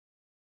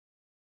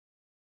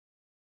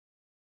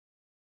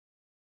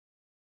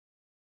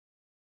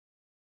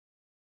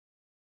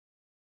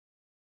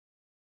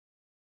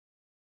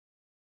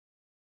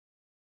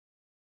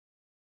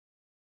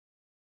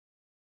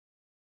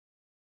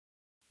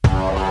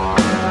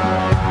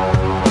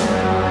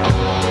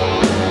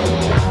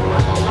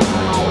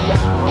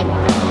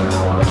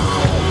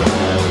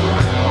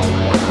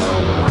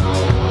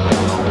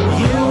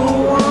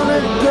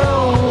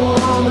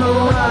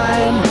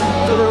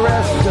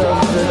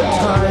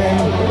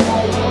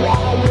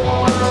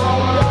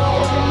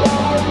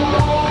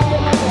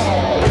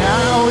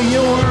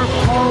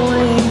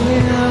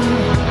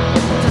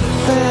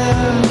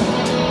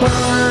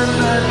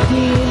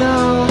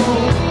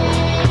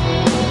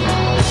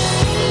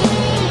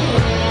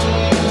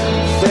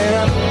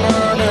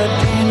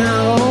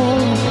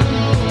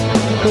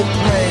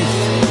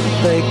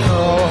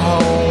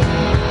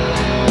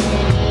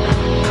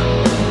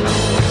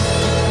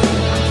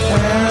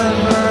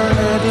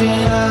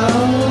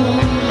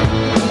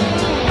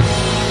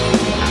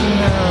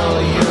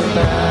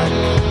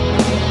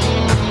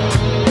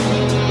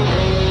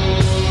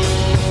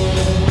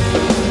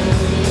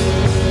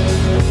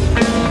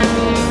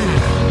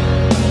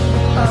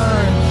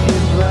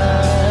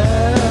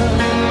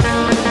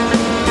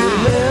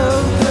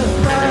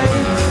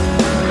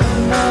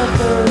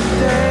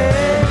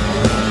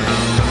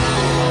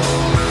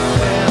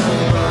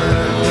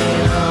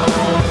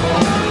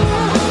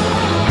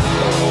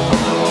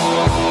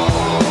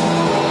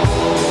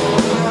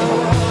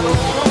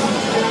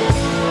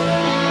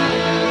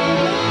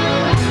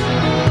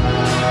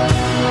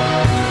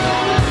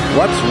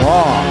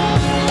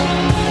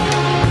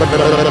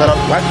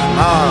What's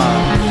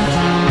wrong?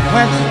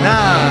 What's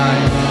wrong?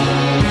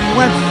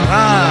 What's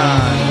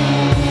wrong?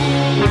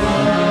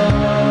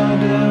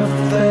 What if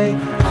they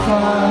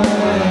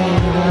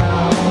find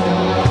out?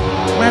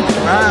 What's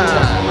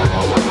wrong?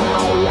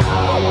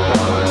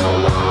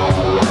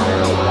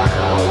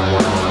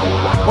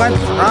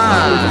 What's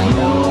wrong?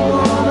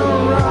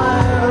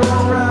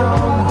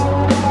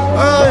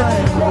 Oh,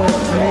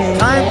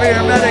 time for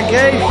your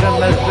medication,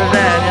 Mr.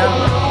 Daniel.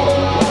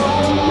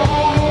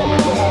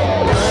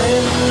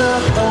 I'm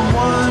not the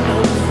one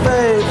who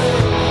faced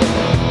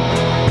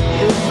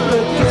is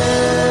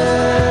spaghetti.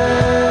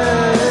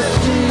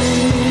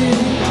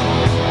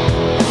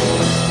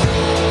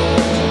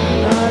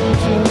 Not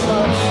too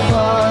much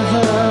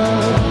farther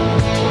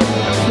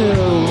to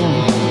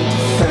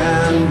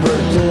San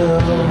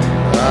Bernardino.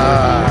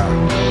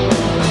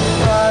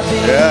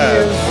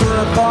 Yes.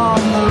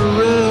 On the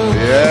roof,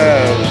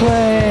 yes.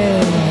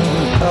 Playing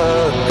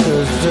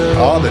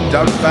all the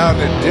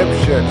dumbfounded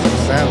dipshits in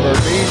San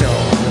Bernardino.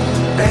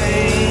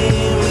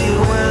 Hey, we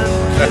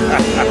went to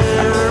the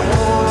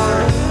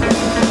airport.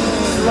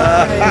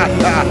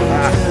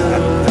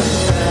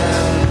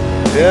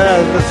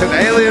 Yes, it's an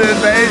alien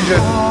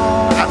invasion.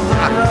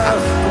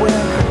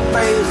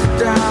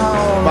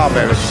 Come on,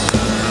 baby.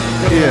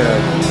 Yeah.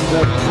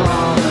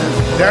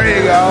 There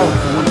you go.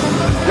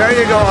 There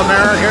you go,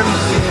 Americans.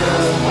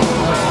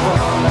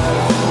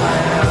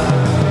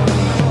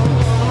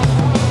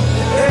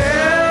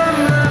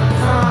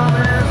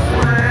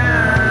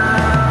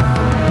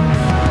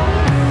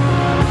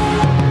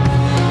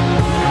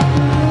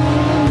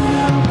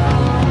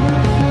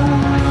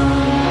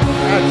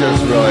 That's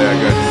just really a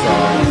good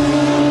song.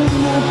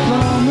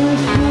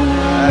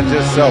 That's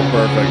just so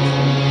perfect.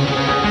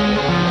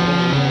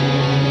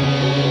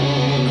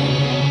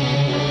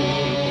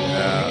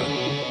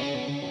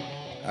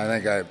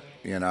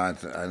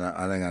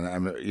 I think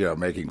I'm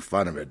making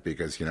fun of it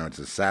because, it's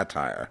a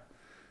satire.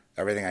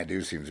 Everything I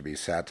do seems to be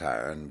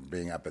satire, and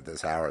being up at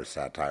this hour is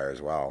satire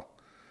as well.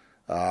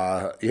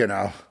 But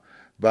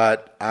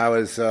I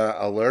was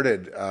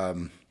alerted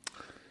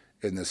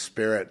in the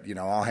spirit,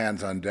 all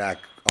hands on deck,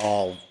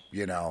 I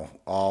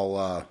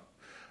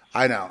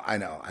know.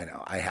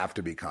 I have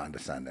to be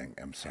condescending.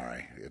 I'm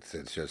sorry. It's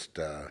just,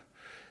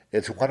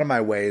 it's one of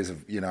my ways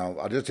of,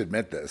 I'll just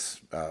admit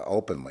this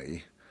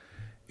openly.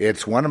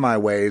 It's one of my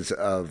ways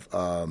of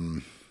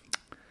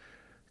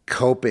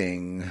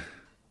coping,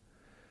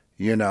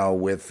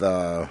 with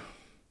the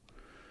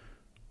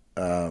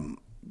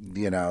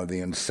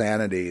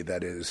insanity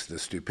that is the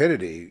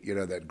stupidity,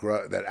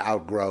 that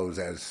outgrows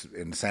as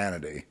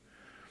insanity.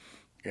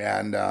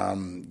 And I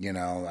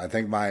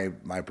think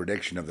my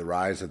prediction of the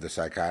rise of the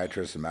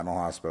psychiatrists and mental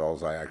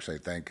hospitals, I actually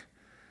think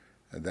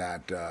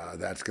that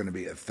that's going to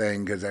be a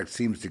thing, because that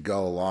seems to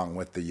go along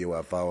with the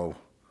UFO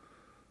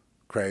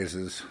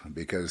crazes,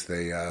 because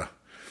they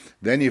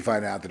then you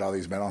find out that all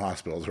these mental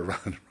hospitals are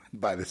run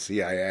by the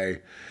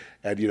CIA,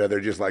 and they're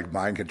just like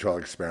mind control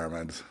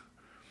experiments,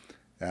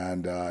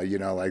 and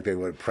like they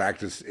would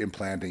practice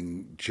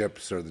implanting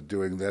chips or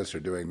doing this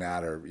or doing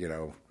that or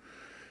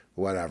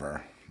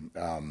whatever.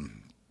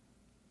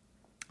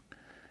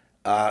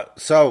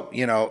 So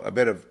a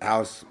bit of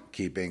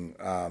housekeeping.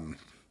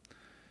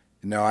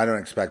 No, I don't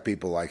expect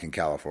people like in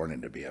California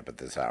to be up at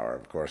this hour.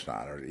 Of course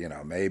not. Or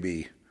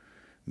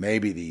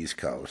maybe the East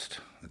Coast.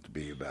 It'd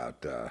be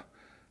about, I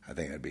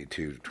think it'd be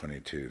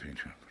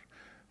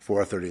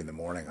 4:30 in the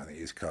morning on the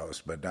East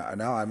Coast. But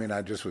no,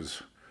 I just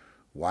was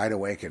wide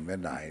awake at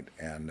midnight.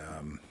 And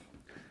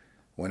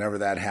whenever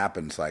that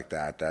happens like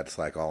that, that's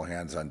like all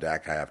hands on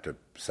deck. I have to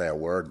say a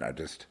word, and I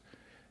just,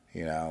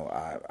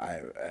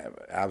 I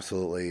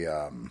absolutely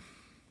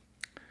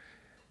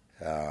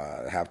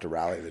have to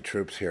rally the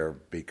troops here,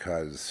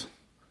 because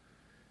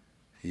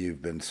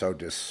you've been so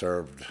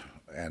disserved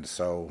and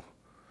so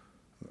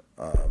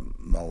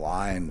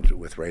maligned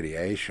with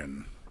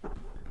radiation,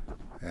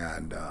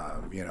 and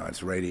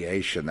it's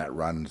radiation that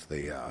runs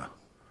the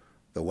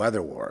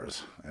weather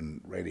wars,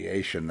 and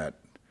radiation that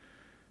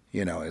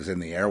is in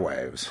the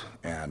airwaves,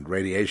 and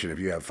radiation. If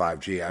you have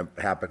 5G, I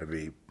happen to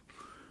be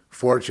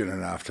fortunate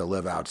enough to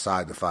live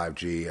outside the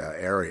 5G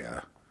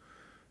area,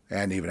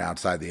 and even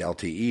outside the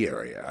LTE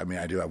area. I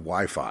do have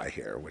Wi-Fi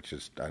here, which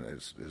is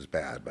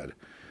bad, but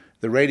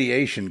the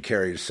radiation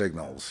carries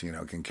signals,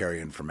 can carry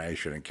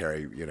information and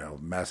carry,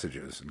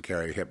 messages, and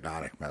carry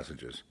hypnotic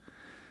messages.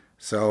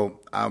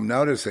 So I'm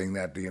noticing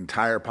that the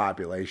entire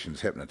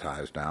population's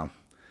hypnotized now.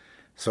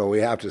 So we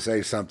have to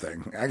say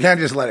something. I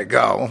can't just let it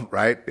go,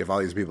 right? If all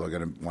these people are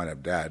going to wind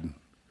up dead.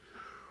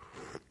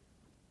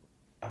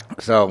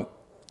 So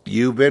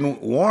you've been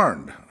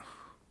warned.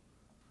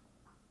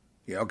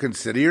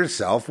 Consider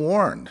yourself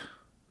warned.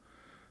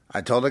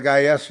 I told a guy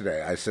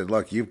yesterday, I said,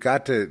 look, you've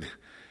got to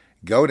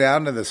go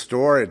down to the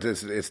store. It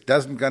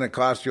doesn't going to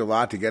cost you a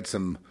lot to get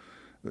some,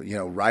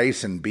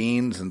 rice and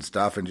beans and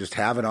stuff, and just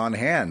have it on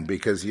hand,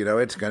 because,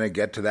 it's going to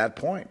get to that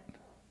point.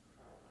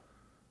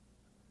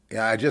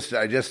 Yeah, I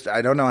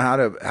don't know how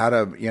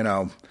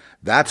to,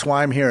 that's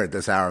why I'm here at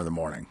this hour of the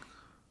morning,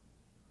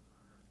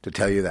 to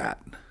tell you that.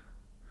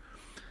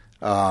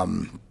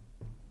 And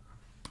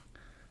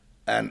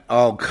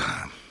oh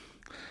God,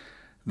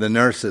 the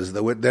nurses,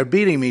 they're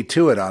beating me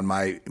to it on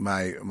my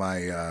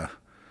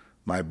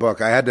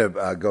book. I had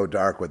to go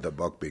dark with the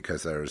book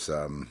because there's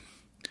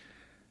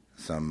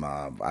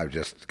I've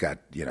just got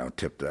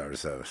tipped.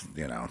 There's a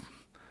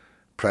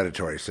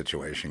predatory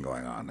situation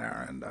going on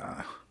there, and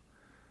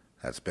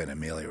that's been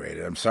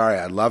ameliorated. I'm sorry.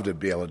 I'd love to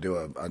be able to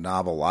do a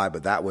novel live,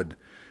 but that would,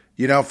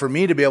 for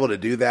me to be able to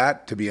do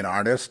that, to be an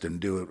artist and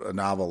do a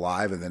novel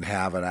live, and then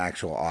have an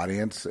actual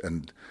audience,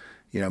 and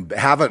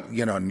have a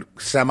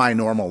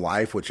semi-normal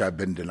life, which I've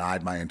been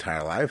denied my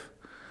entire life.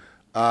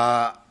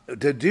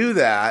 To do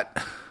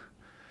that,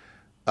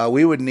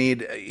 we would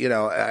need,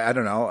 I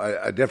don't know,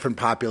 a different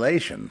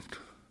population.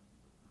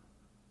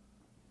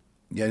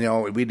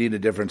 We need a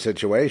different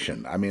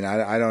situation. I mean,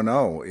 I don't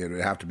know. It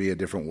would have to be a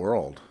different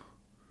world.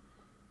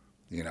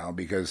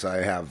 Because I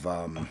have,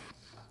 I'd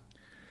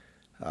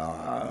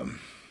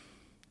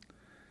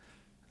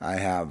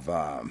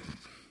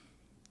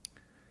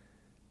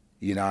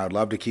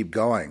love to keep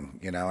going,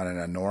 and in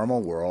a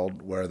normal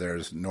world where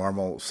there's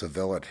normal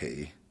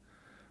civility,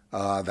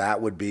 that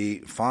would be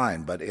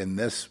fine. But in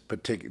this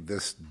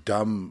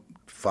dumb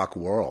fuck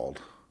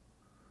world,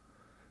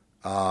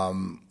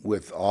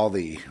 with all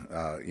the,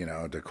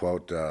 to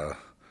quote,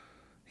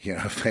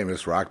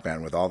 famous rock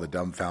band, with all the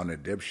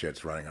dumbfounded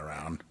dipshits running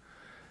around,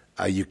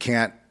 you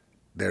can't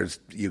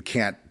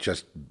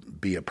just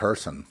be a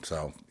person.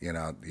 So,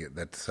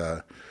 that's,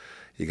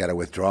 you got to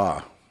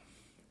withdraw.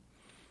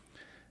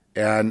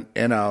 And,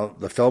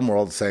 the film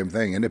world, same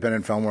thing.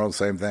 Independent film world,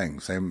 same thing.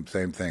 Same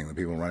thing. The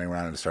people running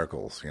around in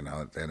circles, and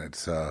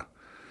it's,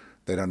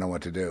 they don't know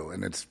what to do.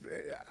 And it's,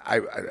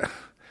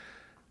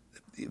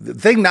 the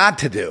thing not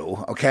to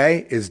do,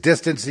 okay, is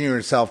distancing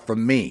yourself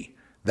from me.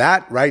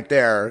 That right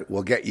there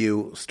will get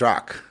you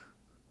struck.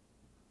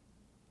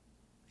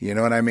 You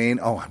know what I mean?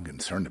 Oh, I'm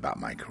concerned about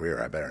my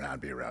career. I better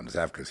not be around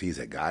Zeph because he's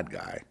a God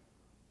guy.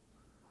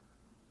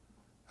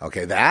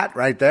 Okay, that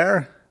right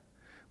there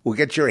will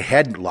get your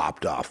head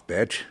lopped off,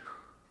 bitch.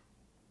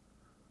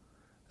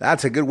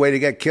 That's a good way to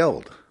get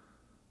killed.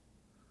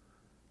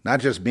 Not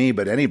just me,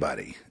 but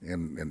anybody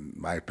in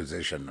my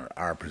position or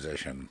our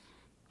position.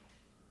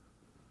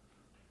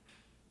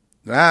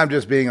 I'm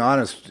just being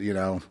honest,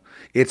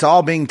 It's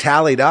all being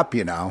tallied up,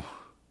 How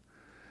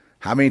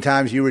many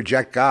times you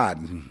reject God?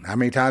 How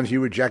many times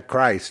you reject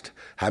Christ?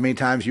 How many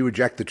times you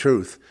reject the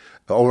truth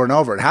over and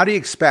over? And how do you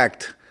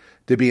expect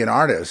to be an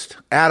artist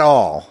at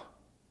all?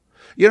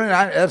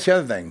 That's the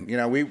other thing.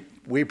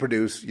 We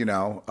produce,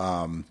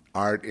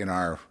 art in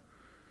our,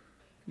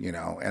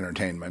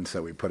 entertainments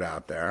that we put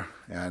out there.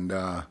 And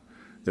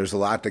there's a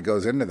lot that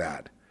goes into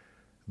that.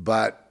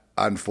 But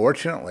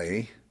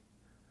unfortunately,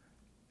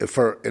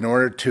 in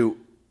order to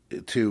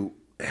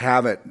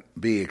have it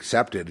be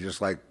accepted, just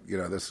like,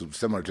 this is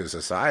similar to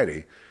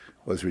society,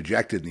 was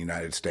rejected in the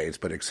United States,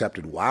 but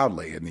accepted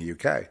wildly in the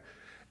UK.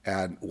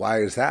 And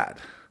why is that?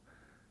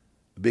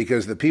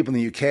 Because the people in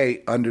the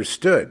UK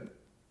understood,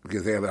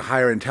 because they have a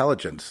higher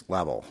intelligence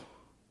level.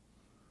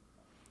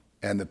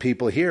 And the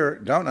people here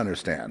don't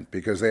understand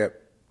because they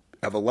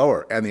have a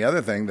lower. And the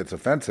other thing that's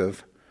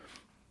offensive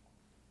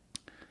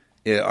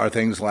are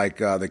things like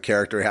the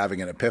character having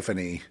an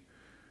epiphany,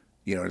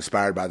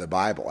 inspired by the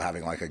Bible,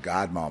 having like a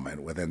God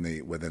moment within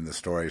the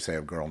story, say,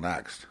 of Girl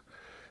Next.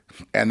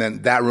 And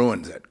then that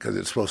ruins it because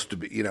it's supposed to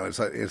be,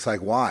 it's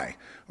like why?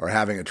 Or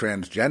having a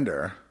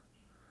transgender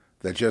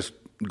that's just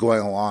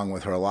going along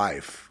with her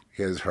life,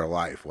 her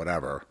life,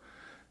 whatever.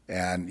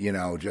 And,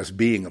 just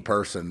being a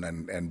person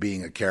and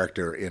being a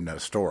character in a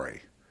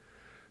story,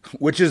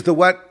 which is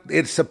what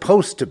it's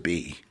supposed to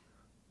be.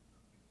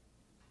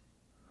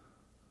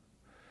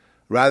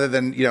 Rather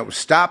than,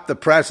 stop the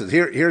presses.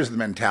 Here's the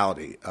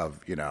mentality of,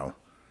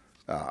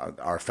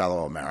 our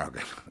fellow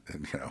American,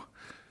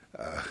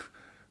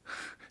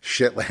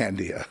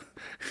 Shitlandia.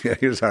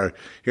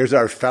 Here's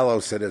our fellow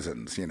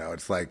citizens.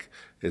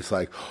 It's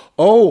like,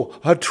 oh,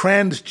 a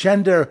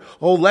transgender.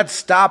 Oh, let's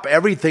stop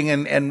everything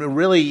and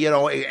really,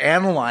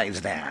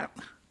 analyze that.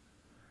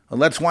 And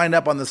let's wind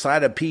up on the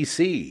side of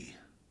PC.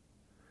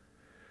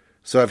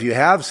 So if you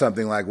have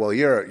something like, well,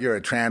 you're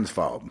a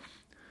transphobe.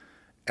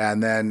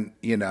 And then,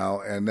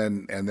 and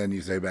then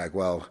you say back,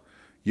 well,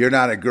 you're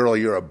not a girl,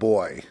 you're a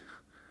boy.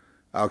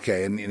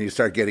 Okay, and you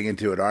start getting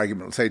into an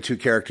argument. Let's say two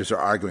characters are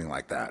arguing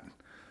like that.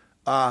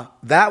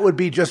 That would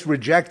be just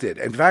rejected.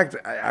 In fact,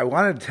 I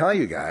wanted to tell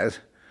you guys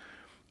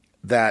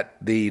that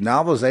the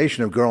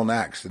novelization of Girl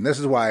Next, and this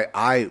is why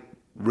I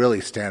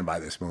really stand by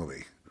this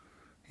movie.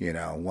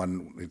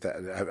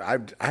 I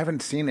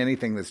haven't seen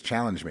anything that's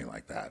challenged me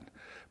like that.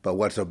 But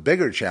what's a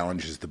bigger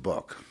challenge is the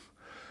book.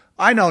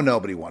 I know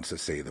nobody wants to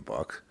see the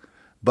book,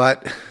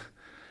 but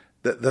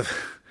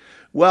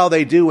well,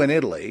 they do in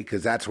Italy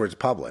because that's where it's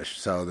published.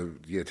 So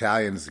the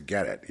Italians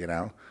get it,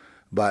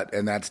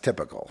 and that's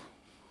typical.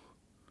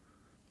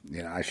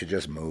 I should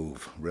just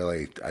move.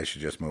 Really, I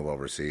should just move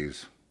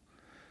overseas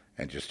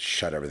and just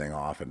shut everything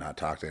off and not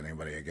talk to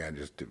anybody again.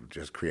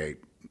 Just create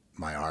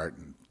my art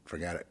and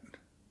forget it.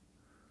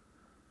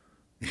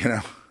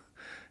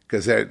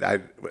 Because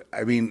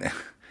I mean,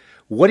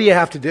 what do you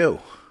have to do?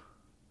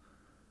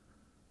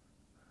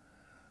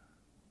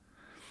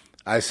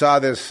 I saw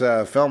this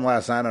film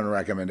last night on a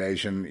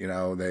recommendation.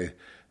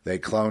 They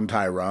cloned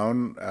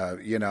Tyrone.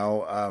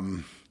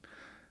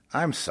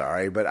 I'm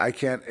sorry, but I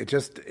can't. It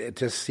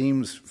just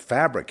seems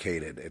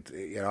fabricated.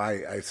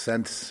 I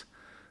sense,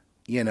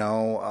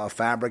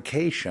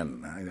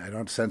 fabrication. I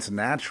don't sense a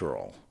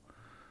natural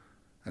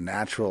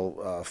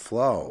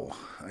flow.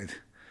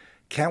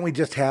 Can't we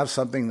just have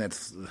something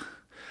that's?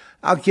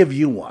 I'll give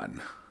you one,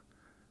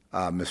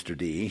 Mr.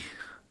 D.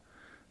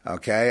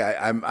 Okay,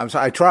 I'm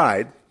sorry. I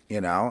tried,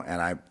 and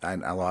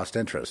I lost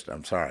interest.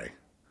 I'm sorry,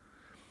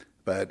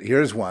 but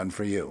here's one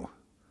for you.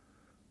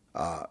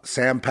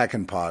 Sam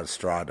Peckinpah's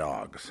Straw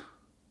Dogs.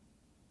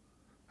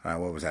 What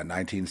was that,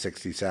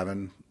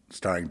 1967?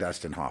 Starring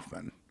Dustin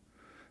Hoffman.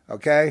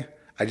 Okay?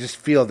 I just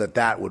feel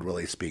that would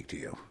really speak to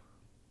you.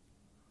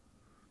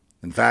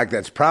 In fact,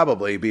 that's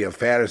probably be a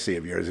fantasy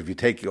of yours if you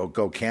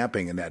go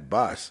camping in that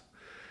bus.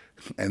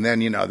 And then,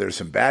 there's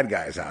some bad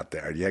guys out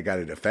there. You got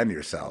to defend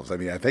yourselves. I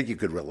mean, I think you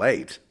could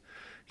relate,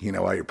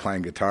 while you're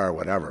playing guitar or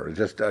whatever.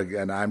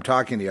 And I'm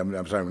talking to you.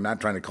 I'm sorry, I'm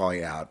not trying to call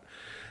you out.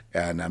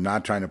 And I'm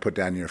not trying to put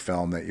down your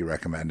film that you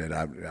recommended.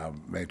 I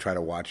may try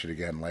to watch it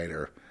again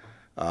later.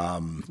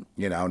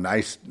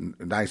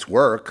 Nice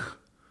work,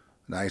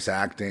 nice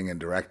acting and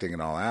directing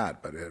and all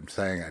that. But I'm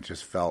saying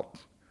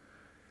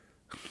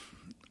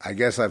I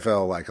guess I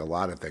feel like a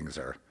lot of things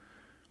are.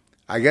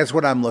 I guess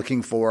what I'm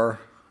looking for,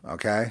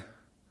 okay,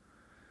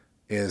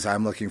 is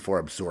I'm looking for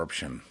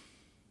absorption.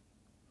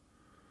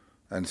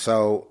 And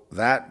so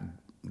that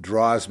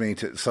draws me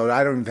to. So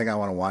I don't even think I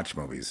want to watch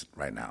movies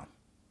right now.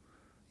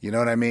 You know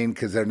what I mean?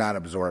 Because they're not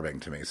absorbing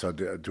to me. So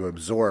to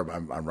absorb,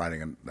 I'm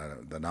writing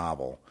the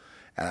novel,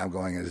 and I'm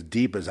going as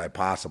deep as I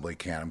possibly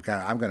can.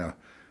 I'm going to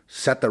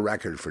set the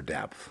record for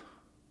depth.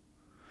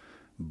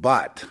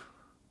 But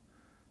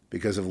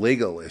because of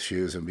legal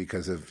issues and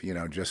because of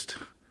just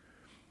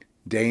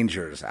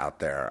dangers out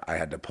there, I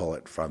had to pull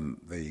it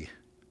from the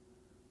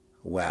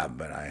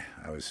web, and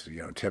I was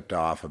tipped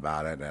off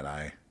about it, and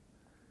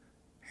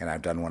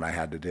I've done what I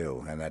had to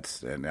do,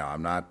 and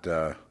I'm not.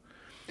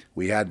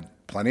 We had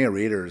plenty of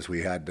readers.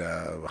 We had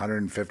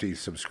 150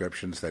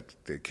 subscriptions that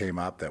came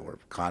up that were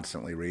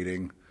constantly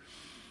reading.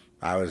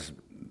 I was,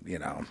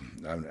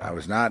 I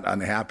was not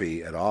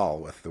unhappy at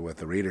all with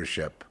the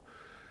readership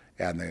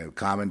and the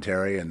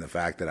commentary and the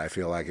fact that I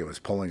feel like it was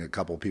pulling a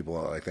couple people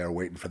like they were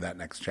waiting for that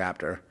next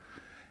chapter.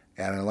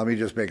 And let me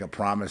just make a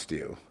promise to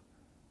you.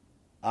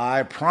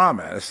 I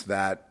promise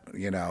that,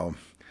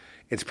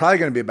 it's probably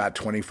going to be about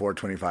 24,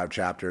 25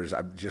 chapters.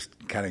 I'm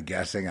just kind of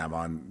guessing. I'm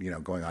on,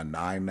 going on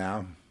 9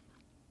 now.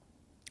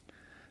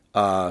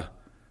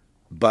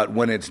 But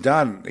when it's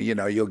done,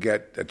 you'll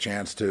get a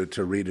chance to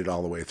read it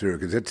all the way through,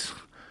 because it's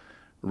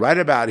right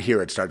about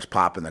here. It starts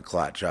popping the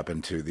clutch up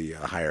into the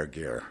higher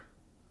gear.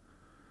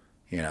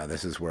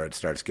 This is where it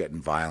starts getting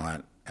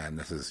violent, and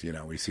this is,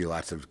 we see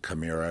lots of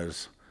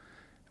chimeras.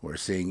 We're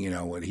seeing,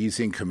 what he's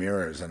seeing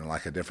chimeras in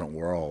like a different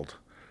world,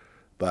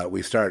 but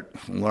we start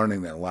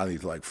learning that a lot of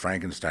these like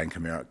Frankenstein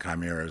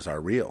chimeras are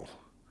real.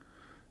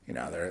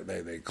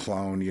 They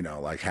clone,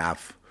 like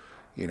half.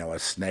 A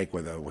snake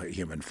with a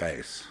human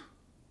face,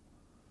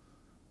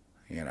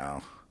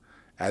 and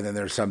then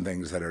there's some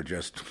things that are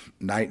just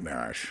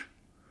nightmarish,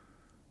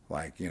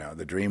 like,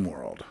 the dream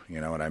world,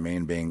 you know what I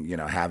mean? Being,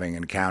 having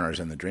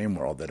encounters in the dream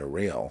world that are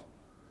real,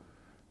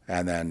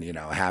 and then,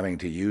 having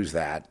to use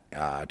that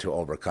to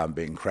overcome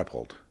being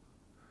crippled,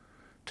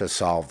 to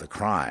solve the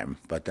crime,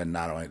 but then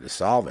not only to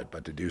solve it,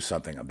 but to do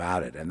something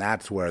about it. And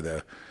that's where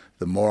the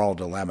moral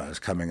dilemma is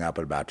coming up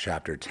at about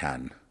chapter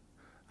 10.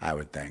 I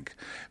would think.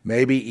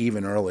 Maybe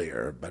even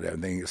earlier, but I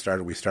think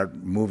we start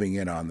moving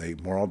in on the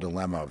moral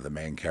dilemma of the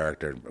main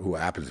character, who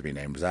happens to be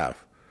named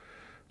Zeph.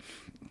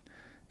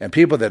 And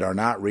people that are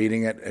not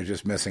reading it are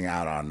just missing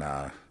out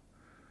on,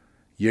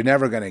 you're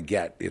never going to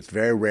get, it's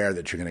very rare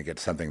that you're going to get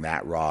something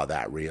that raw,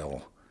 that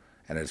real.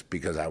 And it's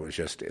because I was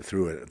just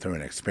through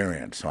an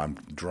experience. So I'm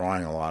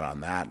drawing a lot on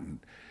that.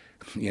 And,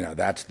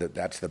 that's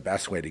the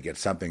best way to get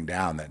something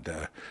down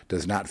that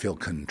does not feel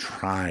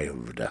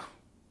contrived.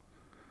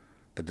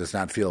 That does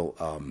not feel,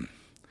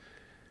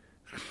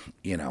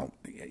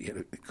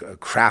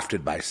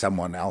 crafted by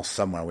someone else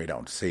somewhere we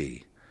don't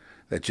see.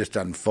 That's just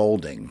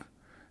unfolding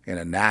in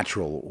a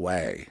natural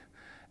way,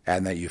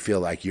 and that you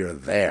feel like you're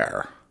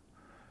there.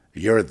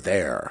 You're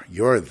there.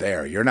 You're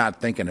there. You're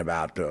not thinking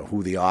about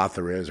who the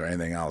author is or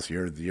anything else.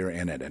 You're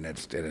in it, and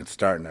it's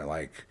starting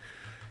to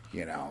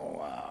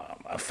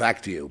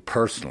affect you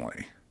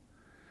personally.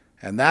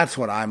 And that's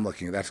what I'm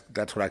looking.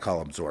 That's what I call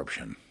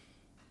absorption.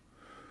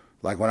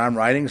 Like when I'm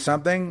writing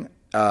something,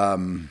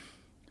 and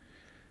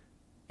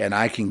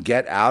I can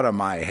get out of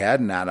my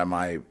head and out of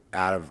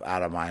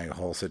my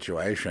whole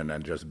situation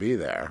and just be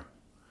there,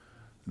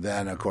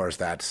 then of course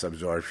that's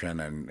absorption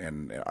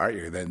and art.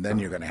 Then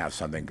you're going to have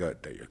something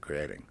good that you're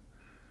creating,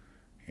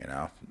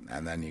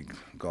 And then you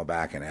go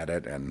back and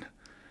edit, and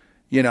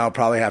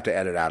probably have to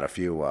edit out a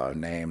few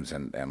names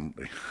and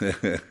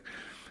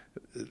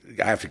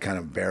I have to kind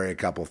of vary a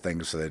couple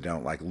things so they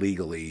don't like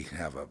legally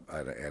have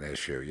an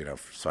issue,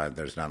 so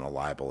there's not a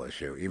libel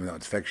issue. Even though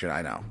it's fiction,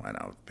 I know,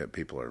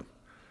 people are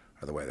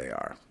the way they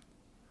are.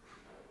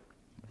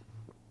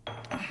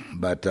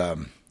 But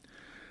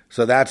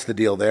so that's the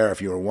deal there,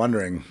 if you were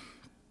wondering.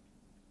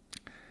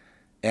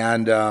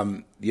 And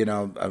I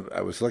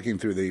was looking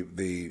through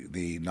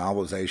the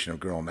novelization of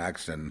Girl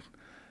Next, and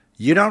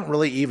you don't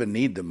really even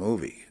need the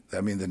movie. I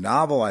mean, the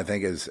novel I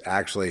think is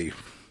actually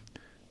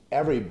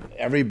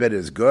every bit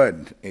as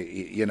good,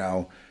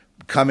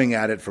 coming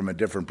at it from a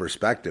different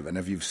perspective. And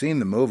if you've seen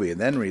the movie and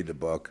then read the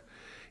book,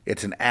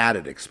 it's an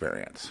added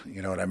experience.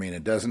 You know what I mean?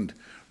 It doesn't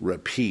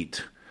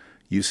repeat.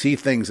 You see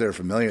things that are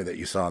familiar that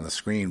you saw on the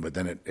screen, but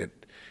then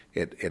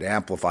it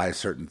amplifies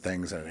certain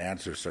things and it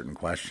answers certain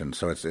questions.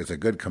 So it's a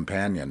good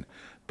companion.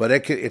 But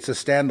it's a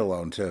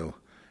standalone, too.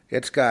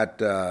 It's got,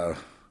 how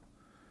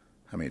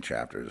many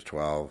chapters?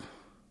 12.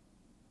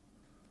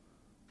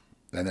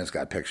 And it's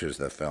got pictures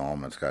of the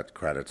film. It's got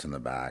credits in the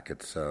back.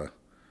 It's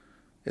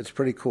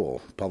pretty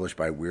cool. Published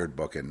by Weird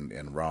Book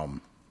in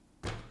Rome.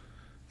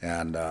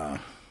 And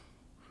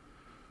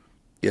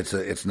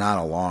it's not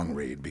a long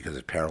read because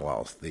it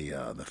parallels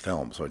the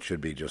film. So it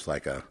should be just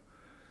like about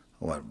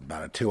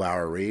a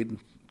 2-hour read,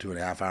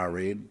 2.5-hour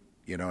read.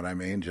 You know what I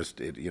mean?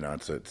 Just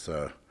it's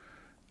a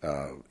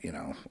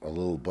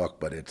little book,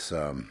 but it's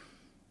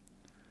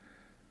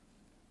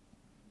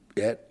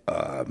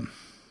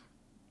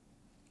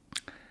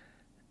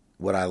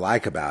what I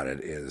like about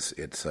it is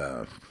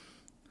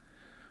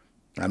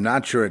I'm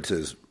not sure it's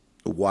as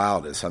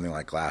wild as something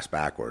like Glass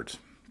Backwards,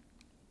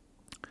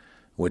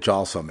 which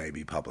also may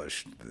be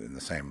published in the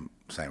same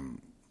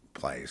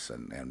place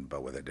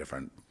but with a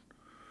different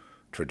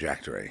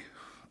trajectory.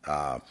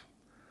 As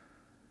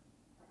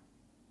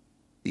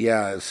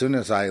soon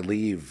as I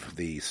leave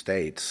the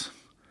States,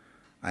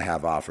 I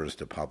have offers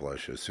to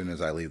publish. As soon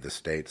as I leave the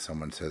States,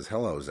 someone says,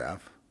 "Hello,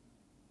 Zeph.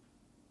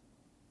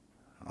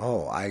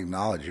 Oh, I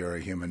acknowledge you're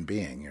a human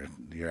being.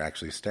 You're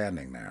actually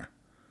standing there.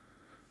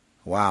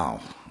 Wow,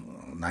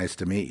 nice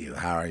to meet you.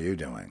 How are you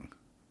doing?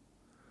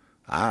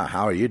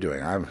 How are you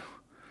doing? I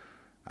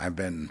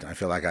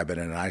feel like I've been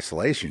in an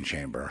isolation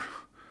chamber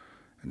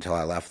until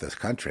I left this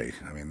country.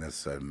 I mean,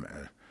 this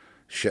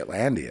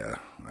Shitlandia.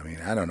 I mean,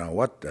 I don't know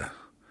what to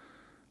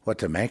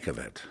make of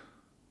it.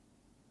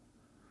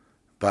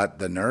 But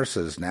the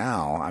nurses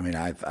now, I mean,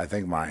 I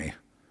think my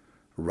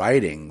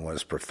writing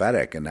was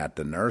prophetic in that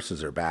the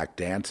nurses are back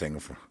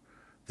dancing.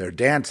 They're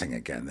dancing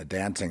again. The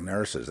dancing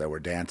nurses that were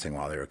dancing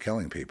while they were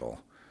killing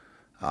people,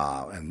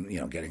 and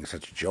getting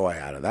such joy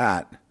out of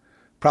that.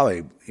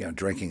 Probably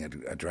drinking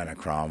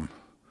adrenochrome.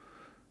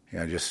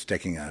 Just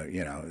sticking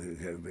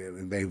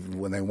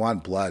when they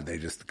want blood, they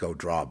just go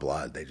draw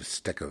blood. They just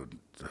stick a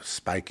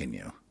spike in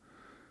you.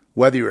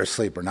 Whether you're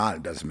asleep or not,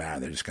 it doesn't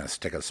matter. They're just going to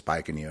stick a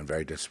spike in you and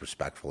very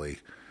disrespectfully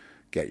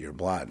get your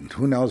blood. And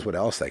who knows what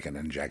else they can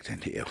inject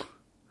into you.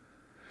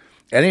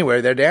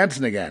 Anyway, they're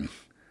dancing again.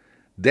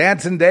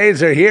 Dancing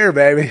days are here,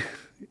 baby.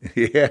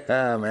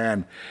 Yeah,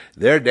 man.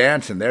 They're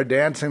dancing. They're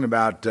dancing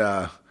about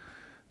the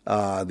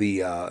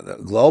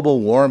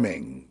global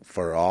warming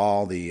for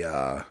all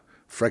the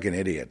frickin'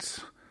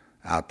 idiots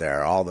out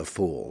there, all the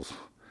fools,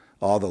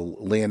 all the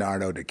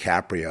Leonardo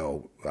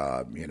DiCaprio,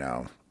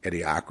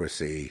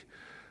 idiocracy,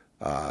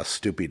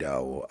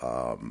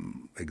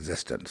 stupido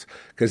existence.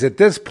 Because at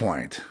this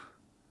point,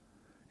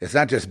 it's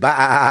not just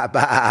bah,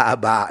 bah,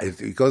 bah.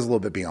 It goes a little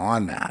bit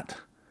beyond that.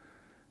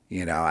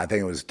 I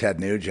think it was Ted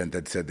Nugent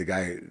that said, the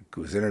guy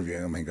who was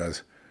interviewing him, he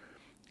goes,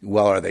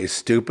 well, are they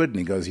stupid? And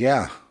he goes,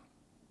 yeah.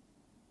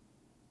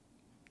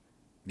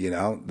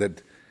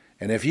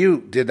 And if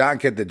you did not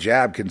get the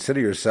jab,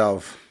 consider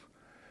yourself,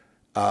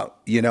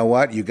 you know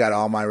what? You got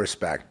all my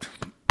respect.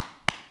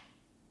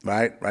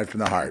 Right from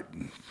the heart.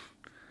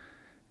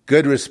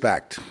 Good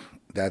respect.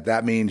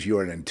 That means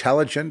you're an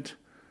intelligent,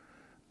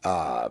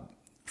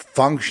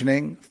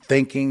 functioning,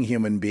 thinking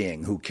human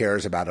being who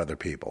cares about other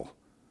people,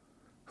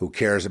 who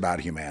cares about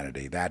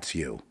humanity. That's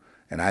you.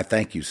 And I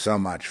thank you so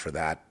much for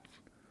that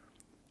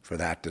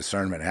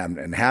discernment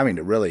and having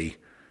to really,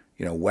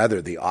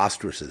 weather the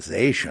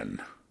ostracization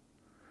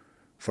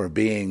for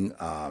being,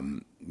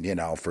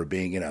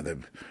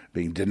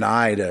 being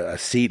denied a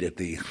seat at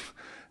the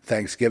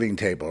Thanksgiving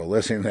table, or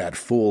listening to that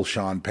fool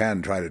Sean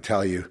Penn try to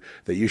tell you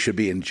that you should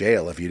be in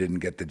jail if you didn't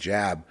get the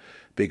jab,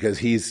 because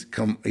he's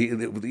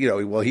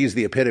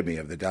the epitome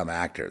of the dumb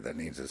actor that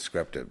needs a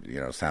script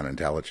to sound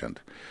intelligent,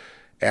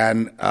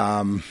 and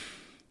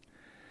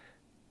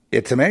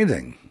it's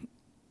amazing.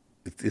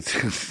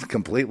 It's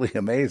completely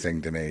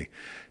amazing to me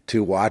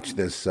to watch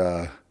this.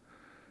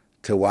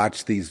 To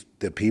watch the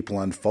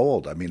people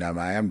unfold. I mean,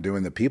 I am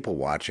doing the people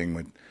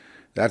watching.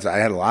 I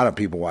had a lot of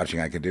people watching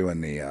I could do in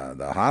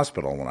the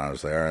hospital when I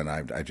was there, and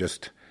I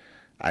just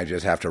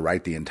have to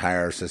write the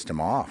entire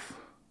system off.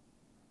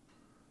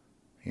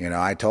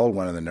 I told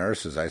one of the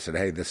nurses, I said,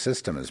 hey, the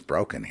system is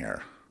broken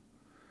here.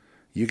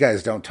 You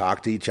guys don't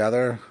talk to each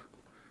other.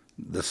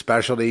 The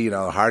specialty,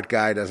 the heart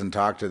guy doesn't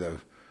talk to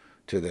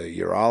to the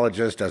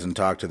urologist, doesn't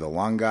talk to the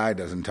lung guy,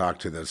 doesn't talk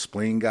to the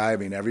spleen guy. I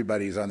mean,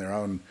 everybody's on their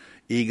own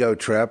ego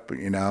trip,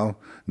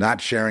 not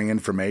sharing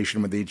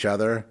information with each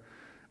other,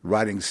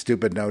 writing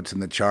stupid notes in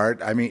the chart.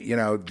 I mean,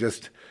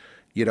 just,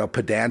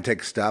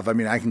 pedantic stuff. I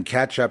mean, I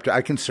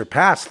can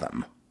surpass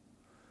them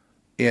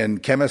in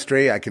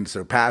chemistry. I can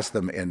surpass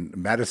them in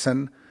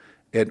medicine.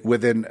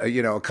 Within,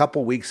 a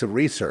couple weeks of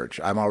research,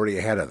 I'm already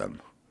ahead of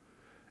them.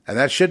 And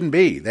that shouldn't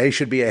be. They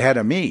should be ahead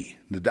of me.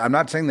 I'm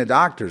not saying the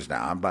doctors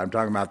now, but I'm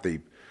talking about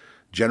the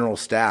general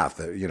staff,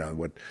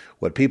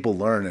 what people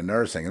learn in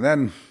nursing. And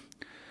then,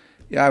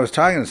 I was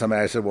talking to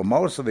somebody, I said, well,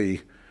 most of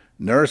the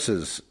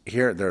nurses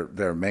here,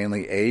 they're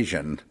mainly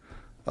Asian,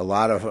 a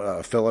lot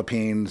of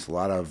Philippines, a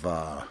lot of,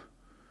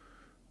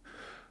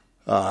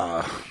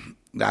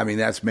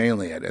 that's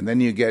mainly it. And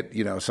then you get,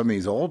 some of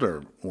these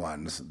older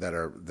ones that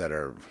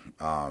are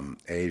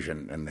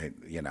Asian, and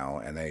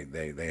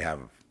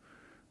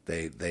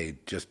they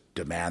just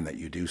demand that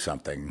you do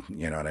something,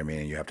 you know what I mean?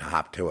 And you have to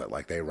hop to it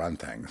like they run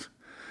things.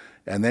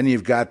 And then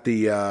you've got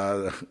the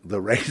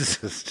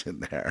racist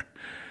in there,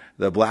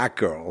 the black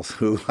girls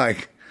who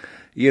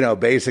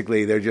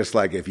basically they're just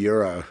like, if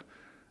you're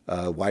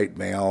a white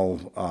male,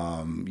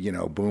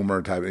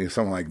 boomer type,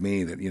 someone like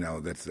me that,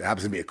 that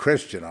happens to be a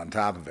Christian on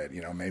top of it,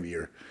 maybe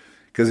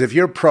because if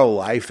you're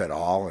pro-life at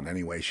all in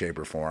any way, shape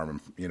or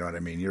form, you know what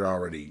I mean? You're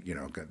already,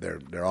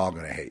 they're all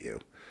going to hate you.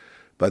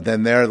 But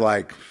then they're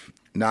like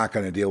not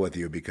going to deal with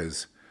you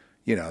because,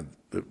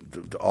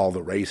 all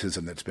the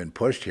racism that's been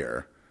pushed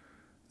here,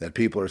 that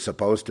people are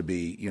supposed to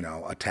be,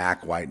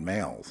 attack white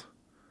males.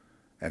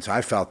 And so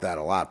I felt that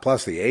a lot.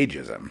 Plus the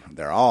ageism.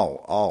 They're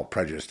all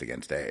prejudiced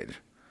against age.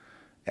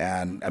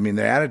 And, I mean,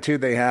 the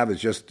attitude they have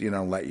is just,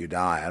 let you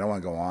die. I don't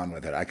want to go on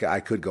with it. I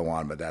could go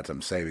on, but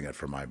I'm saving it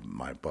for my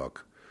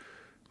book.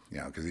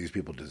 Because these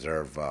people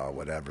deserve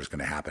whatever's going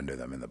to happen to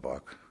them in the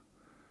book.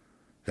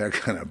 They're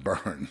going to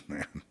burn,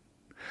 man.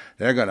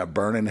 They're going to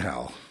burn in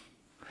hell.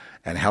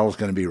 And hell's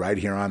going to be right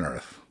here on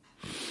earth.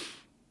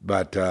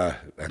 But,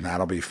 and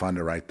that'll be fun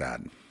to write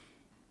that.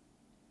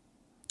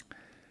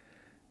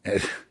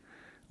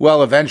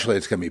 Well, eventually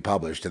it's going to be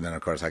published. And then,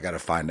 of course, I got to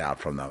find out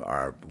from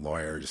our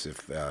lawyers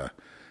if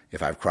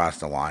I've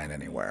crossed a line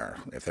anywhere.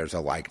 If there's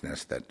a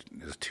likeness that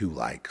is too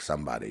like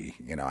somebody,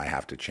 I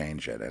have to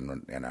change it.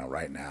 And,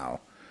 right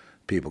now,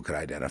 people could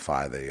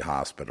identify the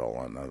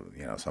hospital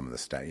and, some of the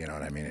stuff, you know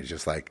what I mean? It's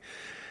just like,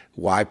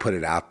 why put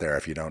it out there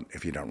if you don't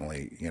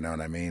really, you know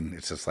what I mean?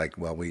 It's just like,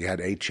 well, we had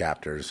 8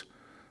 chapters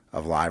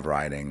of live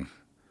writing,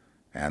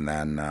 and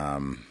then,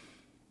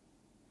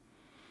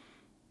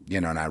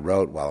 and I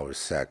wrote while I was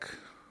sick.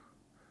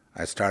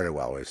 I started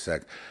while I was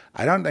sick.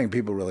 I don't think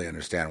people really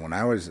understand. When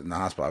I was in the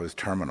hospital, I was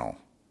terminal.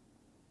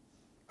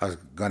 I was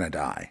going to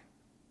die.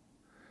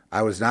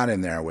 I was not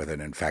in there with an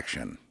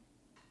infection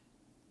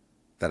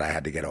that I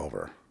had to get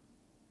over.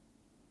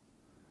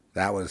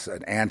 That was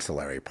an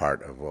ancillary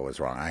part of what was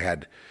wrong. I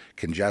had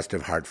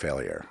congestive heart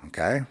failure,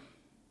 okay?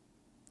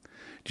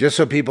 Just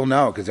so people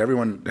know, because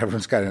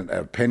everyone's got an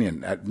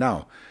opinion.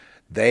 No,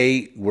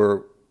 they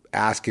were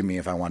asking me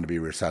if I wanted to be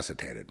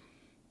resuscitated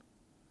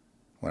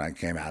when I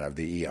came out of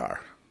the ER.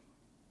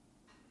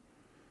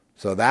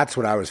 So that's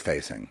what I was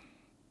facing,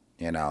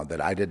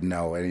 that I didn't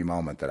know any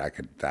moment that I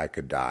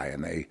could die.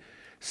 And they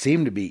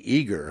seemed to be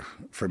eager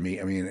for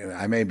me. I mean,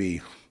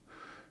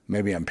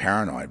 maybe I'm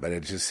paranoid, but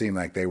it just seemed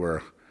like they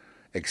were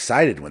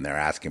excited when they're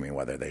asking me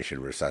whether they should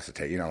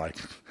resuscitate.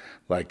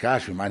 Like,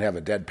 gosh, we might have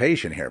a dead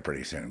patient here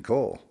pretty soon.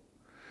 Cool.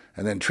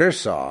 And then Trish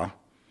saw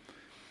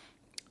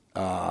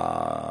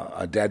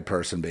a dead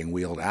person being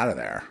wheeled out of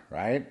there,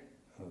 right?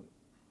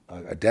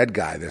 A dead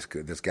guy, this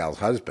gal's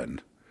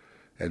husband,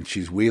 and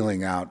she's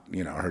wheeling out,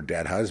 her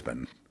dead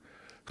husband.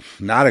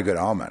 Not a good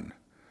omen.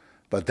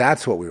 But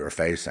that's what we were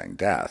facing,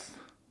 death.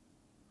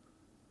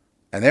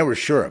 And they were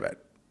sure of it.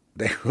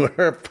 They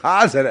were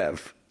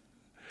positive.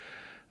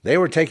 They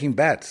were taking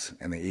bets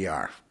in the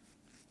ER.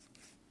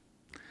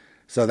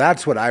 So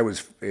that's what I was,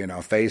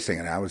 facing,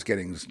 and I was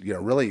getting,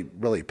 really,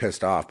 really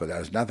pissed off, but there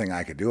was nothing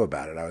I could do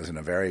about it. I was in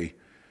a very,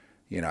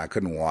 I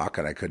couldn't walk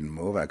and I couldn't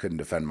move. I couldn't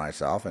defend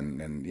myself,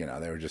 and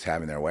they were just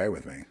having their way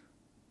with me.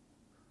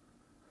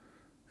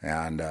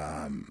 And,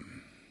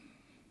 I'm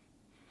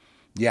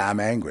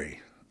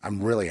angry.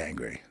 I'm really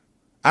angry.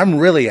 I'm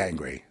really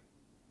angry.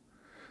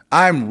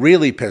 I'm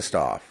really pissed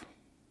off.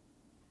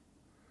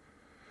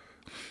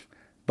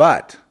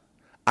 But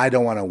I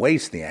don't want to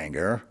waste the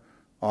anger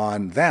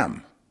on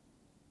them,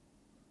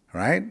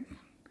 right?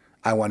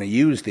 I want to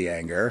use the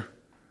anger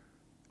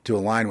to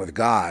align with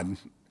God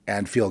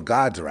and feel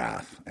God's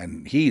wrath.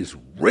 And he's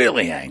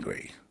really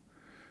angry.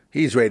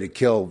 He's ready to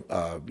kill,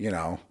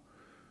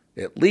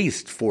 at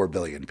least 4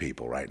 billion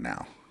people right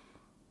now.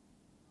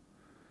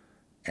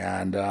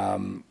 And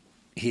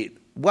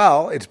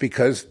it's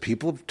because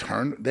people have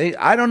turned.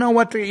 I don't know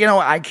what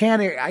I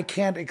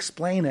can't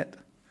explain it,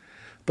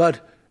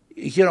 but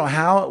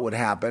how it would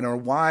happen or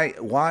why.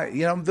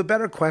 The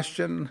better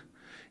question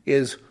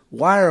is,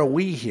 why are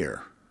we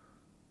here?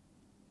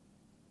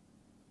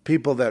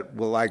 People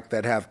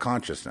that have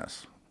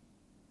consciousness.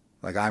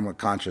 Like, I'm a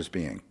conscious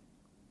being.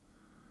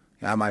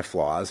 I have my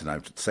flaws, and I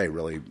say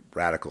really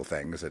radical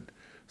things that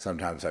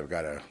sometimes I've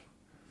got to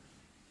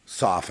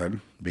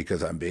soften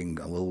because I'm being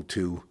a little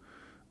too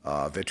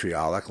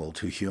vitriolic, a little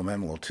too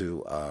human, a little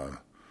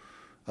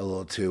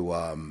too,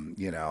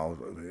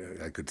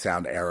 I could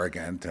sound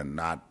arrogant and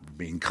not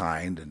being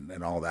kind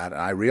and all that.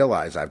 And I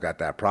realize I've got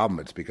that problem.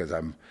 It's because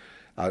I'm,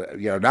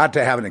 not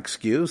to have an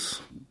excuse,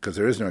 because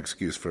there is no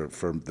excuse for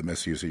the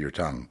misuse of your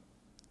tongue.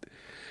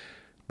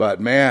 But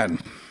man,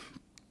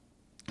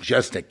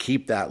 just to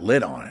keep that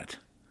lid on it,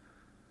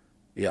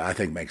 I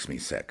think makes me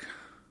sick.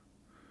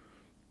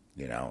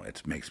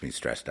 It makes me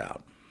stressed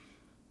out.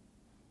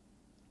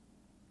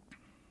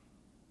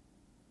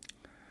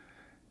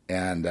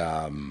 And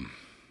I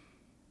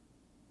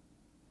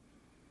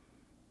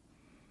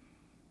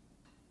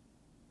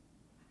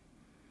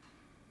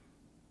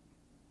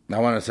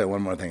want to say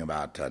one more thing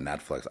about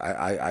Netflix.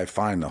 I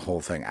find the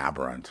whole thing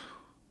aberrant.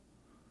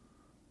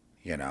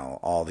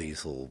 All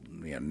these little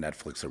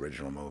Netflix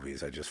original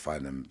movies, I just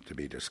find them to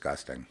be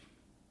disgusting.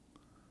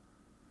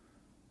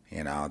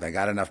 They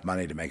got enough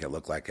money to make it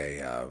look like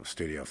a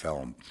studio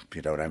film,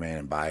 you know what I mean,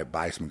 and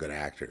buy some good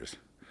actors.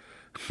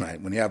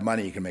 Right? When you have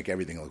money, you can make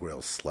everything look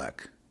real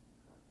slick.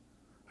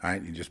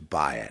 Right? You just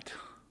buy it.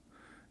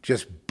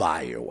 Just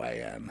buy your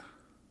way in.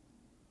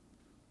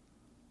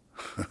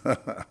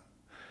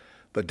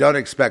 But don't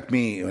expect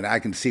me, when I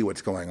can see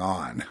what's going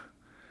on,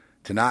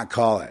 to not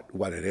call it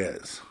what it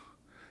is.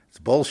 It's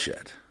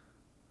bullshit.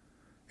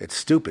 It's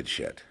stupid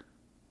shit.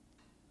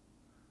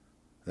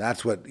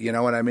 That's what, you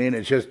know what I mean?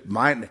 It's just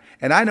mine.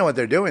 And I know what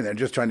they're doing. They're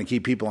just trying to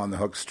keep people on the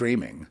hook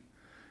streaming.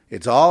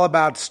 It's all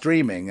about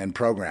streaming and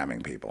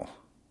programming people.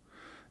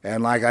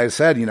 And like I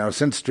said,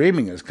 since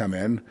streaming has come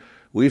in,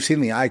 we've seen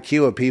the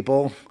IQ of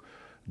people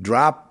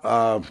drop.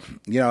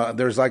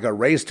 There's like a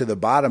race to the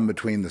bottom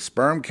between the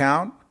sperm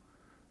count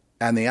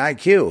and the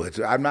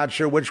IQ. I'm not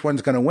sure which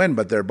one's going to win,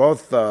 but they're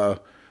both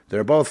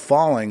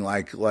falling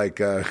like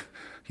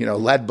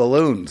lead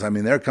balloons. I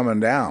mean, they're coming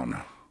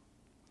down,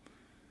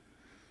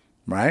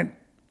 right?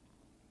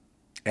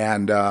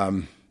 And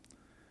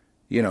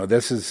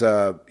this is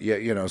so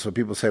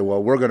people say,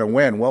 well, we're going to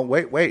win. Well,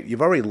 wait,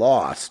 you've already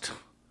lost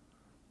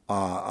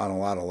on a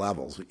lot of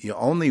levels. You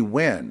only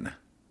win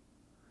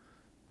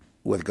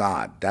with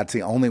God. That's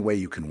the only way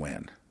you can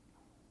win.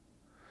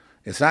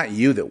 It's not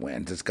you that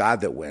wins. It's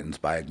God that wins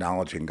by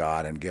acknowledging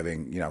God and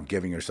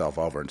giving yourself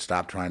over, and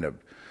stop trying to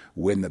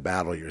win the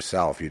battle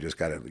yourself. You just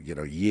got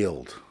to,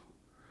 yield,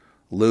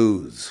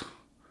 lose,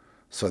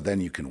 so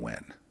then you can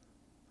win.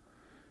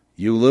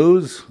 You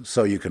lose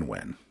so you can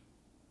win.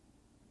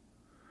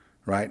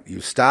 Right?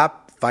 You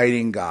stop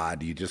fighting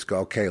God. You just go,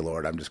 okay,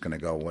 Lord, I'm just going to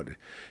go.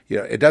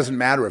 It doesn't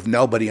matter if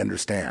nobody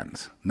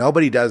understands.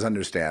 Nobody does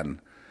understand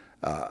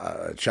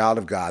a child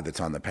of God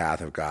that's on the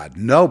path of God.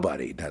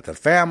 Nobody, not the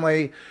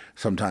family,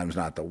 sometimes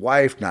not the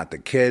wife, not the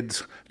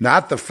kids,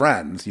 not the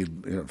friends.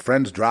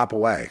 Friends drop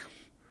away.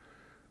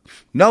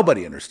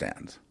 Nobody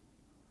understands.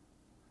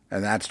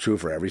 And that's true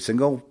for every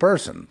single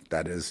person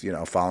that is,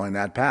 following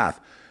that path.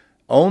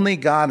 Only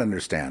God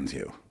understands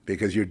you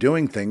because you're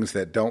doing things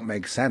that don't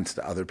make sense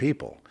to other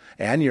people.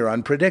 And you're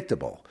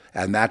unpredictable.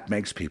 And that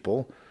makes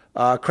people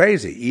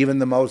crazy. Even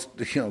the most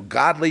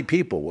godly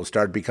people will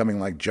start becoming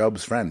like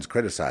Job's friends,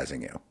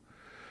 criticizing you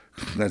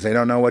because they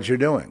don't know what you're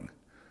doing.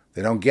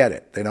 They don't get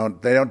it. They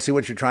don't see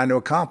what you're trying to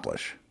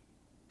accomplish.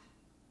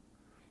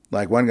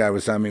 Like one guy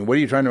was telling me, "What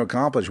are you trying to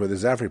accomplish with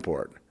this F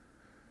report?"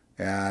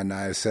 And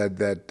I said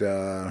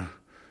that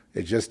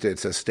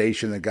it's a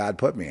station that God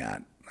put me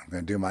at. I'm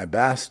going to do my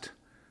best.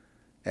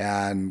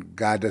 And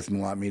God doesn't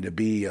want me to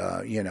be,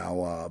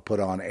 put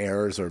on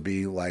airs or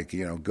be like,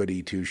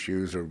 goody two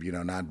shoes or,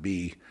 not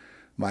be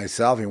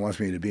myself. He wants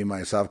me to be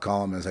myself,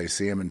 call him as I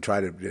see him, and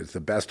try to, it's the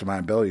best of my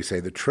ability,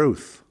 say the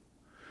truth.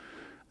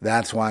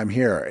 That's why I'm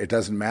here. It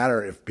doesn't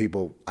matter if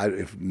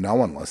if no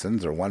one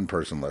listens or one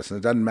person listens.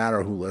 It doesn't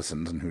matter who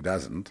listens and who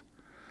doesn't.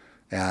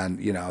 And,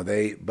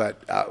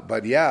 but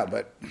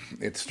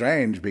it's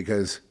strange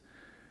because,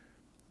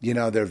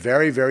 they're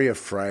very, very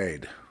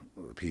afraid,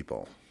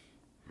 people.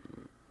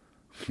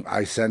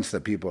 I sense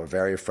that people are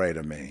very afraid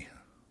of me.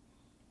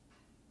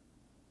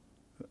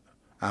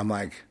 I'm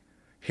like,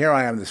 here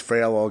I am, this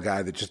frail old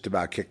guy that just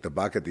about kicked the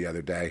bucket the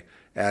other day.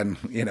 And,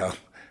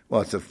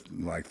 it's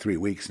like 3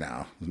 weeks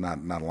now, not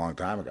a long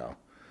time ago.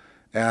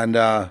 And,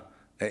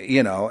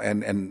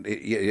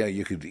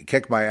 you could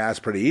kick my ass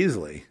pretty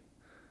easily.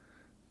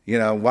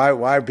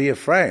 Why be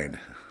afraid?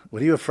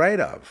 What are you afraid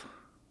of?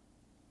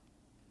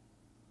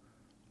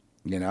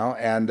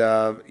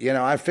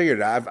 I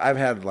figured I've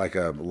had like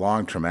a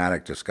long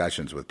traumatic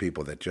discussions with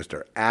people that just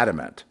are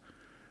adamant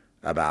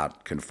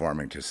about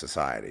conforming to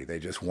society. They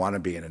just want to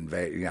be an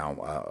invasion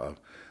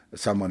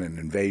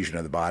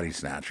of the Body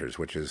Snatchers,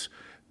 which is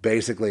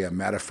basically a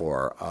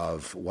metaphor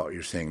of what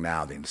you're seeing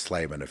now, the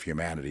enslavement of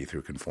humanity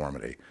through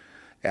conformity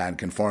and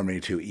conformity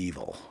to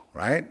evil,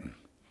 right?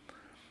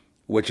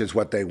 Which is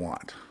what they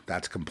want.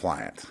 That's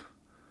compliance.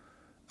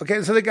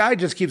 Okay, so the guy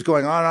just keeps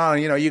going on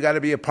and on. You got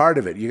to be a part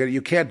of it.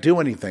 You can't do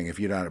anything if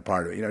you're not a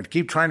part of it.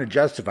 Keep trying to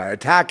justify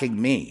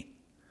attacking me.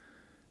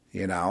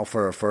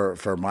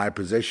 For my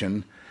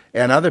position,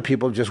 and other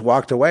people just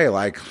walked away.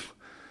 Like,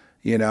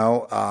 you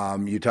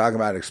talk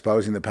about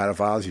exposing the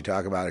pedophiles. You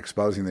talk about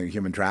exposing the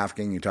human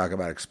trafficking. You talk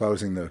about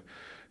exposing the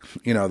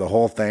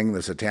whole thing,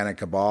 the satanic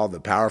cabal, the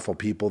powerful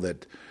people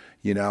that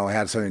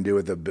had something to do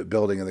with the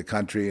building of the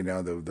country,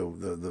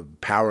 the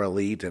power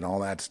elite and all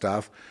that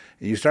stuff.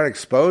 And you start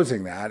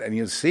exposing that, and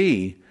you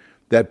see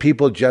that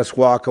people just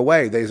walk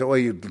away. They say, well,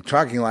 you're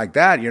talking like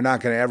that, you're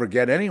not going to ever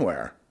get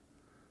anywhere.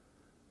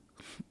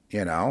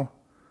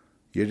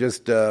 You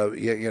just,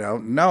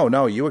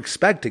 no, you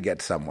expect to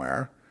get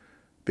somewhere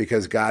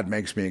because God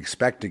makes me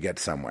expect to get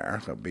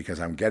somewhere because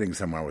I'm getting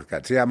somewhere with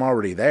God. See, I'm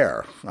already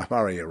there. I've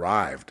already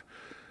arrived.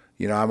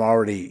 I'm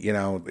already,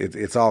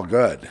 it's all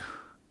good.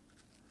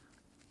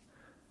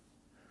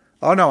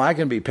 Oh, no, I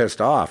can be pissed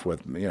off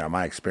with,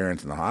 my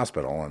experience in the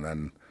hospital and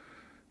then,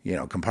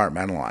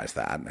 compartmentalize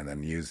that and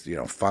then use,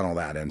 funnel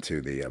that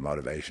into the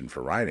motivation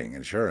for writing.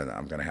 And sure,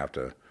 I'm going to have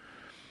to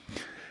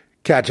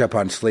catch up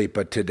on sleep.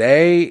 But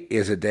today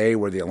is a day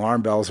where the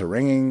alarm bells are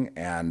ringing.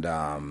 And,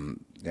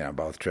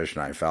 both Trish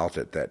and I felt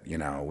it that,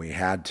 we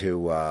had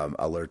to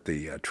alert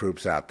the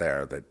troops out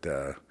there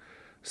that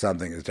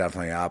something is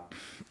definitely up.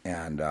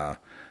 And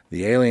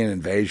the alien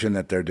invasion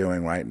that they're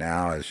doing right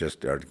now is just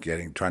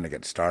trying to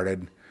get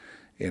started.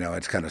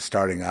 It's kind of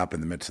starting up in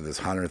the midst of this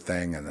hunter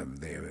thing and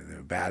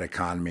the bad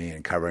economy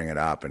and covering it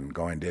up and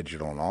going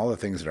digital and all the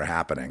things that are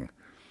happening.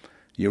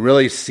 You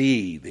really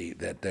see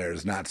that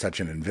there's not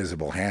such an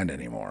invisible hand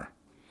anymore.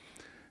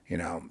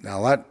 Now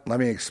let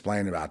me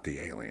explain about the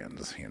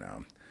aliens.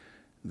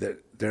 That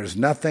there's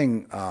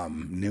nothing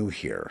new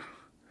here.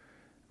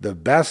 The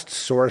best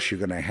source you're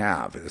going to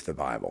have is the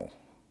Bible,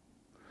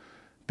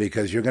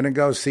 because you're going to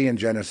go see in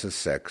Genesis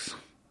 6,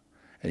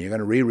 and you're going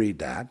to reread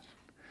that.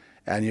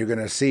 And you're going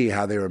to see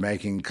how they were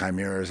making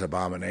chimeras,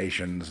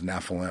 abominations,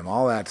 Nephilim,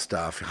 all that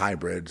stuff,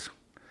 hybrids.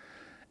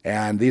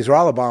 And these are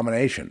all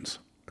abominations,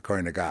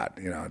 according to God,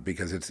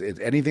 because it's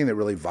anything that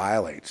really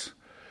violates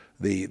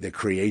the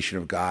creation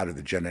of God or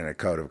the genetic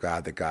code of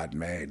God that God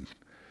made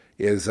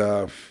is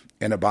an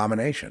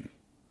abomination.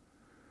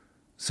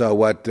 So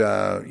what they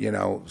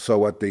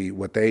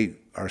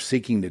are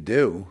seeking to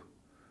do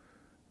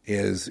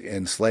is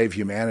enslave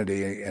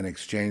humanity in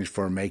exchange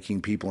for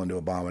making people into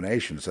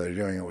abominations. So they're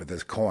doing it with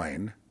this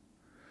coin,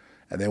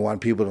 and they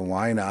want people to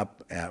line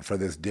up for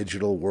this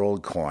digital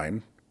world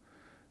coin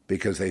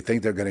because they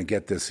think they're going to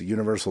get this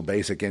universal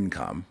basic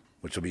income,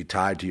 which will be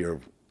tied to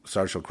your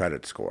social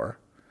credit score.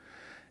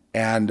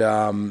 And,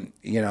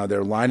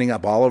 they're lining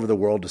up all over the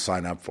world to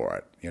sign up for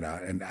it,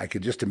 and I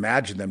could just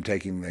imagine them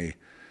taking the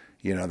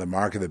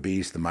mark of the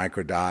beast, the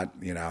microdot,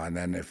 and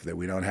then if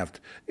we don't have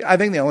to, I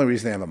think the only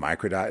reason they have a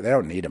microdot, they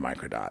don't need a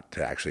microdot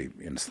to actually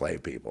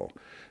enslave people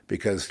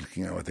because,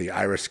 with the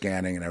iris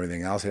scanning and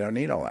everything else, they don't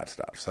need all that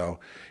stuff. So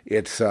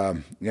it's,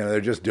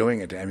 they're just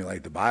doing it to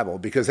emulate the Bible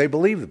because they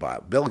believe the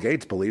Bible. Bill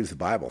Gates believes the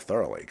Bible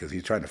thoroughly because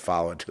he's trying to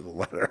follow it to the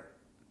letter.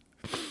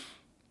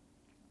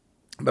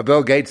 But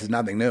Bill Gates is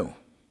nothing new.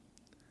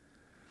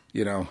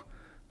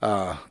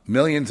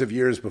 Millions of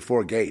years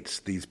before Gates,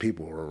 these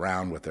people were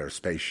around with their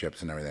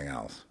spaceships and everything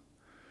else.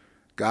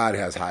 God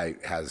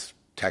has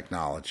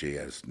technology,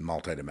 has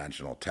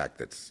multidimensional tech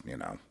that's,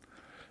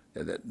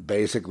 that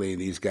basically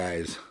these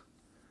guys,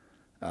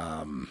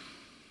 I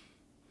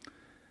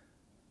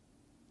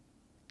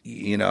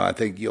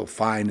think you'll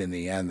find in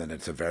the end that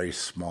it's a very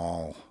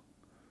small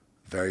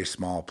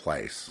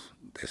place,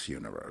 this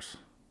universe.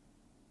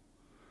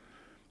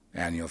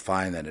 And you'll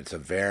find that it's a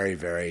very,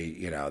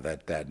 very,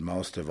 that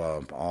most of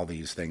all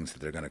these things that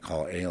they're going to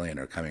call alien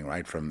are coming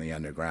right from the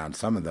underground.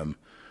 Some of them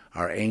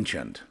are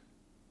ancient.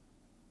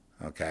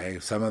 Okay?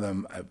 Some of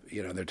them,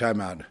 they're talking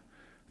about,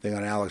 I think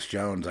on Alex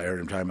Jones, I heard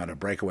him talking about a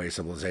breakaway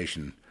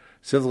civilization.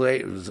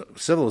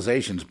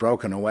 Civilization's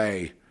broken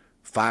away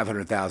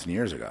 500,000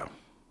 years ago.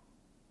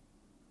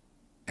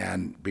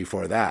 And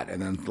before that.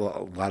 And then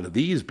a lot of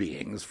these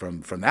beings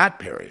from that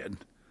period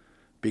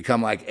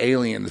become like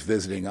aliens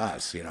visiting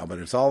us, but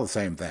it's all the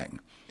same thing.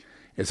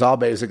 It's all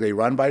basically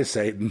run by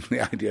Satan,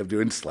 the idea of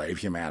to enslave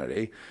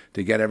humanity,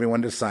 to get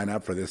everyone to sign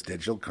up for this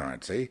digital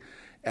currency,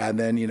 and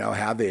then,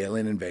 have the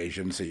alien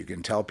invasion so you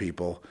can tell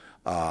people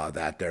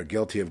that they're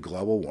guilty of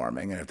global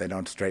warming, and if they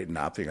don't straighten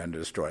up, you're going to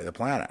destroy the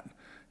planet,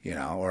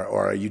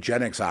 or a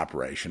eugenics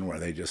operation where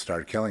they just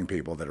start killing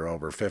people that are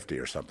over 50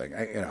 or something,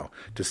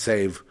 to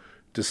save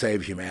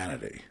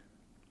humanity.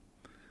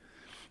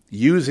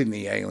 Using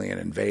the alien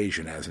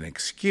invasion as an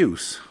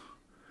excuse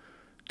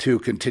to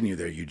continue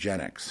their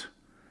eugenics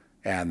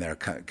and their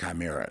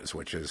chimeras,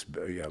 which is,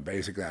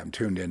 basically I'm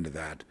tuned into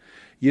that.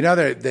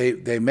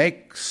 They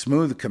make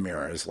smooth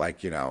chimeras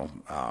like, the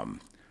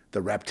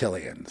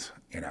reptilians,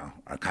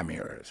 are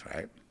chimeras,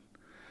 right?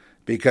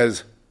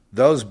 Because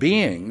those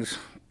beings,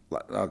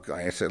 like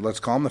I said, let's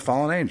call them the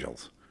fallen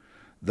angels.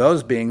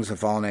 Those beings, the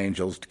fallen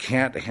angels,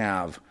 can't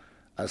have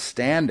a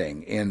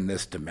standing in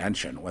this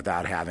dimension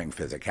without having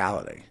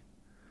physicality.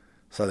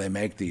 So they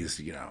make these,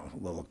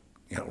 little,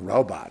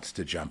 robots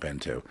to jump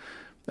into.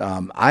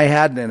 I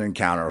had an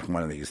encounter with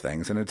one of these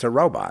things, and it's a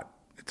robot.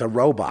 It's a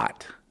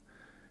robot.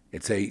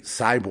 It's a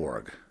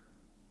cyborg.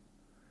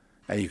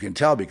 And you can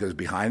tell because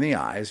behind the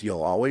eyes,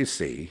 you'll always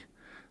see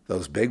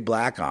those big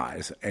black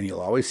eyes, and you'll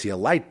always see a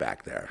light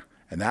back there.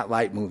 And that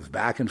light moves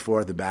back and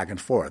forth and back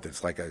and forth.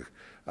 It's like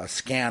a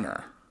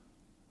scanner.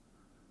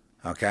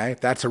 Okay?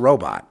 That's a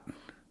robot.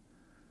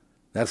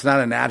 That's not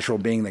a natural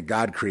being that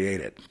God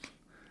created.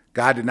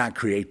 God did not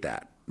create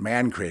that.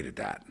 Man created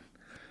that.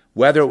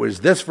 Whether it was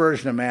this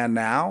version of man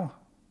now,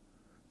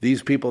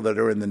 these people that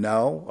are in the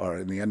know or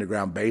in the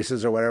underground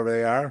bases or whatever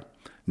they are,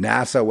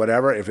 NASA,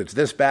 whatever, if it's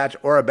this batch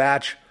or a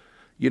batch,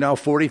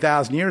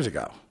 40,000 years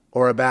ago,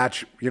 or a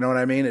batch, you know what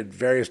I mean, at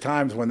various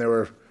times when there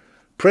were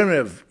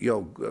primitive,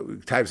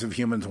 types of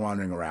humans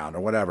wandering around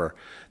or whatever.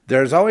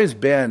 There's always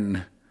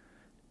been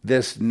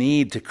this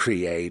need to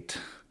create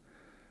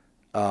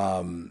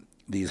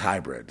these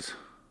hybrids.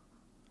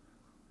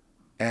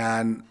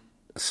 And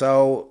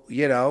so,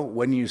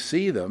 when you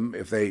see them,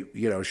 if they,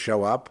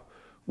 show up,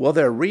 well,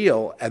 they're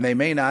real, and they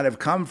may not have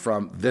come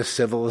from this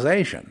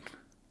civilization,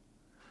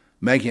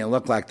 making it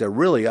look like they're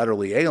really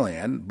utterly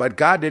alien, but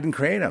God didn't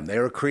create them. They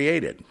were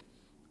created.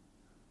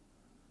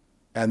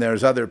 And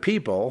there's other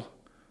people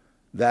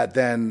that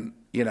then,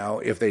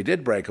 if they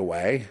did break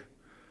away,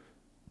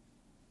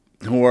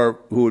 who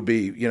would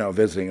be,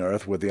 visiting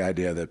Earth with the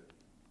idea that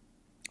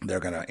they're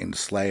going to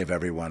enslave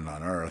everyone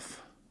on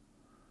Earth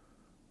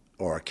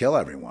or kill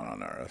everyone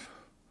on Earth.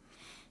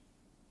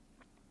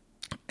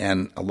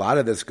 And a lot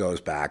of this goes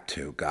back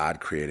to God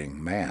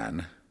creating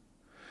man.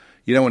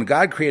 When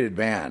God created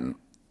man,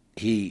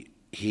 he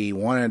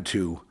wanted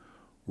to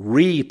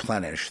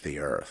replenish the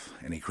earth,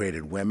 and he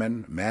created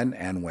women, men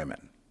and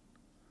women.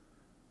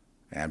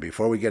 And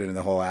before we get into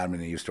the whole Adam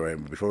and Eve story,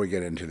 before we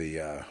get into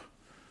the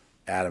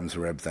Adam's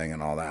rib thing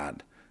and all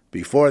that,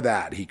 before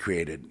that he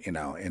created,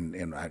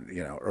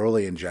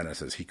 early in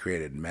Genesis, he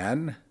created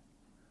men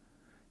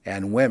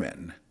and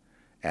women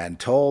and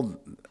told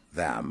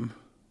them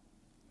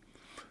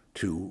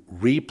to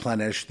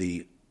replenish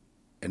the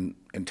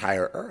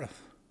entire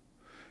earth.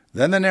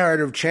 Then the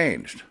narrative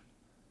changed.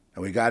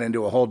 And we got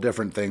into a whole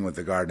different thing with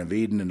the Garden of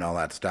Eden and all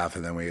that stuff,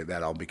 and then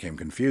that all became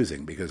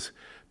confusing because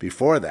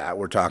before that,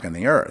 we're talking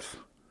the earth.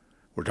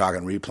 We're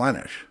talking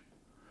replenish.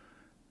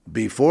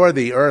 Before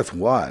the earth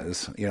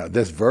was,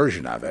 this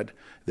version of it,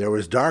 there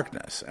was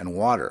darkness and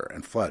water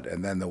and flood,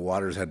 and then the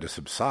waters had to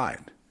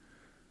subside.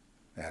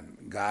 And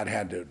God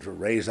had to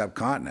raise up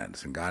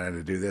continents, and God had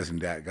to do this, and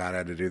God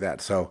had to do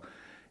that. So,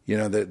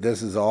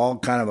 this is all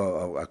kind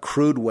of a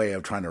crude way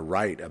of trying to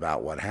write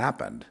about what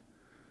happened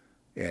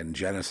in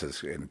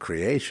Genesis, in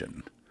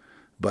creation.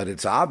 But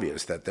it's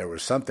obvious that there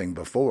was something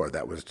before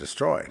that was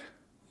destroyed.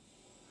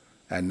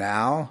 And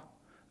now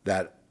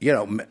that,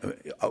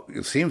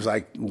 it seems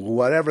like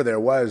whatever there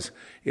was,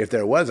 if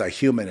there was a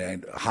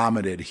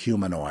hominid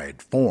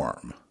humanoid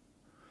form,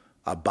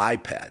 a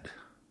biped,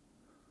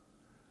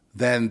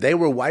 then they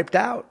were wiped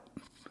out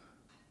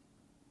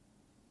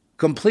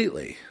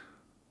completely.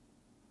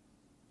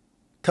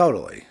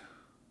 Totally.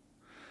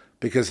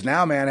 Because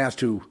now man has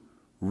to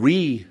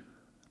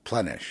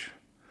replenish.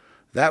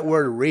 That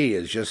word "re"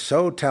 is just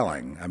so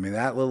telling. I mean,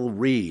 that little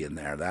 "re" in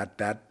there,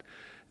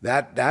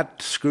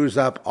 that screws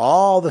up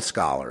all the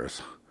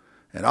scholars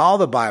and all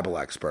the Bible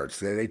experts.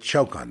 They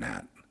choke on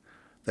that.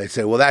 They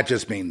say, well, that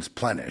just means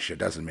plenish. It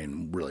doesn't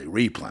mean really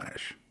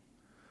replenish.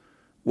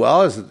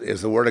 Well,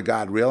 is the word of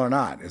God real or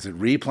not? Is it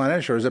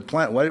replenish or is it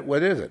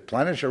what is it?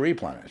 Plenish or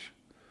replenish?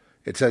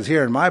 It says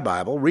here in my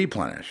Bible,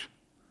 replenish.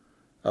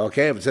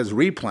 Okay, if it says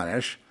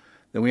replenish,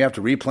 then we have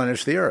to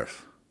replenish the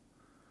earth.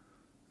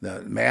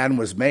 The man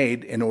was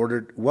made in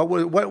order. What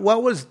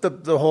was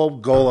the whole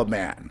goal of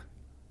man?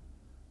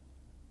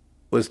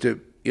 Was to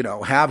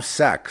have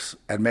sex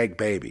and make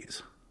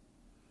babies.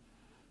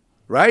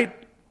 Right?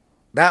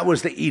 That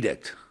was the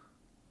edict.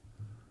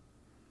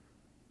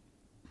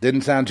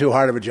 Didn't sound too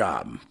hard of a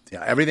job.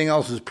 Everything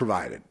else is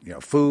provided.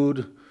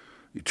 Food,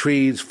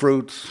 trees,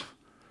 fruits,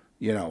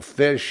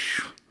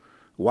 fish,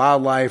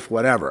 wildlife,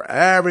 whatever.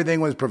 Everything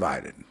was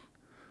provided.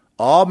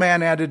 All man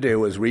had to do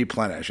was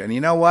replenish. And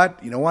you know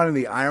what? One of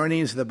the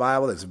ironies of the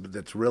Bible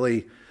that's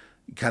really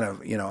kind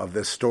of, of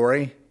this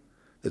story,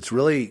 that's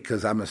really,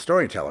 because I'm a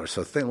storyteller,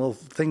 so little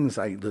things,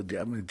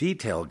 I'm a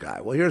detail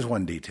guy. Well, here's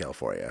one detail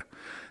for you.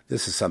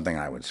 This is something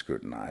I would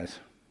scrutinize.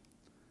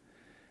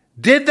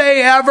 Did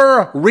they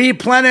ever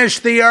replenish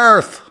the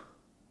earth?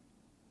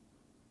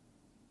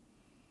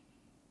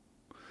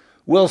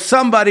 Will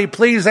somebody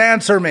please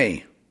answer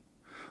me?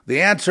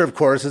 The answer, of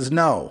course, is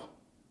no.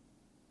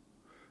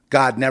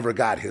 God never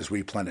got his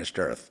replenished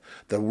earth.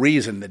 The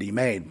reason that he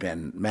made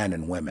men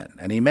and women,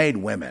 and he made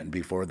women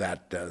before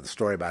that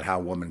story about how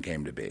woman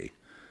came to be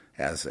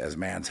as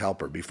man's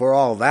helper. Before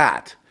all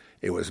that,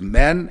 it was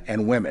men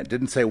and women. It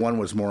didn't say one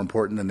was more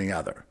important than the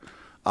other.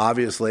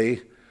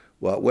 Obviously,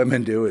 what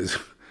women do is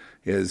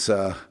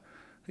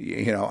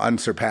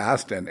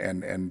unsurpassed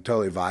and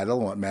totally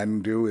vital. What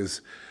men do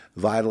is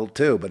vital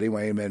too. But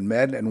anyway, he made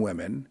men and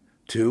women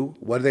to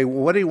what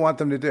did he want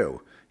them to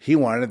do? He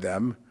wanted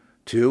them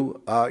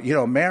to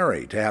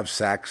marry, to have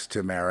sex,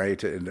 to marry.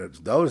 In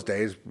those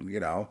days,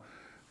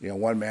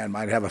 one man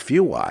might have a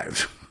few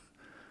wives,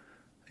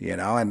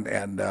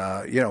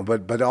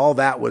 but all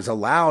that was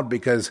allowed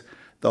because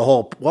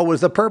what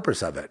was the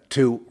purpose of it?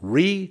 To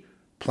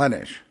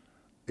replenish,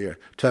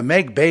 to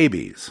make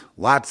babies,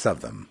 lots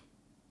of them.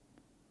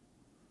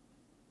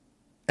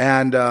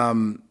 And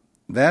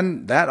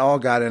then that all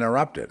got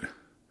interrupted.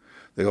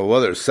 They go,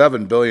 well, there's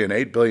 7 billion,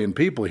 8 billion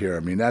people here. I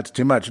mean, that's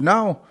too much.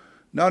 No.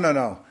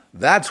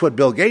 That's what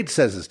Bill Gates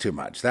says is too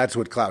much. That's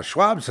what Klaus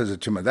Schwab says is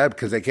too much. That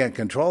because they can't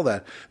control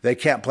that. They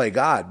can't play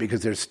God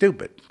because they're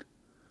stupid.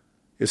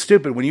 It's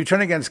stupid. When you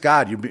turn against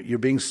God, you're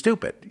being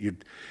stupid.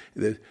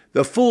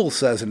 The fool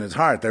says in his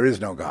heart, there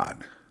is no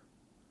God.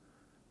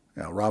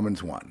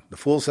 Romans 1. The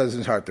fool says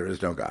in his heart, there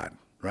is no God.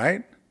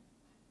 Right?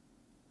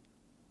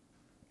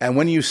 And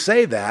when you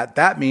say that,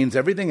 that means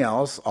everything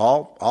else,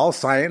 all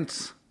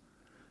science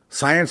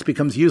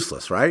becomes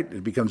useless, right?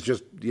 It becomes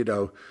just,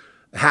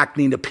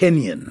 hackneyed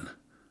opinion.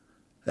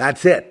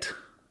 That's it.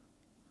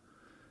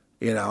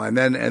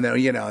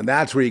 And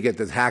that's where you get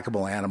this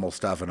hackable animal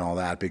stuff and all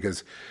that,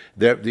 because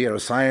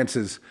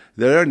science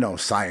there is no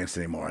science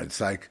anymore. It's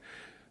like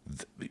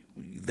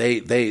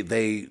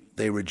they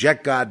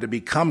reject God to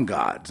become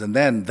gods, and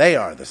then they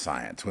are the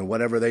science when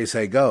whatever they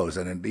say goes.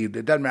 And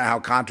it doesn't matter how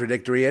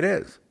contradictory it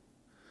is.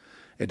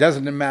 It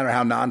doesn't matter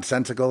how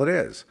nonsensical it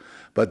is.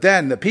 But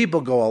then the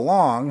people go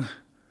along,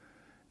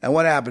 and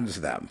what happens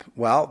to them?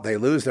 Well, they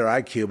lose their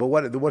IQ, but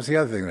what's the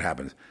other thing that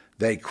happens?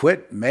 They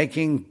quit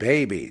making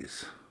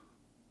babies.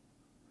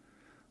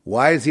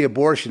 Why is the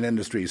abortion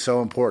industry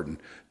so important?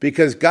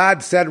 Because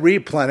God said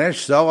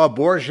replenish, so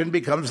abortion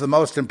becomes the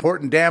most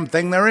important damn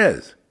thing there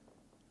is.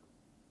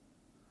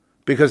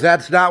 Because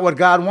that's not what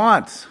God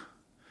wants.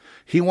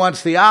 He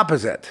wants the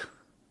opposite.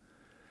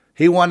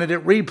 He wanted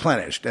it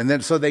replenished. And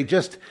then so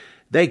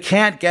they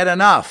can't get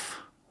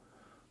enough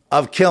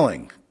of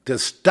killing to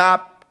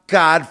stop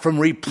God from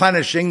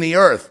replenishing the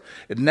earth.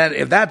 And then,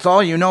 if that's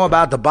all you know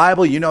about the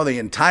Bible, you know the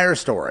entire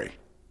story.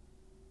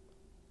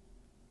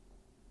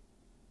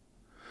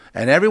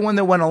 And everyone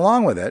that went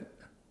along with it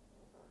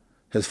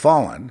has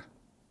fallen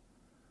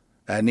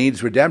and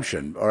needs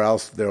redemption, or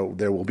else there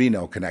will be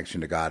no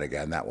connection to God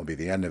again. That will be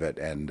the end of it,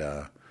 and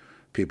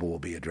people will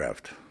be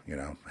adrift,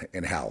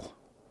 in hell,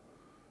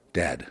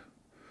 dead.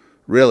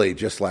 Really,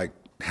 just like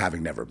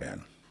having never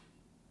been.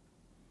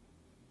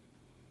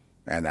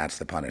 And that's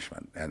the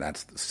punishment. And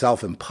that's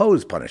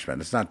self-imposed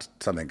punishment. It's not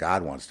something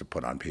God wants to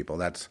put on people.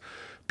 That's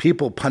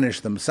people punish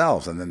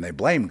themselves and then they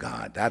blame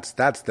God. That's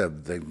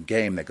the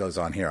game that goes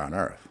on here on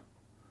earth.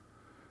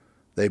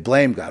 They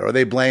blame God, or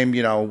they blame,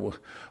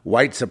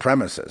 white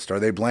supremacists, or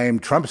they blame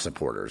Trump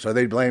supporters, or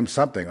they blame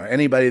something. Or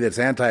anybody that's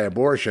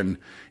anti-abortion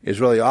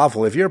is really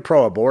awful. If you're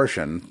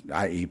pro-abortion,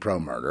 i.e.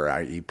 pro-murder,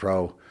 i.e.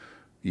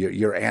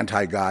 you're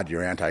anti-God,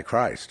 you're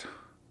anti-Christ.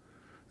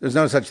 There's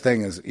no such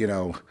thing as,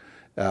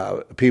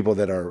 people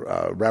that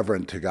are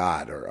reverent to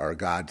God or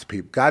God's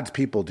people. God's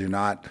people do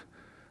not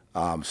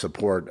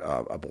support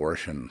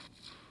abortion,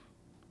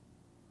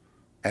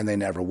 and they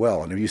never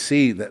will. And if you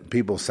see that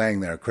people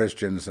saying they're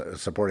Christians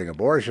supporting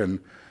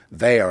abortion,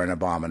 they are an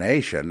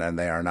abomination, and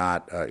they are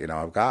not,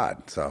 of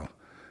God. So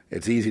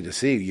it's easy to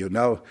see.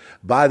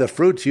 By the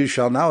fruits you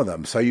shall know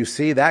them. So you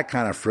see that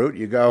kind of fruit,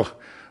 you go,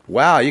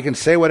 wow, you can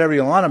say whatever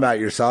you want about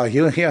yourself.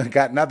 You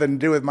got nothing to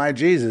do with my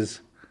Jesus.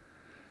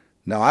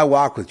 No, I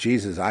walk with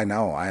Jesus. I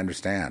know. I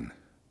understand.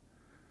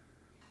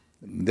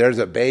 There's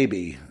a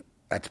baby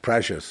that's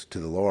precious to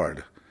the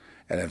Lord.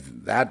 And if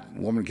that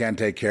woman can't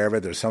take care of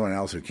it, there's someone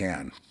else who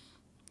can.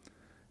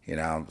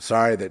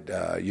 Sorry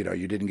that,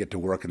 you didn't get to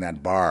work in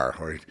that bar,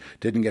 or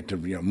didn't get to,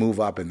 move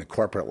up in the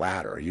corporate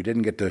ladder. You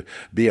didn't get to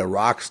be a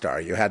rock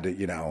star. You had to,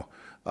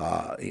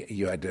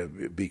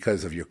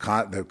 because of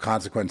the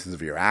consequences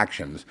of your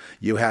actions,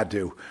 you had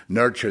to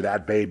nurture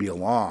that baby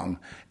along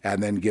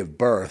and then give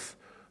birth.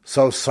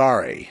 So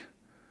sorry.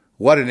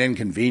 What an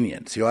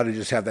inconvenience. You ought to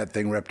just have that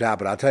thing ripped out.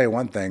 But I'll tell you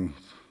one thing.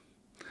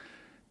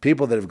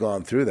 People that have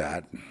gone through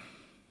that,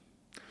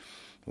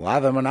 a lot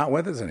of them are not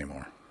with us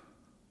anymore.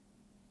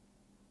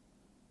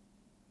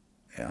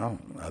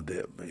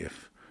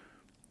 If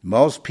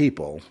most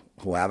people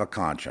who have a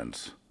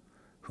conscience,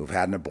 who've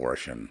had an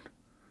abortion,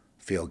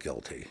 feel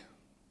guilty.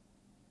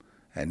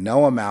 And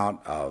no amount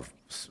of,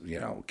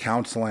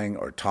 counseling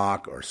or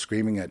talk or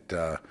screaming at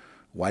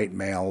white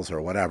males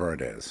or whatever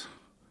it is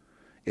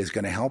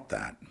going to help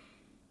that.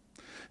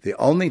 The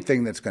only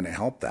thing that's going to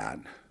help that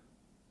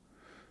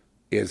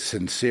is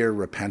sincere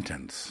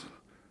repentance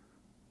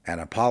and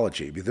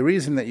apology. But the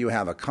reason that you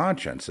have a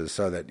conscience is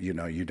so that,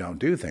 you don't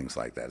do things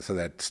like that. So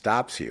that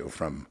stops you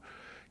from,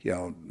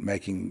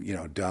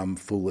 making, dumb,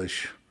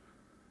 foolish,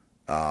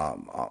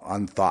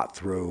 unthought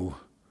through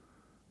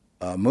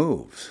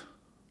moves.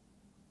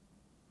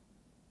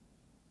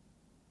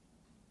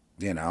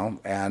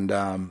 And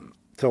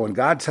so when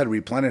God said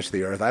replenish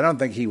the earth, I don't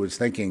think he was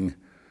thinking,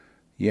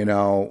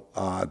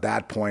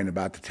 that point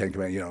about the Ten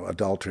Commandments,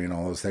 adultery and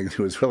all those things. It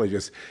was really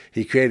just,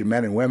 he created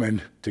men and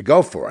women to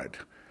go for it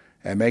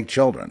and make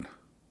children.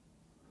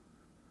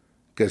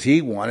 Because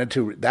he wanted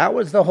to, that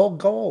was the whole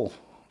goal,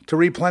 to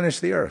replenish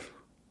the earth.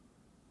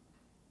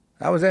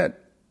 That was it.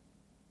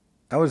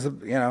 That was,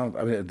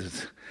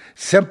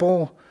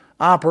 simple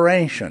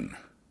operation.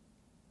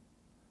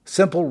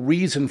 Simple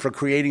reason for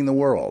creating the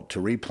world, to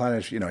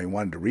replenish. He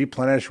wanted to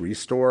replenish,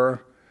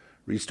 restore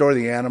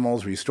the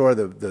animals, restore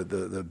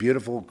the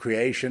beautiful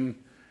creation.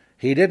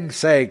 He didn't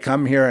say,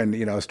 come here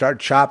and, start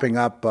chopping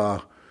up,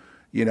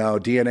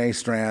 DNA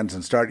strands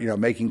and start,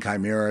 making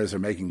chimeras or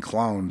making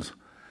clones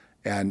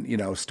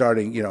and,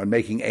 starting, and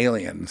making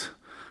aliens.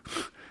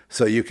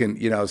 So you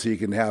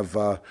can have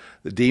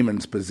the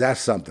demons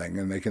possess something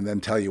and they can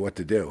then tell you what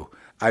to do.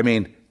 I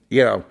mean,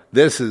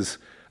 this is,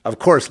 of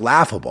course,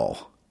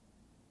 laughable.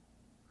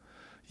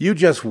 You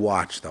just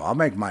watch, though. I'll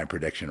make my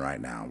prediction right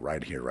now,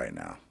 right here, right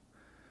now.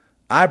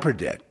 I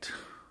predict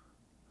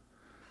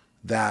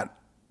that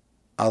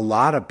a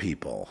lot of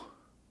people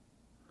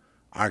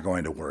are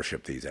going to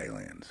worship these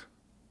aliens.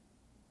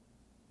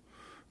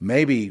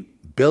 Maybe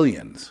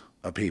billions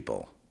of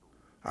people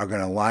are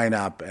going to line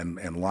up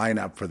and line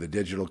up for the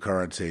digital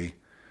currency,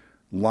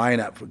 line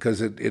up,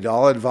 because it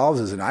all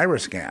involves is an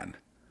iris scan.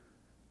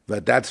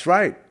 But that's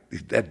right.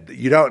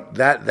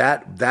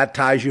 That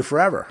ties you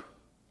forever.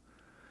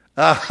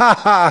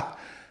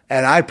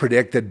 And I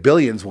predict that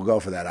billions will go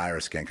for that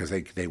iris scan because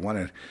they want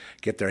to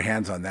get their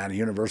hands on that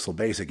universal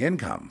basic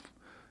income.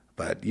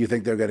 But you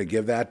think they're going to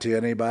give that to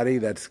anybody?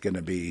 That's going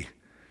to be,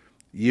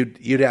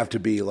 you'd have to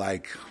be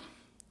like,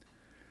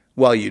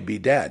 well, you'd be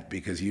dead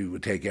because you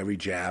would take every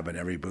jab and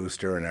every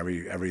booster and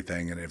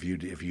everything. And if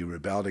you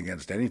rebelled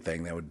against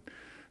anything,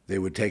 they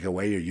would take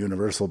away your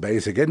universal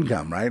basic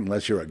income, right?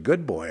 Unless you're a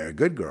good boy or a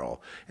good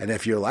girl. And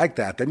if you're like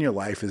that, then your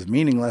life is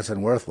meaningless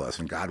and worthless,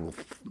 and God will,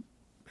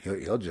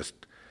 he'll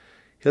just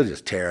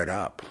tear it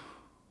up.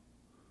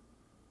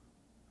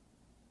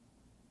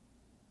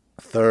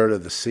 A third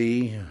of the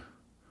sea,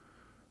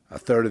 a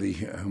third of the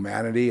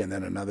humanity, and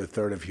then another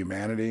third of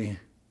humanity.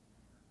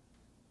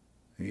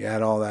 You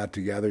add all that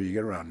together, you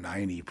get around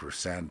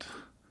 90%.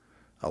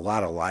 A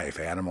lot of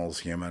life, animals,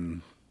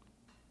 human.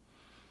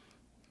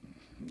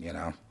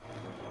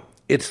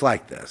 It's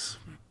like this.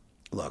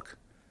 Look,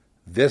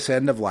 this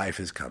end of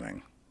life is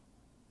coming.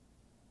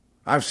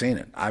 I've seen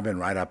it. I've been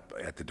right up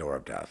at the door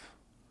of death.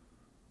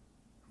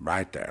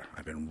 Right there.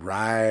 I've been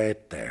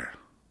right there.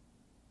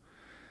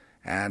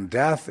 And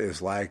death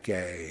is like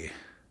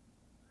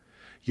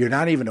you're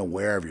not even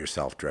aware of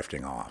yourself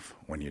drifting off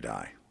when you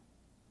die.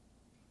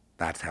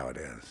 That's how it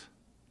is.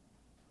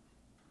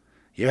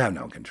 You have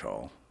no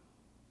control.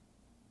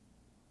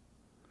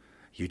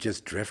 You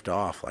just drift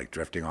off, like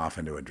drifting off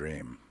into a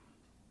dream.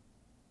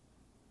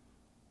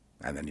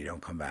 And then you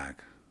don't come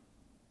back.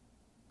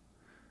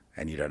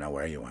 And you don't know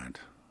where you went.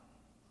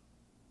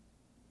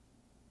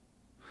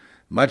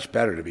 Much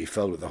better to be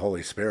filled with the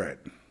Holy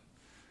Spirit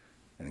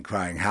and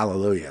crying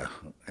hallelujah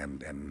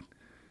and then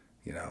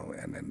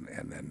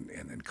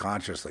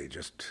consciously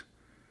just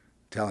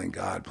telling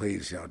God,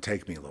 please,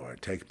 take me,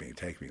 Lord, take me,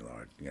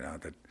 Lord.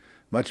 That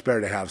much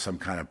better to have some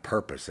kind of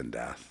purpose in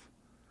death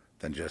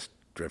than just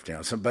drifting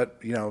out.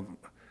 But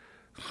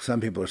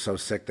some people are so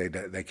sick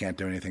they can't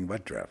do anything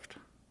but drift.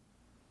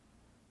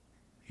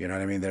 You know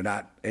what I mean? They're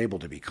not able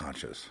to be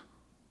conscious.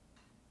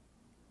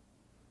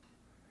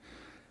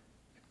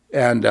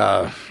 And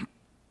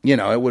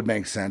it would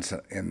make sense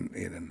in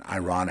an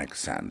ironic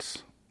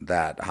sense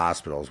that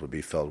hospitals would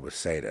be filled with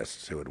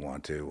sadists who would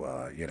want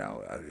to,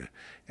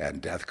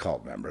 and death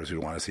cult members who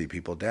want to see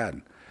people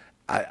dead.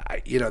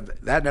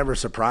 That never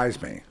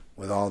surprised me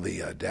with all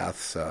the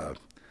deaths,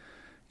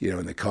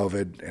 in the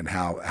COVID and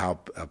how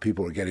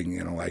people were getting,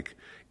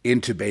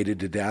 intubated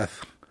to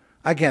death.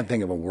 I can't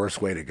think of a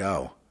worse way to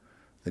go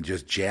than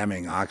just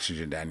jamming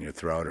oxygen down your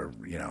throat or,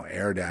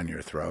 air down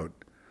your throat,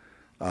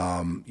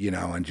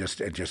 and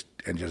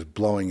just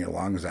blowing your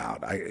lungs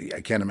out. I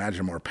can't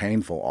imagine a more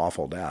painful,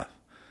 awful death.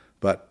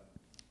 But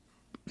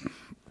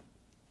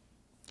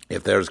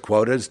if there's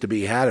quotas to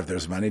be had, if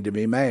there's money to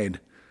be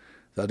made,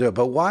 they'll do it.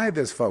 But why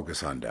this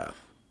focus on death?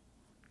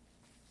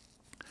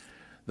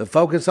 The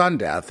focus on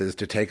death is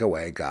to take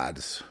away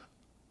God's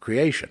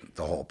creation,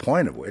 the whole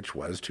point of which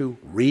was to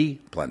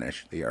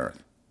replenish the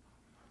earth.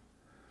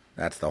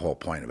 That's the whole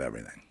point of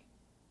everything.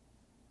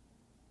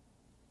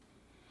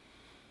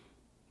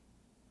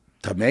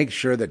 To make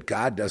sure that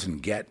God doesn't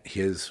get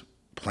his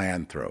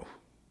plan through.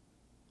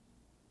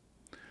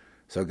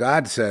 So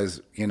God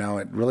says,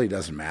 it really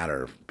doesn't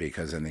matter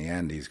because in the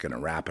end he's going to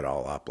wrap it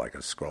all up like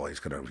a scroll. He's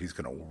going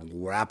to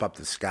wrap up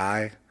the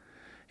sky.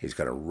 He's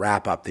going to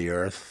wrap up the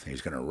earth.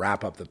 He's going to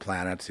wrap up the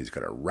planets. He's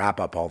going to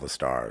wrap up all the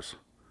stars.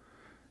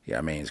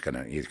 He's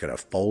going to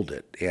fold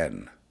it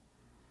in.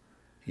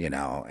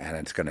 And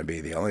it's going to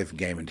be the only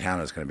game in town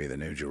is going to be the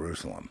New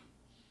Jerusalem.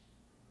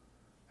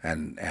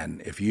 And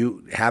if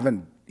you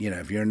haven't,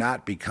 if you're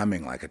not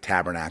becoming like a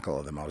tabernacle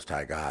of the Most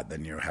High God,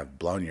 then you have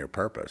blown your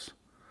purpose.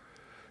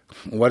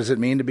 What does it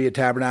mean to be a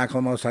tabernacle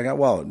of the Most High God?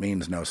 Well, it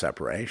means no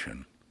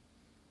separation.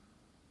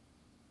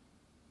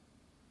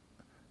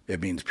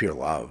 It means pure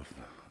love.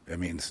 It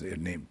means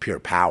pure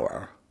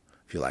power,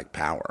 if you like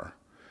power.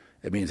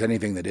 It means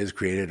anything that is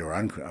created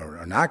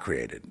or not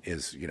created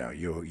is,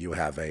 you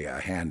have a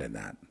hand in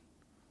that.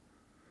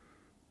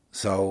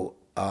 So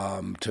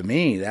to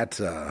me, that's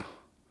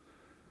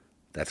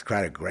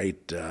quite a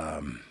great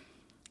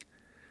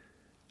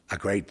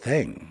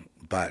thing.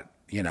 But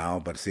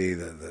see,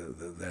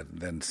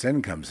 then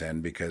sin comes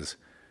in because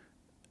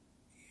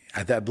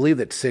I believe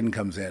that sin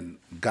comes in.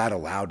 God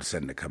allowed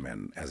sin to come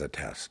in as a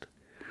test.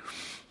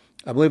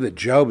 I believe that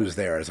Job is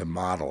there as a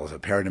model, as a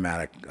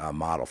paradigmatic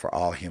model for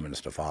all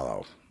humans to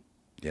follow.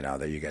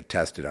 That you get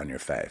tested on your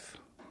faith.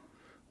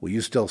 Will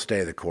you still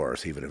stay the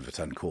course even if it's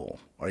uncool?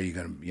 Or are you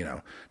going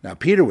to, Now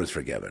Peter was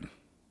forgiven.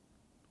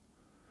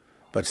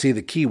 But see,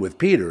 the key with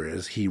Peter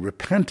is he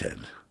repented.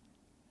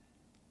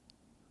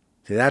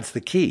 See, that's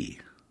the key,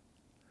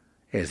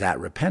 is that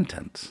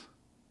repentance.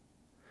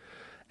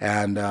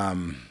 And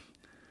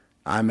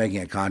I'm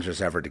making a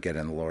conscious effort to get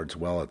in the Lord's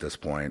will at this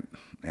point.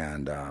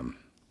 And,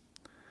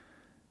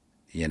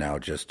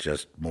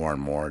 just more and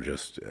more,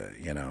 just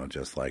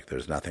like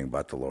there's nothing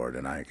but the Lord.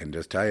 And I can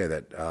just tell you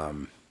that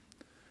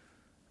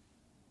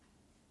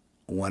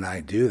when I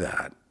do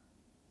that,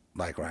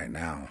 like right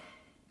now,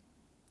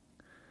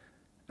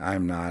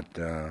 I'm not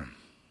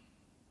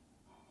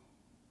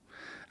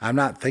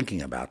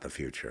thinking about the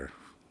future.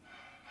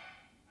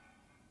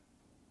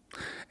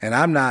 And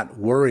I'm not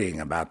worrying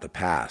about the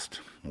past,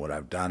 what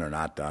I've done or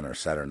not done or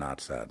said or not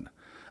said.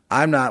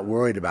 I'm not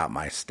worried about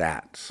my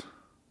stats.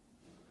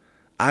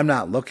 I'm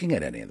not looking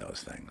at any of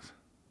those things.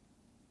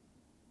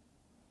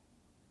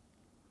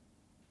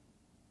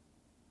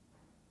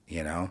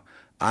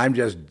 I'm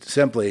just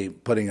simply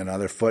putting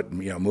another foot,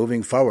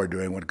 moving forward,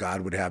 doing what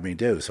God would have me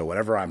do. So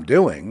whatever I'm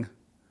doing,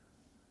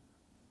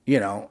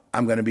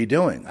 I'm going to be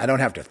doing. I don't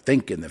have to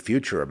think in the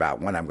future about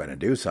when I'm going to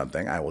do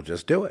something. I will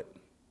just do it.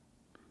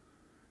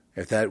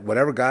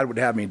 Whatever God would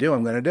have me do,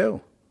 I'm going to do.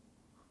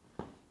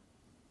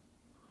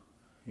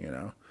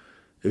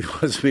 It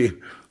must be,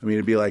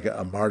 it'd be like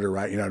a martyr,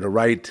 right? To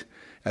write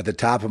at the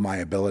top of my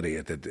ability,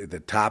 at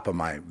the top of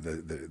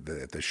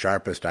the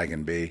sharpest I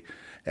can be,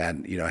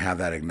 and have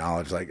that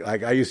acknowledged. Like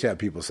I used to have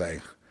people say,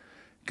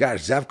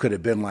 "Gosh, Zeph could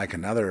have been like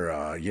another,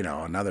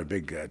 another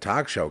big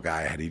talk show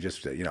guy had he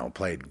just,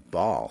 played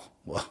ball."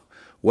 Well,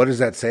 what does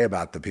that say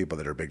about the people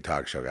that are big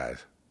talk show guys?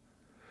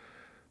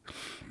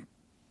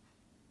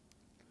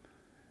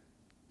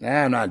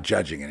 I'm not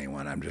judging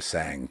anyone. I'm just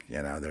saying,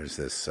 there's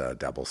this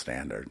double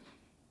standard.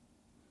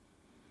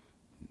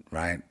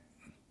 Right?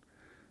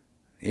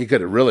 He could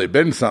have really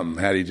been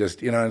something had he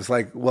just, it's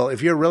like, well,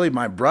 if you're really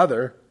my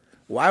brother,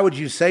 why would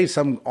you say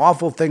some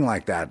awful thing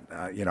like that,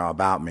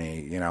 about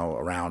me,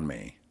 around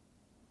me?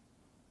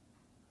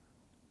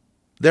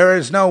 There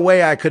is no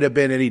way I could have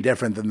been any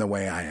different than the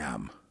way I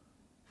am.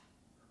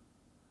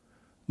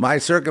 My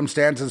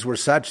circumstances were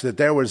such that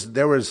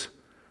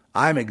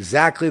I'm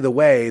exactly the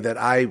way that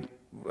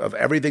of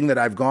everything that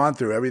I've gone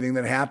through, everything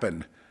that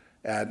happened.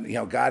 And,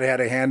 God had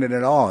a hand in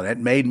it all, and it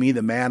made me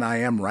the man I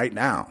am right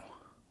now.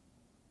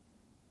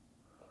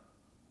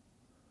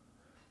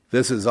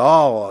 This is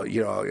all,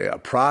 a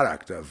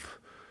product of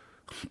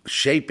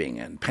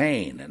shaping and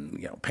pain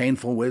and,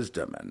 painful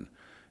wisdom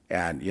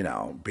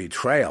and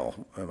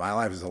betrayal. My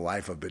life is a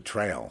life of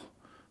betrayal,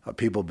 of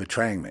people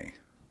betraying me,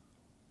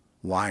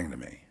 lying to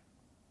me.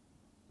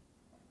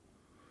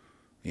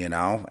 And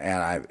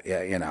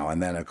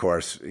and then, of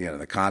course,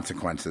 the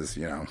consequences,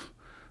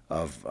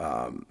 of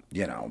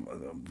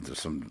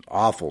some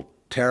awful,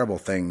 terrible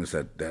things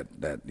that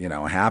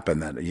happen.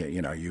 That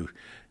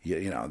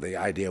the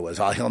idea was,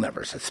 he'll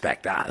never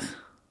suspect us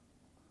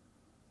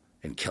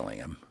in killing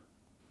him.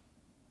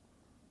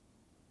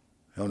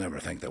 He'll never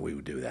think that we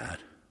would do that.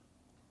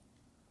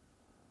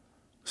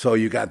 So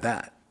you got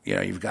that.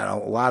 You've got a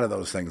lot of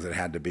those things that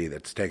had to be.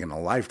 That's taken a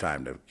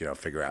lifetime to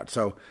figure out.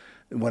 So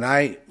when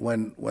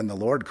the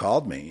Lord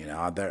called me,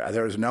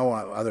 there was no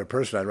other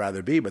person I'd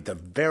rather be. But the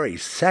very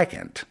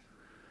second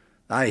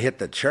I hit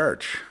the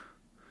church,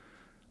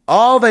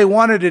 all they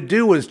wanted to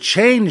do was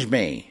change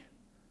me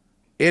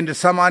into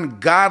some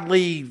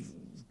ungodly,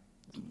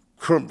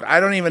 I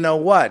don't even know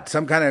what,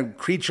 some kind of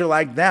creature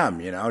like them,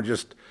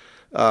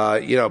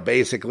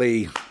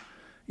 basically,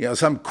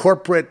 some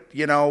corporate,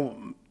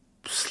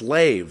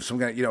 slave, some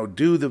kind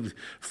of,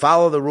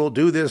 follow the rule,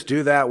 do this,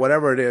 do that,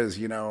 whatever it is,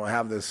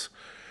 have this,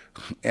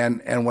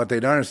 and what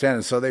they don't understand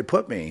is, so they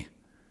put me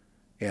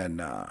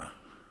in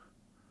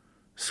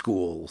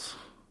schools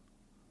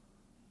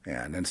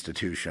and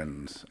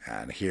institutions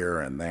and here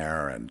and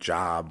there and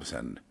jobs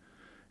and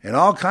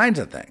all kinds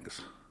of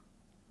things.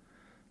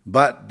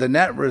 But the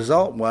net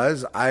result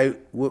was I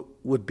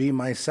would be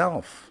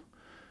myself.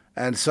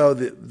 And so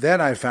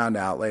then I found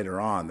out later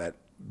on that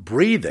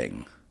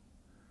breathing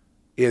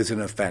is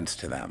an offense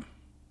to them.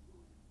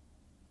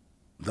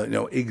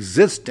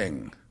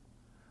 Existing,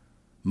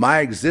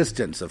 my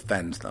existence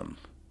offends them.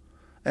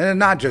 And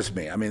not just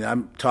me. I mean,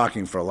 I'm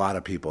talking for a lot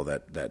of people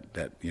that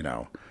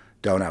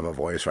don't have a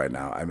voice right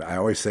now. I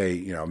always say,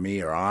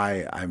 me or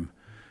I. I'm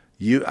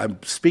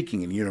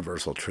speaking in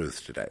universal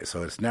truth today.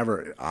 So it's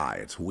never I,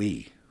 it's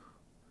we.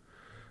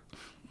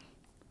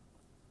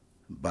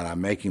 But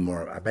I'm making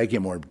it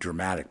more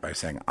dramatic by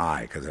saying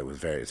I, because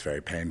it's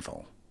very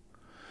painful.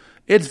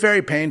 It's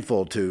very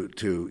painful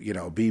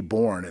to be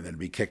born and then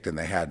be kicked in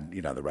the head,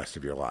 the rest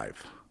of your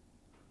life.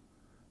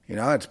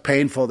 It's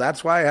painful.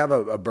 That's why I have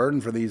a burden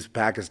for these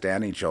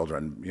Pakistani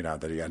children, the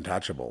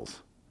untouchables.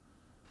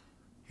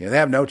 They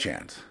have no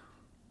chance.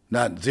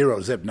 None.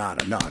 Zero, zip,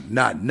 nada.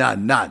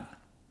 None.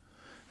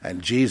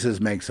 And Jesus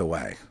makes a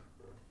way.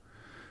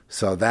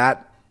 So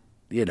that,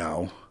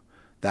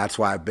 that's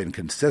why I've been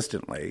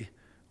consistently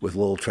with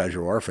Little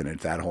Treasure Orphanage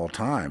that whole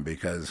time,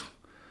 because,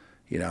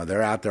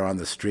 they're out there on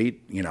the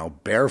street,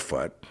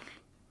 barefoot,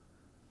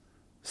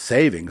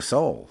 saving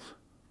souls.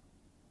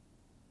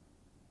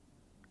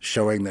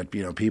 Showing that,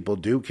 people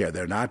do care.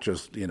 They're not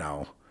just,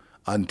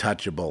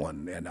 untouchable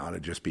and ought to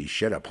just be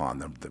shit upon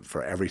them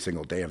for every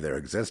single day of their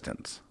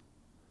existence.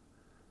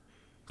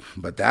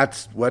 But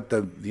that's what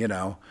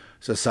the,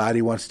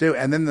 society wants to do.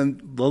 And then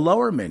the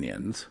lower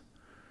minions,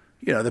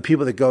 the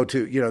people that go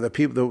to, the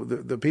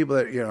people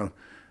that,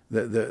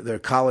 they're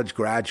college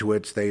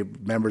graduates, they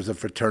members of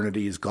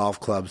fraternities, golf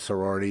clubs,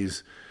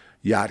 sororities,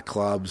 yacht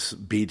clubs,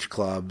 beach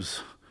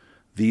clubs,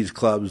 these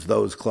clubs,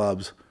 those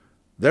clubs,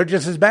 they're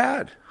just as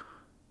bad.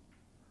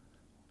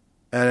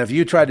 And if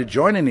you tried to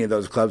join any of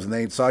those clubs and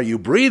they saw you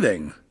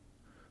breathing,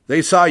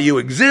 they saw you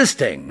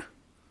existing,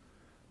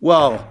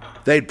 well,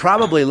 they'd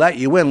probably let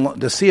you in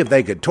to see if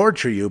they could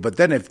torture you. But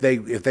then if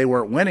they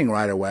weren't winning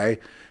right away,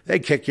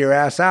 they'd kick your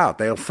ass out.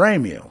 They'll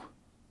frame you.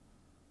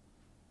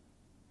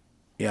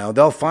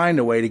 They'll find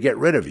a way to get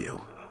rid of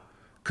you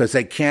because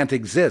they can't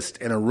exist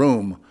in a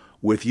room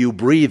with you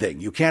breathing.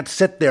 You can't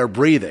sit there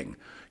breathing.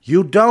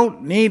 You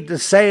don't need to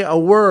say a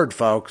word,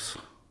 folks.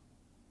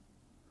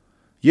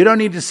 You don't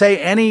need to say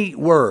any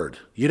word.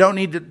 You don't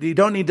need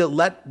to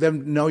let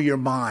them know your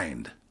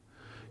mind.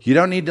 You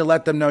don't need to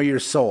let them know your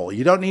soul.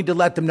 You don't need to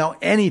let them know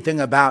anything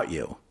about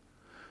you.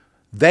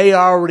 They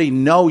already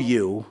know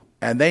you,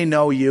 and they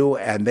know you,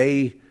 and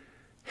they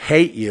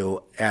hate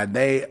you, and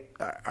they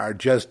are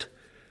just,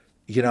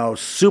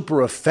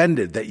 super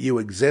offended that you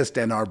exist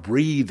and are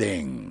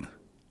breathing,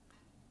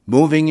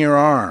 moving your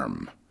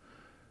arm.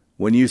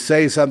 When you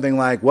say something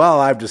like,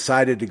 well, I've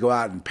decided to go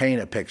out and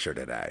paint a picture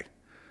today,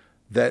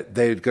 that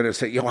they're going to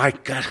say, I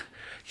got,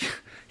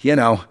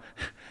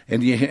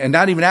 and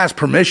not even ask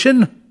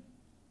permission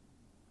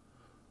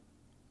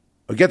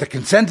or get the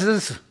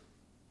consensus.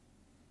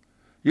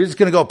 You're just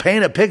going to go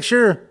paint a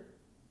picture,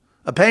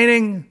 a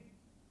painting.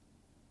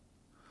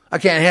 I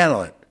can't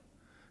handle it.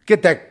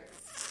 Get that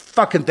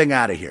fucking thing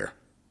out of here.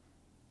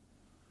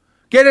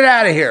 Get it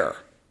out of here.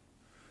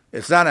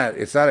 It's not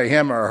a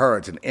him or a her.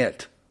 It's an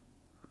it.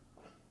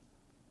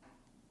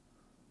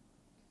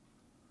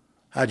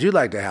 How'd you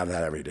like to have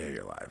that every day of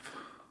your life?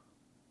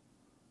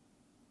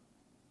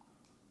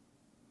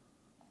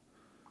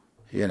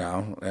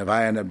 If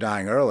I end up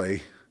dying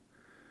early,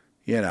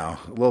 a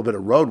little bit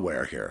of road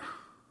wear here.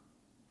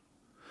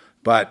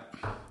 But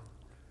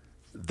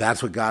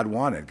that's what God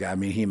wanted. I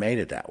mean, he made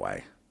it that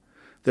way.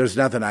 There's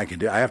nothing I can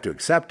do. I have to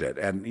accept it.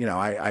 And,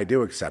 I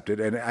do accept it.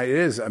 And it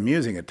is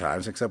amusing at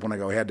times, except when I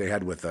go head to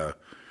head with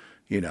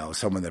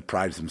someone that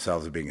prides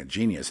themselves on being a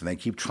genius. And they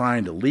keep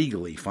trying to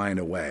legally find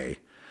a way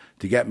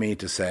to get me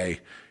to say,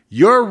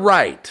 you're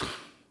right.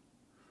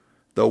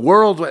 The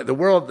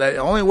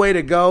only way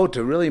to go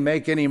to really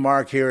make any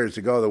mark here is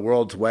to go the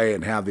world's way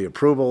and have the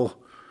approval,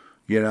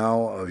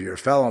 of your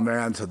fellow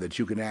man so that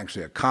you can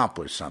actually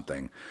accomplish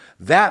something.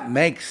 That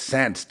makes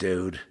sense,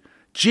 dude.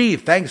 Gee,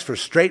 thanks for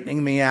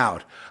straightening me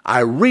out. I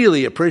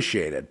really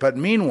appreciate it. But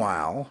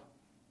meanwhile,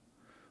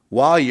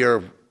 while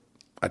you're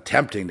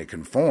attempting to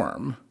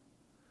conform,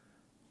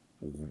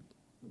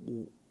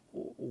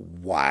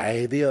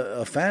 why the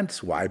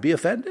offense? Why be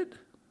offended?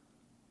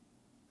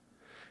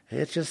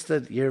 It's just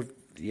that you're,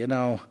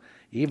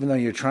 even though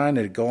you're trying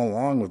to go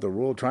along with the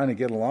rule, trying to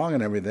get along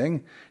and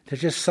everything,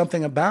 there's just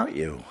something about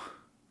you.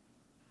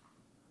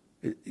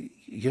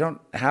 You don't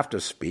have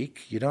to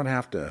speak. You don't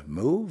have to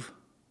move.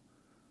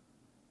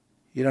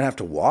 You don't have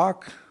to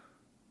walk.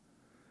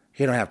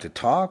 You don't have to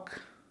talk.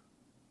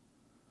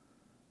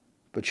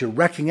 But you're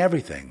wrecking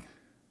everything.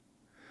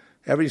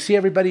 You see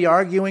everybody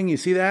arguing? You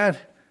see that?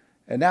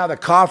 And now the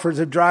coffers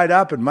have dried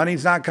up and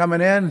money's not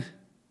coming in.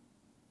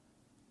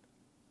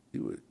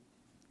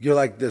 You're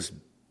like this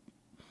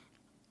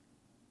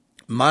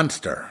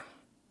monster.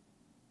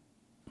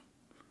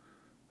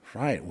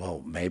 Right,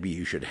 well, maybe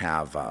you should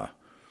have a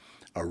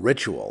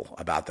ritual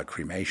about the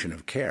cremation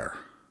of care.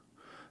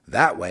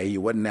 That way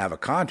you wouldn't have a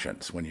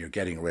conscience when you're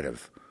getting rid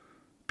of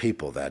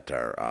people that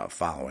are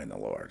following the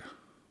Lord.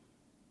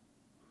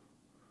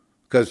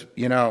 Because,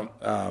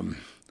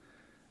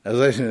 I was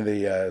listening to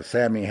the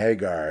Sammy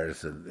Hagar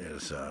is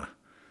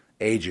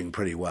aging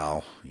pretty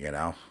well,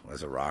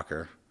 as a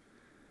rocker.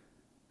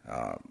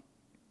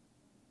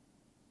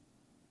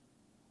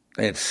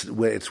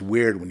 It's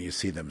weird when you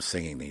see them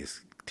singing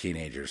these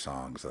teenager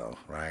songs, though,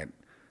 right?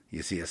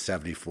 You see a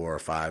 74 or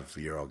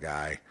 5-year-old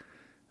guy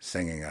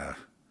singing a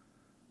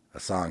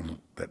song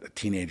that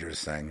teenagers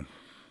sing.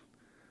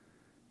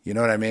 You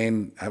know what I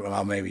mean?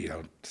 Well, maybe you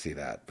don't see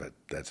that, but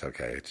that's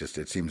okay.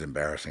 It seems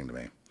embarrassing to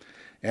me.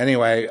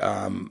 Anyway,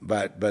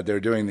 but they're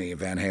doing the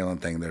Van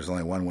Halen thing. There's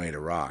only one way to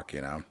rock,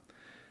 you know.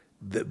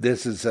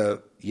 This is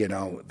a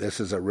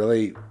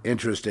really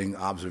interesting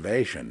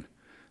observation.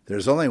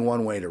 There's only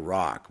one way to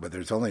rock, but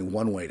there's only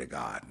one way to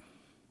God.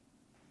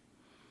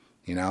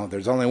 You know,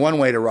 there's only one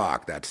way to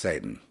rock, that's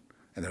Satan.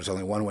 And there's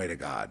only one way to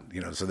God.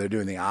 You know, so they're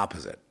doing the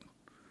opposite.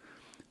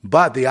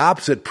 But the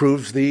opposite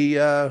proves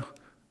the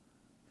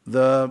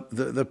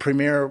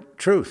premier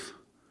truth,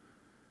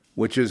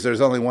 which is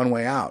there's only one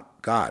way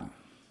out, God.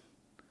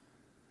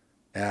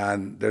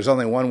 And there's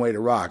only one way to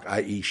rock,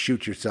 i.e.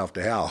 shoot yourself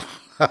to hell.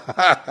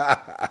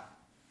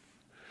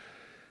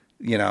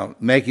 You know,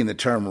 making the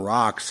term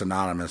rock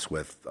synonymous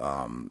with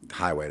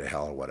highway to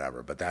hell or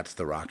whatever, but that's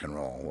the rock and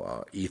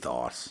roll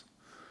ethos,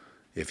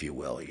 if you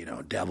will. You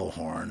know, devil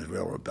horns,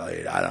 real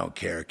rebellion, I don't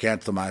care,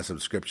 cancel my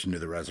subscription to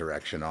the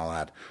resurrection, all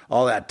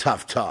that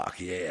tough talk,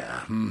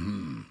 yeah.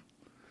 Mm-hmm.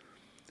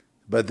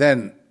 But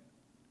then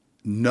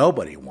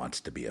nobody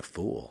wants to be a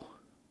fool.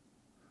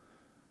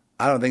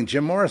 I don't think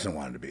Jim Morrison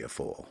wanted to be a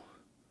fool.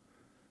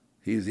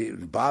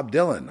 Bob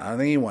Dylan, I don't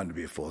think he wanted to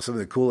be a fool. Some of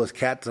the coolest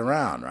cats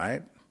around,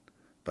 right?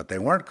 But they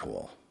weren't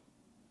cool.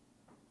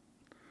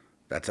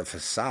 That's a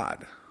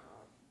facade.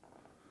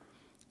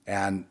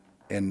 And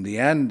in the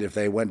end, if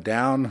they went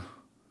down,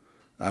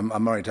 I'm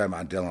already talking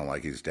about Dylan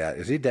like he's dead.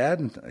 Is he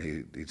dead?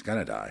 He's going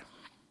to die.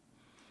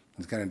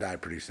 He's going to die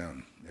pretty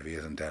soon, if he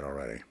isn't dead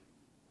already.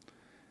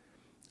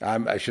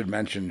 I should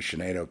mention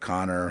Sinead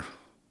O'Connor.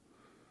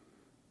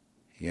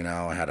 You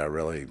know, had a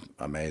really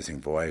amazing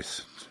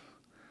voice.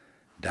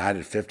 Died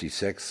at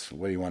 56.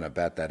 What do you want to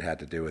bet that had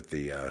to do with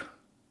the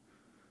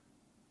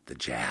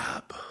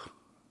jab?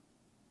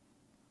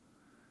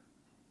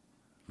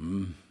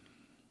 You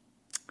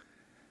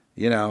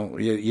know,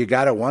 you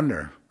got to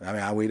wonder.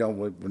 I mean,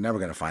 we're never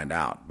going to find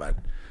out, but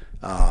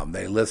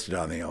they listed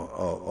on the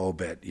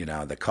obit, you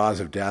know, the cause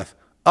of death,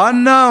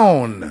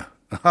 unknown.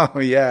 Oh,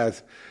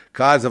 yes.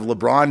 Cause of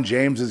LeBron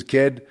James's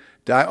kid,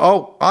 die.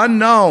 Oh,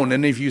 unknown.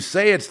 And if you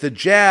say it's the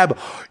jab,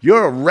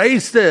 you're a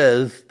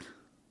racist.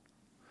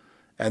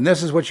 And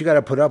this is what you got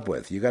to put up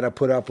with. You got to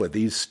put up with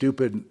these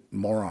stupid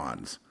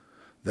morons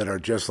that are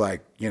just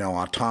like, you know,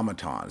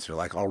 automatons. They're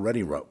like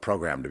already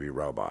programmed to be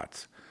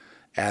robots.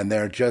 And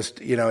they're just,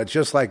 you know, it's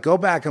just like, go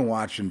back and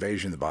watch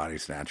Invasion of the Body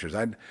Snatchers.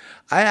 I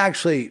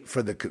actually,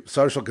 for the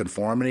social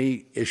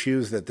conformity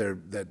issues that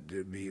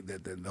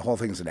the whole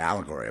thing's an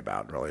allegory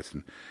about, really.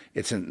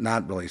 It's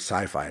not really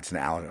sci-fi. It's an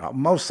allegory.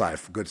 Most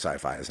good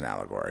sci-fi is an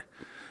allegory.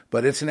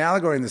 But it's an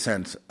allegory in the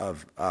sense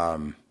of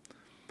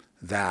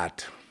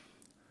that,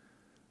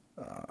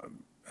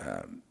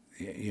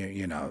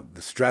 you know,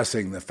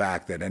 stressing the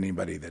fact that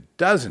anybody that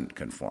doesn't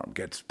conform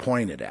gets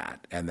pointed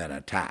at and then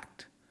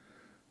attacked.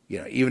 You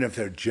know, even if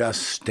they're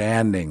just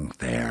standing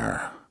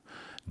there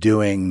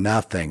doing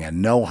nothing and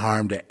no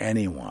harm to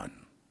anyone,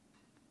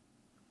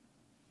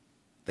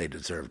 they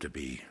deserve to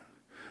be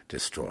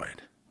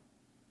destroyed.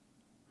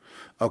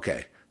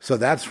 Okay, so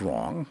that's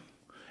wrong.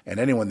 And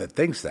anyone that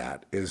thinks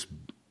that is,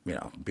 you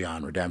know,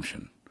 beyond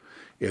redemption.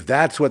 If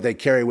that's what they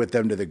carry with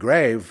them to the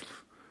grave,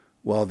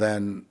 well,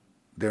 then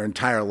their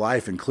entire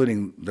life,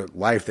 including the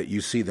life that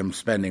you see them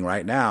spending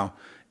right now,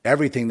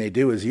 everything they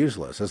do is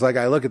useless. It's like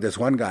I look at this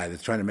one guy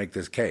that's trying to make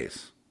this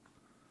case.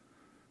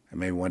 And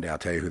maybe one day I'll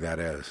tell you who that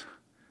is.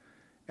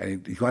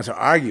 And he wants to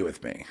argue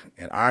with me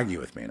and argue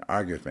with me and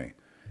argue with me.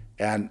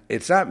 And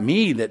it's not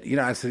me that, you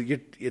know, I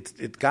said,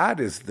 God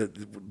is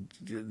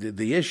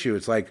the issue.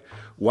 It's like,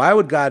 why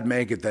would God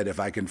make it that if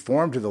I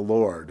conform to the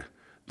Lord,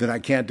 then I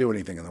can't do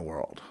anything in the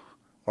world?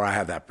 Or I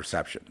have that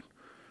perception.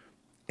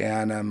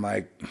 And I'm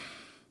like,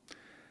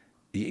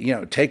 you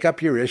know, take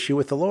up your issue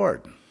with the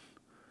Lord.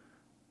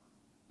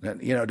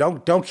 You know,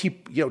 don't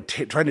keep, you know,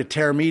 trying to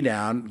tear me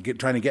down,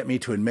 trying to get me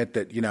to admit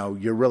that, you know,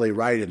 you're really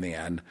right in the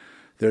end.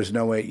 There's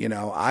no way, you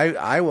know,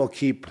 I will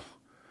keep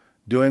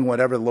doing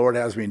whatever the Lord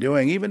has me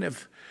doing, even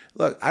if,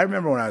 look, I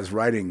remember when I was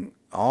writing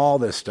all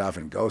this stuff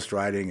and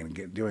ghostwriting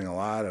and doing a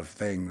lot of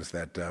things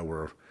that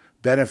were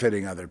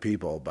benefiting other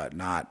people, but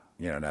not,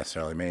 you know,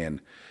 necessarily me.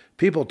 And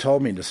people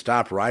told me to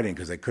stop writing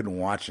because they couldn't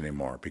watch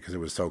anymore because it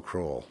was so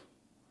cruel,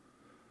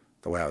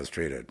 the way I was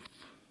treated.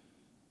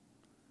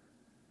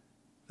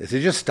 They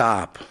said, just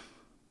stop.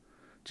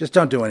 Just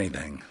don't do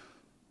anything.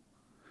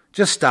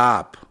 Just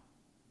stop.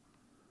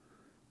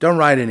 Don't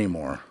write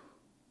anymore.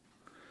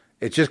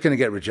 It's just going to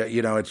get rejected.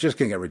 You know, it's just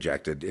going to get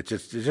rejected. It's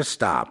just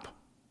stop.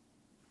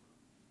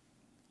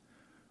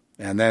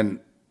 And then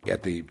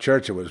at the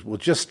church it was, well,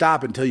 just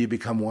stop until you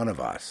become one of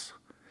us.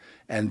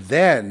 And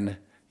then,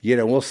 you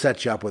know, we'll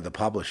set you up with a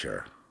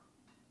publisher.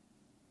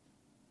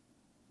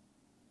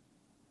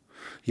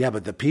 Yeah,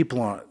 but the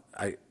people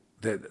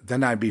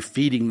then I'd be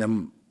feeding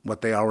them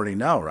what they already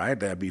know, right?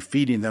 They'd be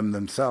feeding them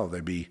themselves.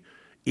 They'd be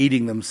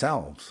eating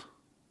themselves.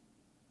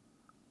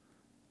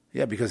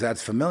 Yeah, because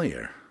that's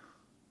familiar.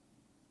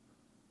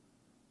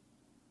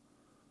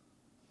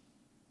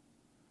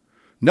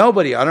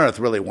 Nobody on earth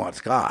really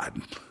wants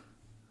God.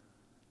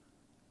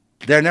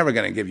 They're never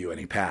going to give you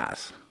any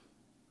pass.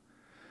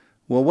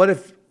 Well,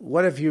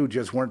 what if you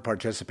just weren't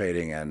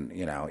participating in,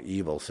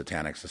 evil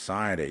satanic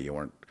society? You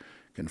weren't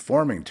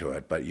conforming to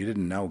it, but you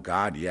didn't know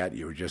God yet.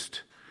 You were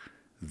just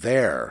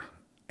there.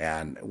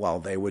 And, well,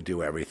 they would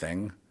do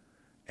everything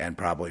and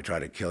probably try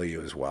to kill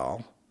you as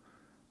well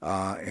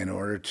in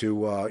order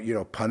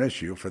to,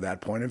 punish you for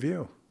that point of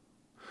view.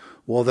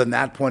 Well, then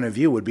that point of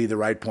view would be the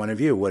right point of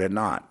view, would it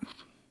not?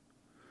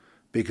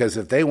 Because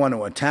if they want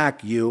to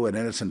attack you, an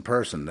innocent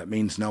person that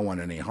means no one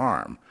any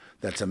harm,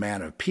 that's a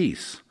man of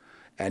peace,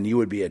 and you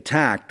would be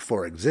attacked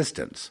for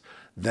existence,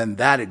 then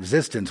that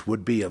existence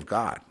would be of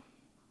God.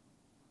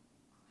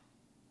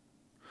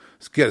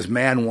 It's because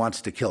man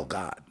wants to kill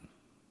God.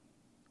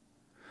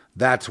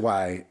 That's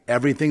why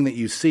everything that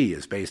you see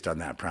is based on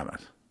that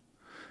premise.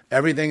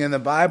 Everything in the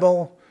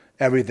Bible,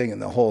 everything in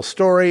the whole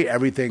story,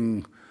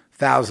 everything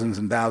thousands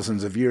and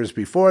thousands of years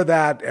before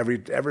that,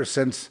 ever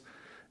since,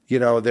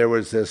 there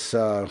was this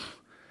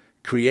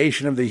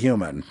creation of the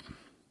human,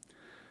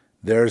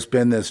 there's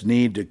been this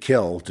need to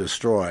kill,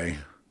 destroy,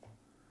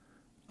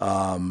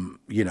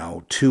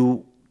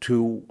 to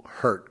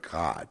hurt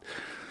God,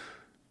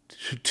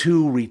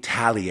 to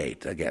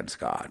retaliate against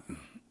God.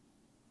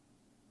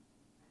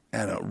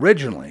 And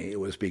originally it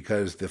was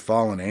because the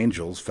fallen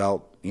angels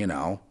felt,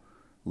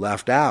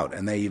 left out,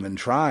 and they even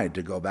tried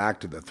to go back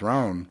to the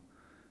throne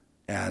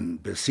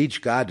and beseech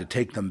God to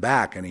take them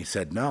back, and he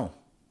said no.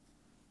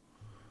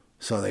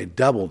 So they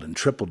doubled and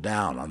tripled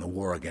down on the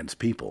war against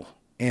people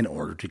in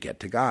order to get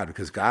to God,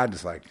 because God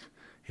is like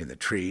in the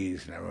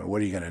trees and everything.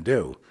 What are you going to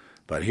do?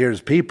 But here's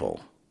people,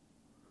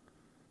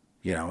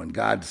 in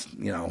God's,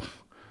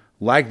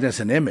 likeness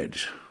and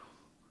image,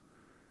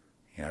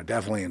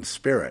 definitely in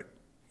spirit,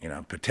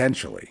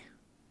 potentially.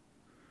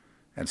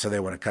 And so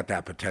they want to cut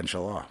that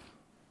potential off,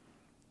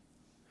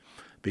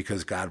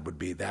 because God would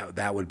be,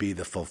 that would be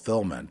the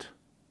fulfillment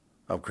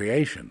of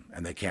creation,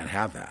 and they can't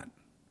have that.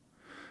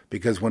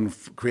 Because when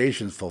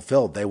creation's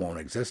fulfilled, they won't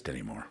exist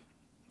anymore.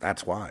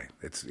 That's why.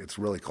 It's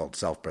really called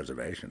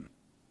self-preservation.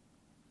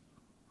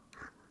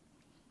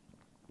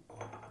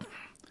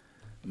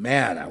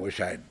 Man, I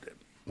wish I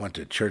went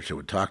to a church that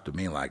would talk to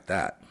me like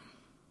that.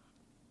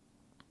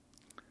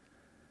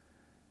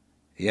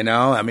 I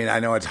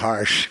know it's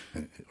harsh,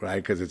 right?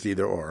 Because it's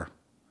either or.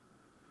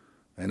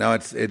 I know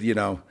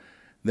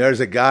there's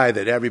a guy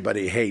that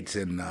everybody hates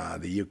in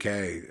the UK,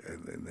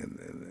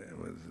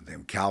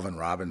 named Calvin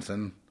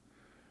Robinson.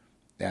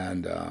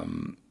 And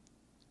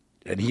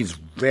he's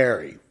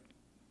very,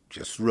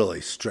 just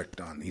really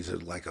strict on. He's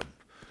like a,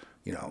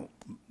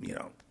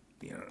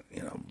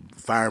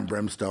 fire and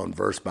brimstone,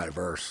 verse by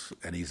verse.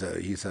 And he's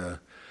a,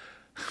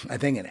 I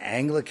think an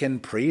Anglican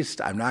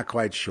priest. I'm not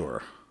quite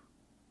sure.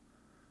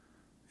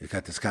 He's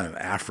got this kind of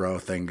afro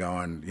thing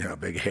going,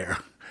 big hair.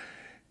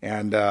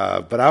 And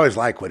but I always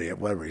like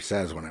whatever he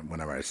says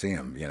whenever I see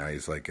him.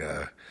 He's like.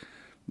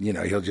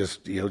 He'll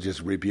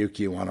just rebuke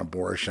you on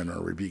abortion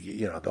or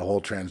rebuke the whole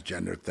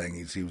transgender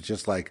thing. He was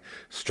just like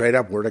straight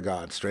up word of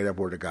God, just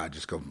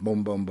go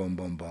boom, boom, boom,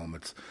 boom, boom.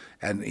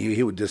 And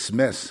he would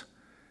dismiss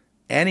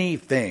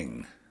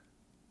anything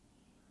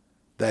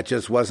that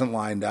just wasn't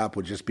lined up,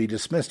 would just be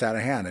dismissed out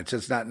of hand. It's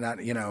just not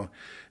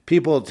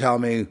people tell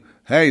me,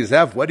 hey,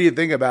 Zeph, what do you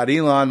think about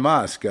Elon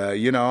Musk? Give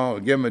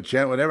him a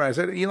chance, whatever. I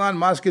said, Elon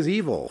Musk is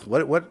evil.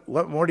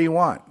 What more do you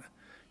want?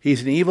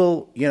 He's an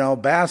evil,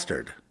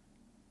 bastard.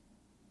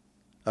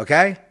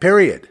 Okay?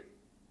 Period.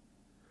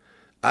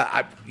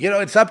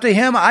 It's up to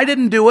him. I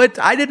didn't do it.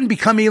 I didn't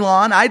become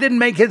Elon. I didn't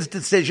make his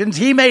decisions.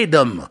 He made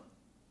them.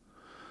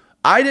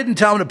 I didn't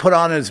tell him to put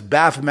on his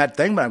Baphomet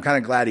thing, but I'm kind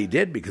of glad he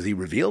did, because he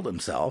revealed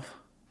himself.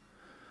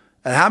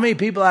 And how many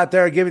people out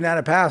there are giving that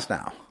a pass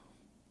now?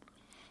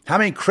 How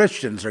many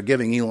Christians are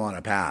giving Elon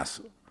a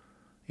pass?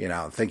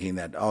 Thinking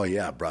that, oh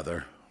yeah,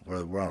 brother,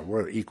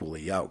 we're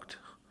equally yoked.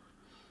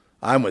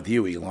 I'm with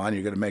you, Elon.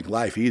 You're going to make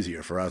life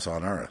easier for us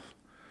on earth.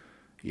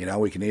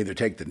 We can either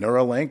take the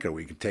Neuralink or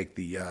we can take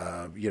the,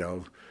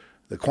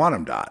 the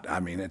quantum dot. I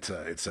mean, it's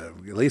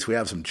at least we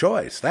have some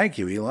choice. Thank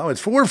you, Elon.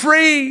 We're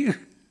free.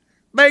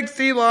 Thanks,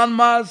 Elon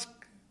Musk.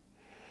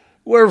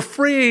 We're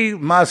free.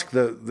 Musk,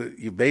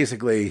 you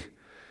basically,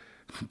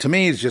 to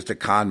me, he's just a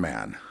con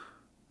man.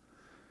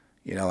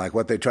 Like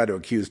what they try to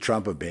accuse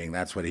Trump of being,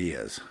 that's what he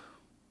is.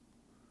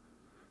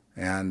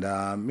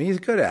 And he's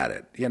good at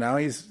it.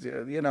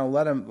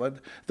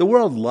 The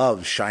world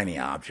loves shiny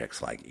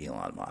objects like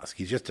Elon Musk.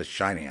 He's just a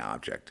shiny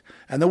object.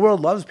 And the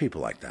world loves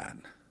people like that.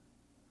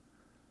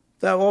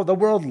 The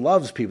world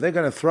loves people. They're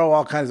going to throw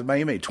all kinds of money.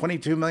 He made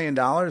 $22 million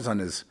on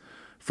his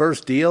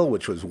first deal,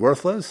 which was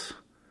worthless.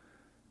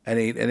 And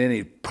then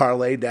he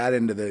parlayed that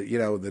into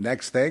the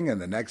next thing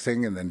and the next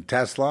thing, and then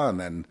Tesla and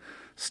then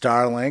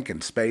Starlink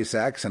and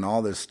SpaceX and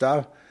all this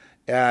stuff.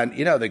 And,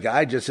 the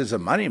guy just is a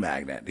money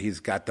magnet. He's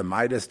got the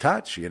Midas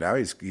touch, he's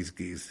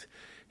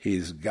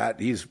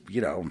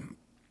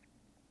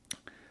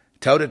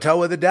toe to toe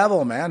with the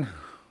devil, man.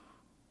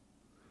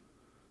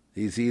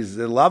 He's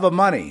the love of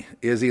money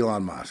is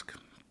Elon Musk.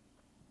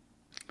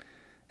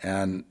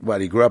 And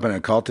he grew up in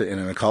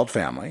an occult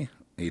family.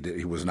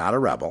 He was not a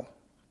rebel.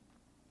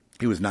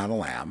 He was not a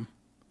lamb.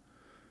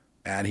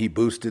 And he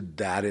boosted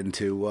that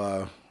into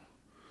a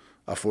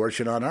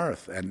fortune on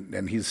earth.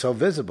 And he's so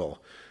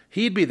visible.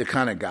 He'd be the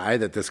kind of guy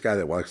that this guy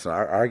that wants to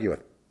argue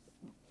with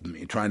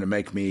me, trying to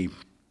make me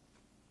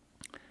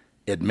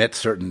admit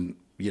certain,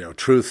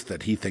 truths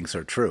that he thinks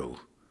are true.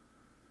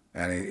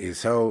 And he's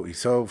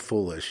so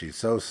foolish. He's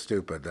so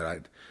stupid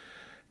that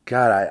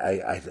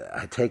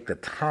I take the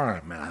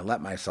time and I let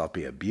myself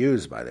be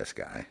abused by this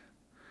guy.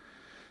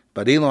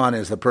 But Elon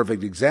is the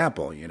perfect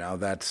example.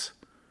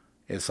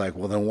 It's like,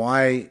 well, then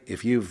why,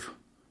 if you've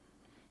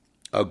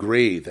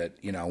agreed that,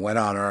 when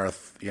on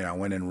earth,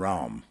 when in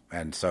Rome,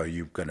 and so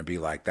you're going to be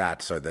like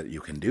that so that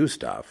you can do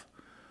stuff,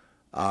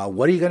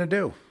 what are you going to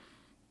do?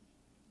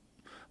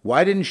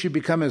 Why didn't you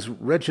become as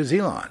rich as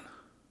Elon?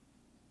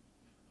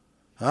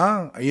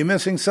 Huh? Are you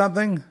missing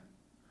something?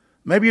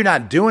 Maybe you're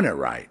not doing it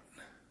right.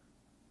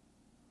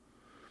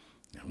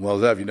 Well,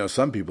 Zev,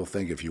 some people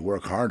think if you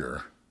work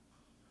harder,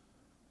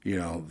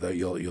 that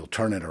you'll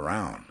turn it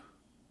around.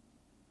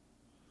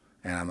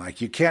 And I'm like,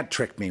 you can't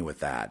trick me with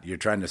that. You're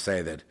trying to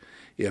say that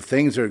if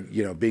things are,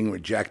 being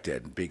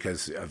rejected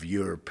because of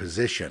your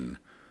position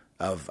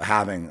of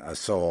having a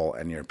soul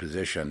and your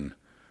position,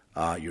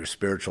 your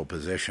spiritual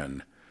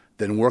position,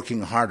 then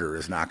working harder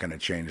is not going to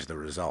change the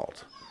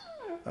result.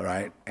 All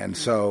right? And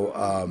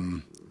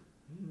so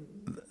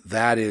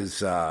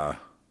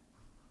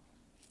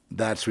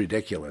that's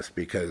ridiculous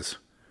because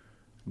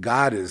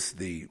God is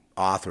the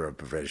author of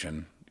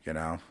provision,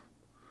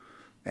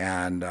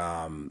 and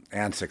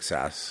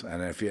success.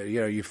 And if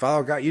you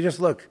follow God, you just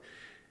look.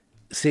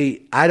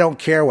 See, I don't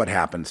care what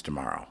happens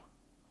tomorrow.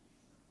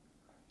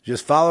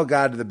 Just follow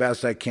God to the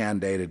best I can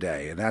day to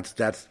day, and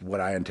that's what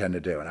I intend to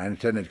do. And I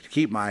intend to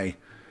keep my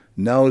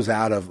nose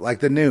out of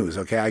like the news.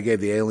 Okay, I gave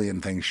the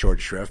alien thing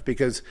short shrift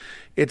because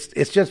it's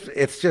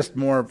just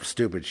more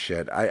stupid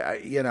shit.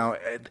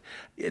 An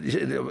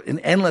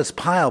endless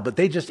pile, but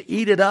they just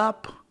eat it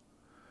up.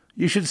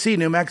 You should see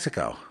New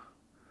Mexico.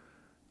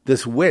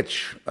 This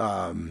witch,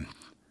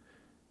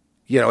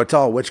 it's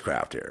all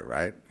witchcraft here,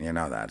 right?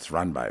 That's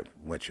run by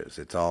witches.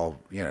 It's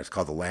all, it's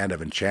called the land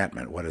of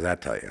enchantment. What does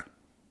that tell you?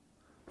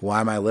 Why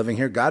am I living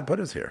here? God put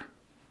us here.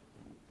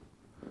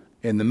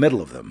 In the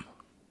middle of them.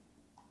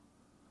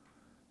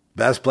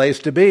 Best place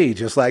to be,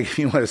 just like if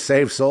you want to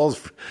save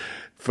souls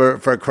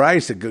for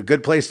Christ, a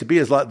good place to be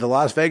is the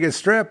Las Vegas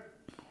Strip,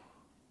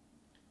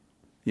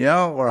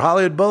 or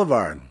Hollywood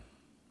Boulevard.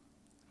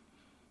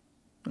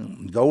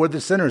 Go where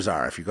the sinners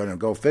are if you're going to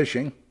go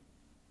fishing.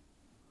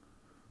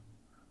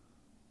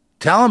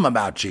 Tell them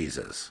about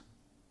Jesus.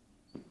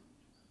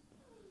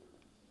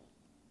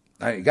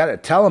 You got to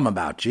tell them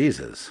about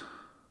Jesus.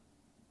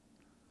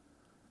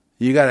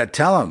 You got to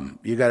tell them.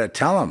 You got to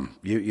tell them.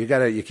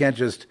 You can't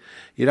just,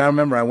 I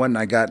remember I went and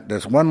I got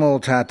this one little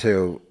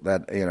tattoo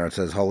that, it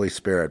says Holy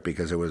Spirit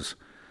because it was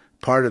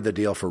part of the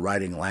deal for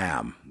writing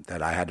Lamb,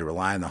 that I had to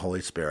rely on the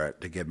Holy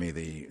Spirit to give me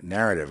the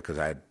narrative because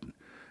I had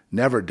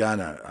never done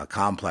a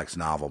complex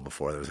novel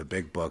before. There was a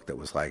big book that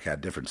was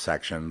had different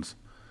sections,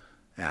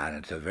 and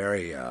it's a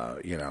very,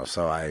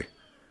 so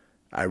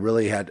I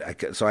really had,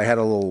 so I had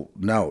a little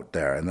note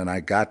there, and then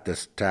I got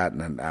this tat,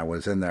 and I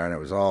was in there, and it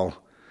was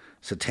all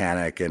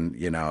satanic, and,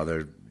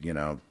 there,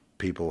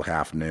 people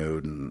half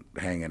nude and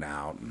hanging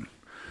out, and,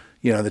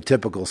 the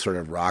typical sort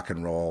of rock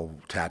and roll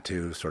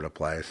tattoo sort of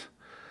place.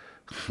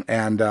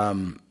 And,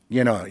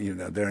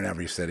 they're in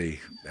every city,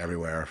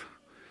 everywhere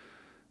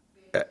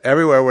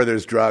where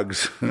there's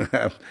drugs.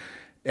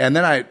 And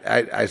then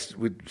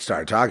we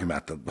started talking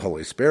about the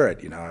Holy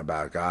Spirit,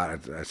 about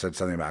God. I said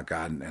something about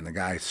God, and the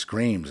guy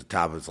screams at the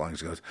top of his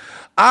lungs. He goes,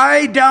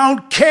 "I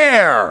don't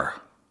care."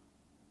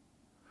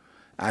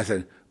 I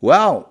said,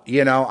 "Well,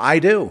 I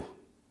do."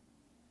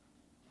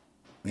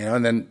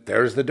 And then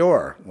there's the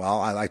door.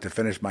 "Well, I'd like to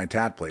finish my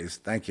tat, please.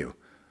 Thank you."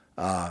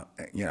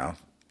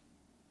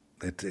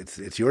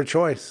 It's your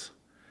choice.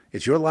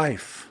 It's your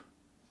life.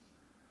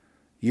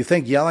 You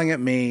think yelling at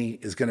me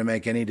is going to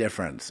make any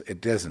difference?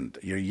 It doesn't.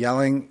 You're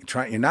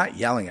not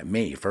yelling at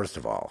me, first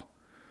of all.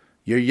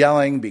 You're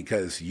yelling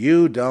because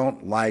you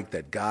don't like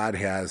that God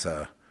has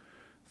a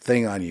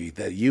thing on you,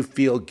 that you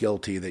feel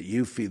guilty, that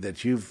you feel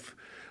that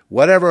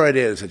whatever it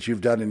is that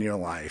you've done in your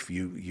life,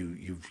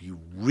 you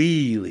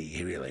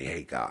really, really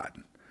hate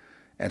God.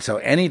 And so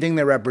anything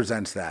that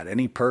represents that,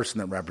 any person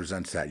that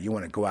represents that, you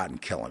want to go out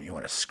and kill him. You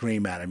want to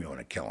scream at him. You want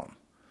to kill him.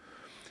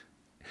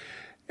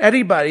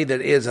 Anybody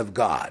that is of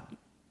God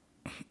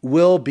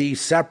will be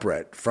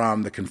separate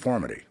from the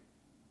conformity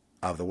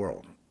of the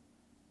world.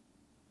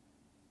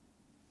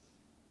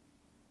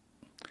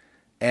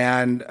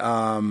 And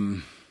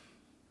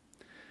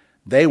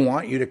they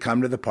want you to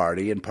come to the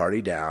party and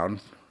party down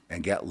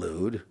and get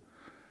lewd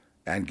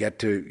and get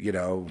to,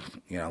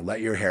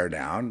 let your hair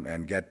down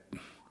and get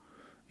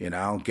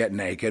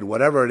naked,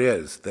 whatever it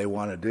is they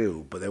want to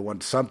do, but they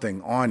want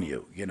something on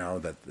you,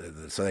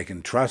 so they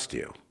can trust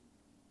you.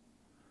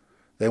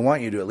 They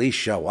want you to at least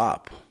show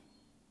up.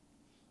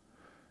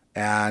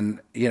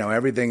 And,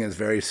 everything is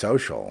very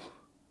social.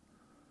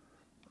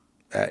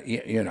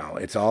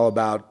 It's all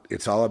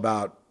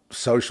about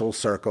social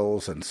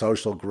circles and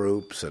social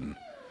groups and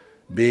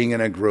being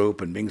in a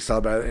group and being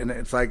celebrated. And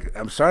it's like,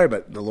 I'm sorry,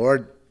 but the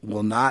Lord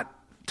will not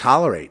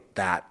tolerate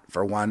that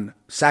for 1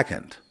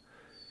 second.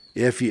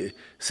 If you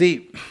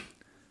see,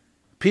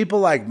 people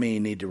like me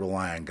need to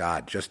rely on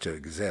God just to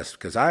exist.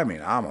 Because I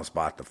almost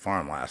bought the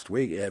farm last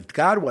week. If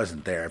God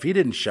wasn't there, if he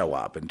didn't show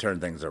up and turn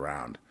things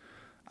around,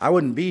 I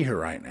wouldn't be here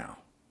right now.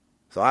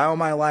 So I owe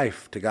my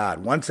life to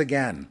God. Once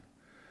again,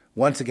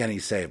 he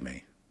saved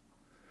me.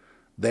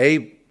 They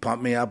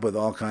pumped me up with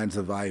all kinds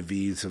of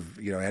IVs of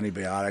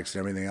antibiotics and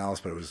everything else,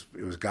 but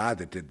it was God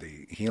that did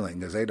the healing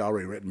because they'd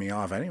already written me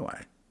off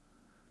anyway,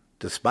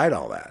 despite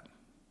all that.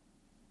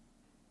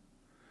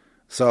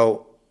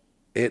 So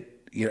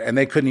and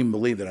they couldn't even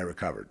believe that I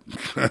recovered.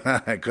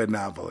 I could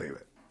not believe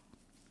it.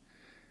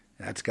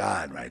 That's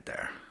God right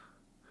there.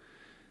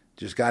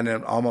 Just got in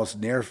an almost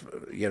near,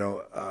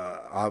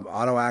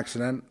 auto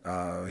accident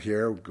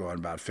here, going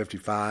about 50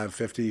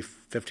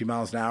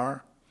 miles an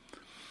hour.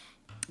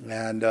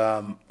 And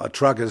a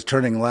truck is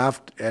turning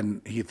left,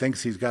 and he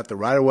thinks he's got the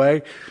right of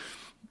way.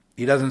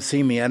 He doesn't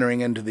see me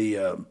entering into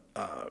the,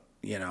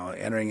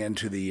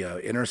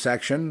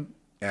 intersection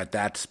at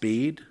that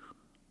speed.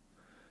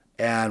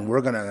 And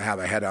we're going to have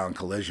a head-on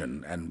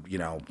collision, and,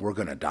 we're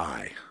going to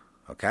die,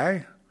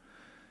 okay?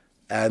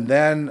 And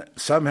then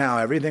somehow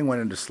everything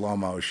went into slow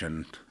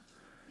motion,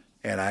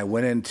 and I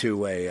went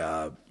into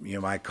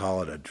you might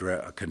call it a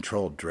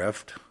controlled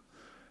drift,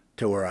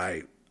 to where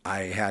I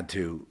had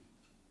to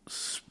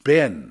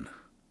spin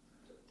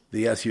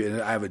the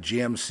SUV. I have a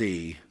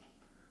GMC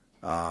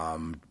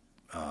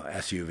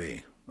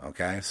SUV,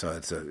 okay? So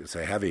it's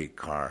a heavy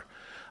car.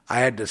 I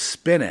had to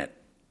spin it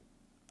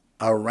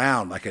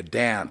around like a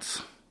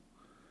dance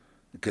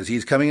because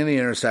he's coming in the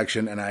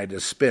intersection, and I had to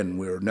spin.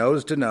 We were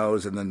nose to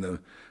nose, and then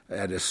I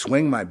had to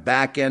swing my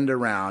back end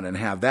around and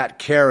have that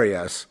carry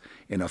us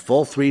in a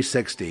full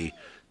 360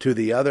 to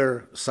the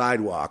other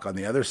sidewalk on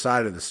the other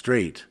side of the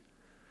street,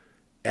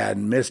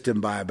 and missed him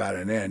by about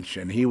an inch.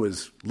 And he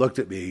looked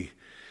at me,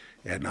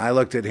 and I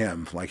looked at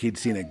him like he'd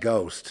seen a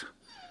ghost.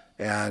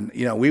 And,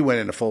 we went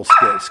into full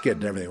skid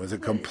and everything. It was a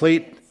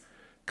complete,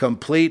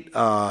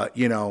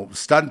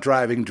 stunt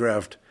driving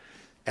drift.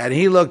 And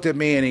he looked at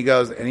me, and he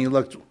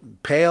looked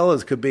pale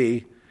as could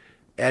be,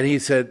 and he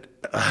said,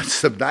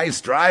 some nice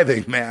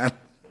driving, man.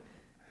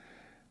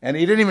 And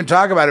he didn't even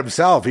talk about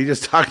himself. He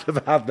just talked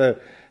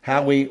about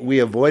how we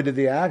avoided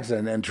the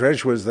accident. And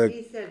Trish was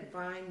He said,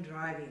 fine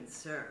driving,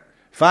 sir.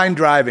 Fine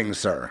driving,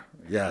 sir.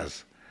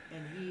 Yes.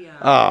 And he...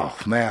 oh,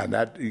 man.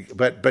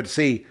 But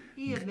see...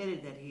 He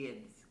admitted that he had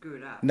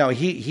screwed up. No,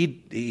 he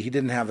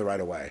didn't have the right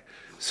of way.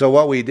 So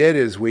what we did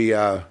is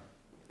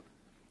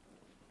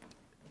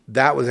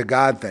that was a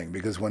God thing,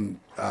 because when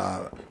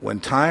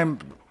time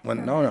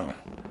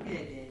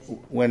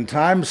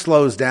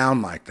slows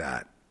down like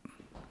that,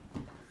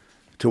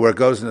 to where it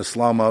goes into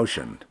slow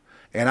motion,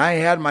 and I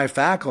had my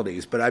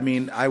faculties, but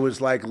I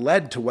was like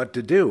led to what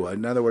to do.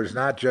 In other words,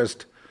 not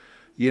just,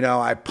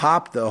 I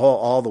popped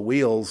all the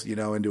wheels,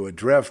 into a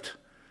drift,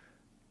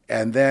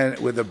 and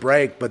then with a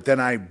brake, but then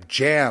I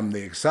jammed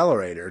the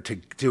accelerator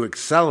to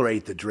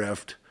accelerate the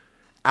drift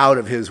out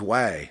of his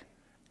way.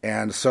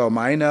 And so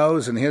my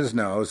nose and his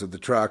nose of the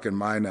truck and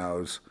my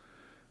nose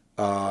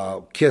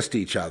kissed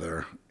each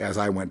other as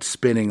I went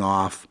spinning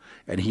off,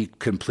 and he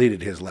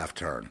completed his left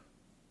turn.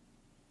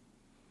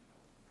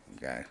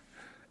 Okay.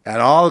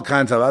 And all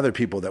kinds of other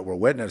people that were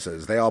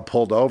witnesses, they all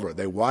pulled over.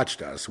 They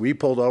watched us. We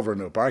pulled over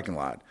into a parking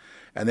lot,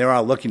 and they were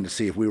all looking to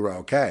see if we were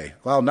okay.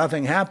 Well,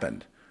 nothing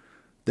happened.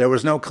 There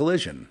was no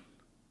collision.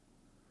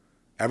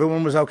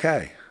 Everyone was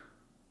okay.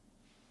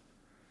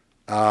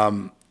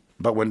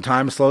 But when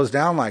time slows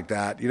down like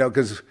that,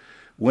 because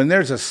when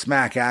there's a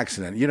smack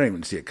accident, you don't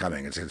even see it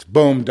coming. It's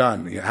boom,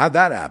 done. How'd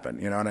that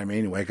happen? You know what I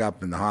mean? You wake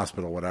up in the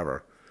hospital,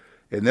 whatever.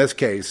 In this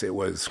case, it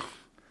was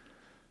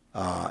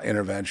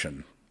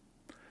intervention.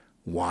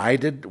 Why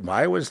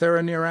was there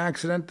a near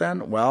accident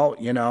then? Well,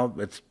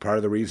 it's part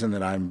of the reason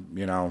that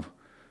I'm,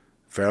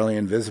 fairly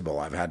invisible.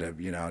 I've had to,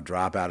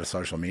 drop out of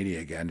social media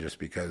again just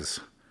because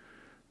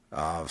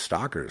of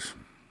stalkers.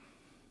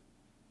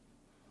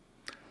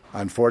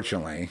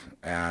 Unfortunately,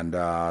 and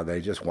they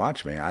just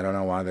watch me. I don't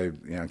know why they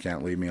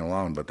can't leave me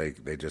alone, but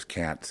they just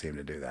can't seem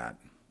to do that.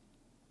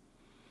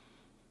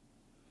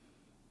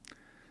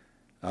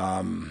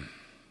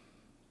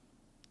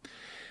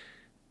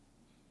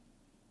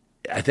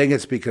 I think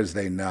it's because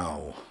they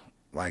know,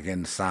 like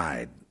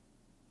inside,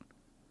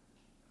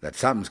 that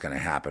something's going to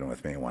happen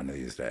with me one of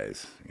these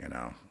days. There's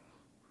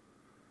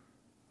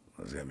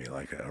going to be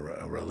like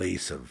a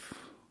release of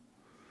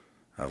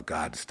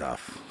God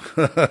stuff,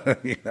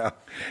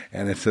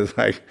 and it's just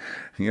like,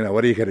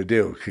 what are you going to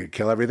do?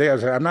 Kill everything? I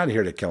was like, I'm not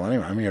here to kill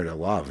anyone. I'm here to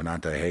love,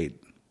 not to hate.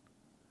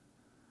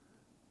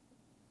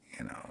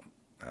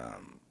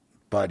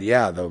 But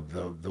yeah,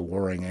 the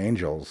warring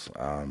angels,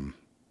 the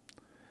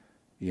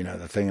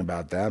thing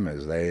about them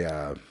is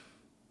they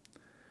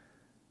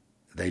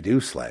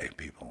do slay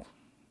people.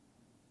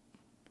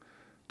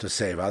 to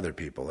save other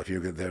people.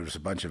 There was a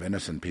bunch of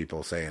innocent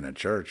people, say, in a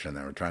church, and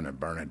they were trying to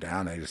burn it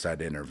down, they decided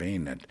to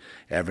intervene, and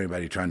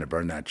everybody trying to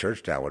burn that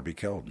church down would be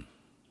killed.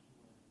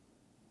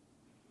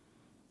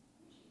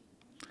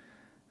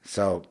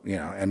 So,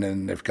 and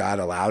then if God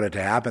allowed it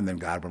to happen, then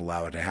God would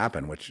allow it to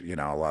happen, which, a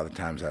lot of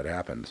times that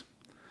happens.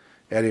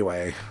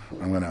 Anyway,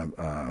 I'm going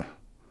to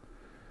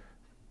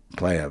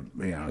play a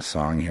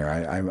song here.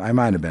 I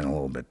might have been a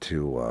little bit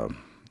too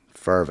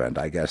fervent.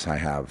 I guess I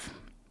have.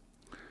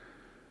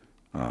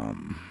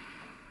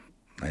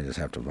 I just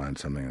have to find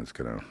something that's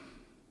going to.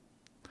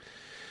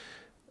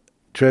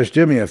 Trish,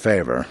 do me a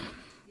favor.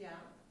 Yeah.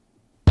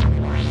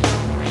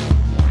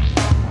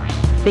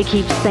 They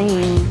keep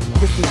saying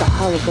this is a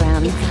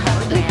hologram. It's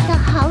a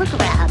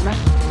hologram.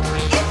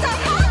 It's a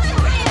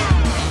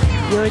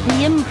hologram! You're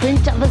the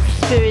imprint of a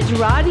spirit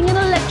riding an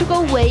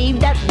electrical wave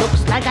that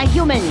looks like a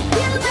human.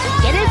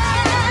 Get it?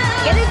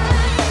 Get it?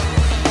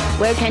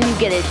 Where can you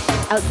get it?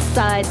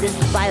 Outside this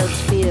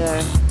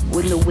biosphere,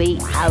 when the way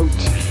out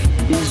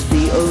is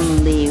the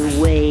only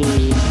way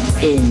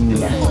in.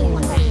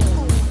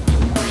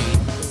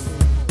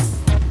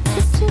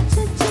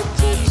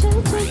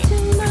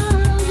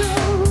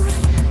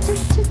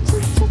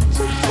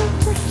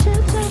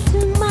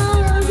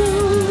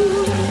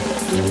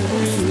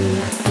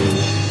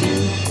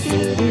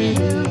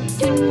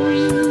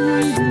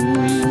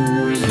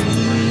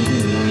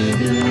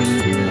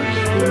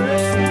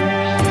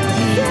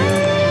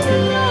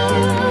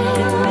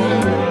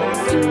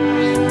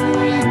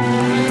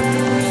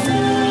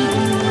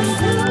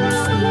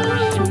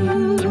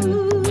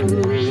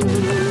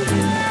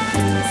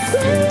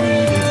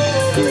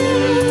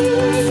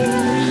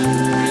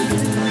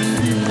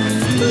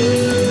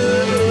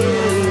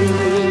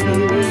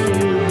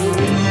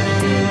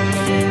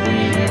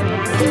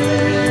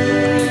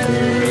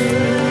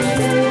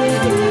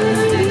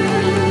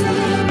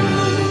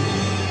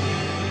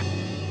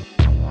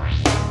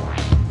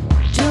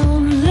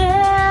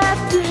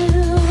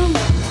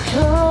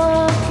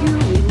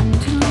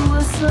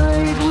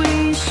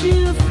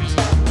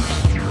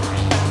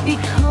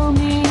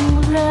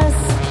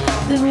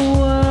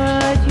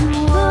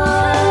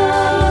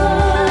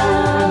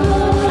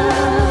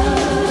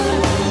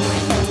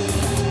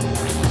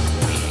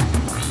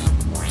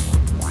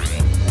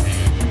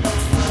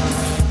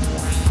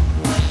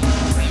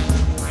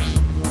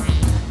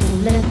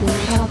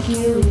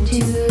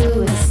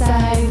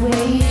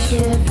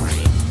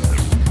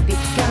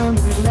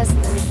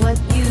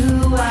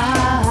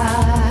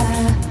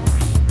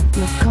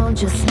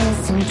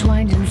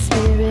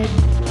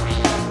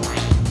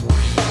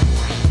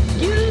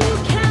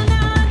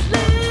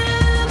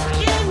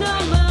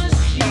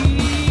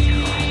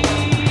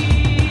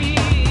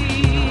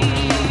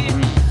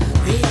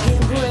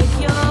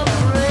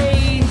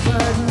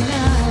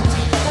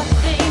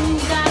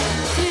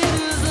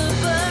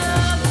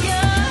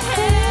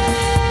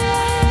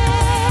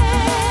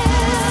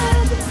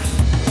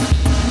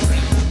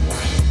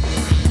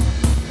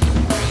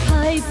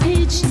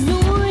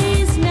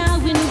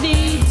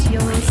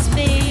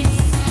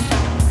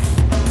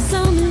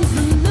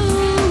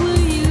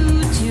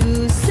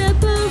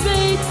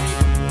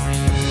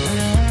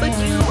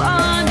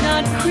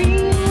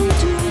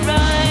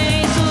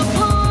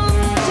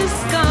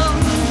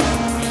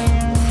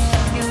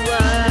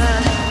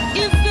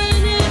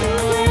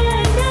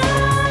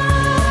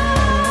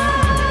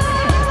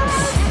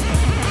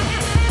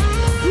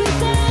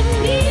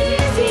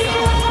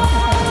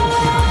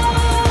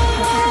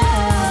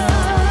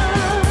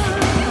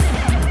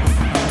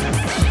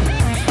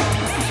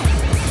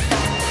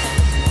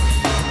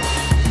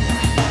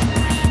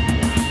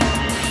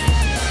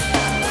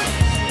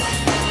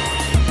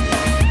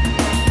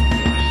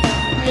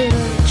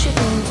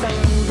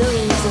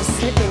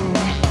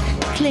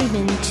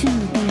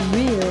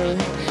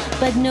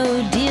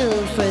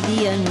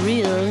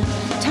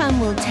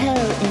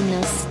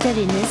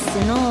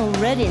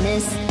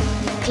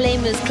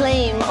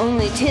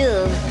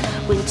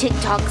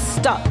 TikTok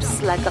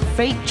stops like a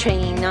freight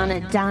train on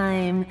a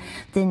dime.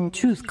 Then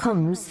truth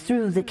comes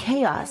through the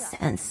chaos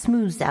and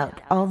smooths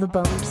out all the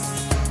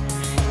bumps.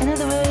 In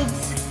other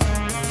words,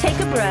 take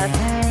a breath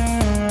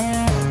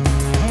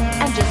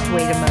and just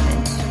wait a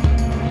moment.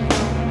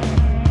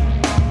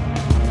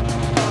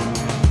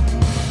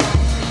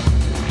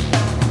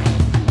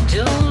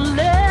 Don't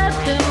let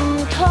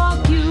them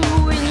talk you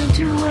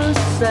into a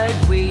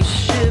sideways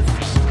shift.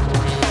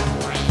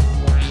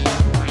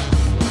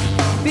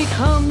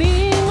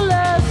 Becoming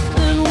less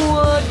than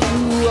what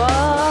you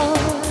are.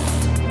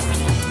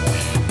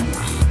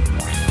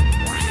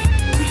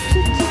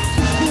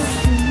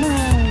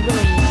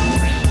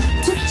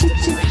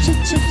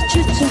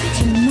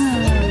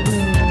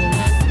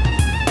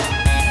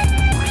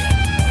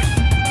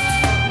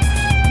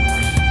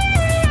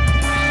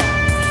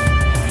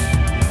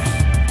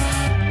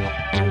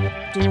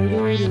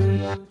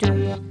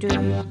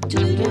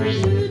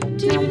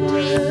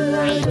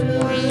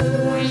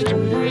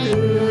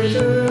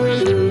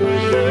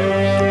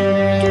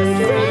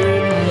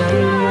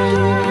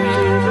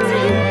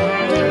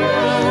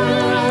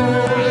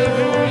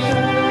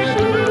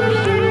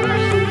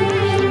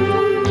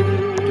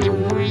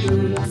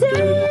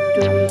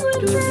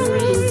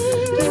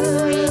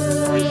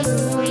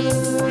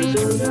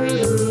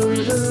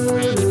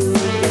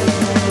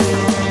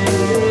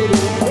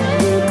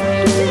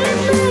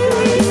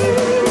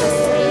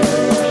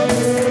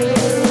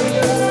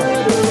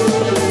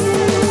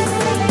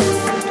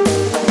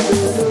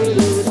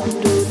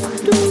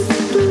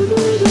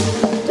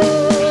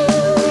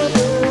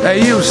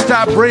 Hey, you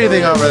stop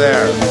breathing over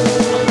there.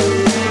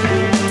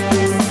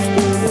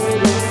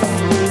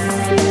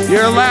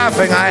 You're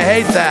laughing. I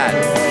hate that.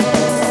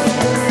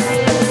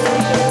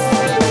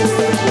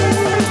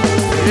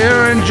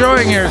 You're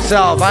enjoying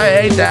yourself. I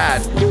hate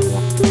that.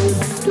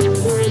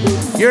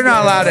 You're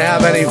not allowed to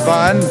have any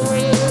fun.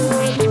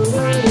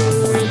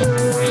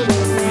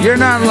 You're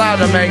not allowed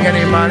to make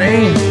any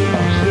money.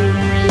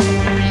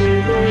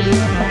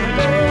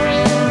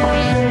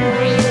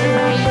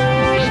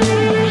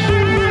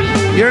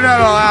 You're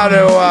not allowed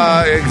to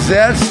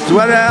exist.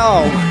 What the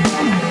hell?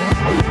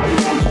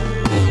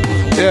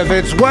 If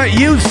it's what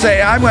you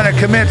say, I'm going to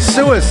commit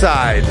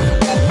suicide.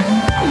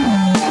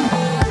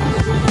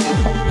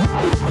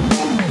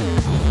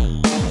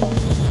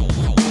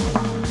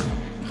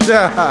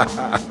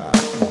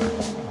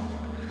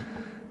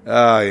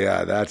 Oh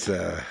yeah, that's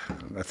a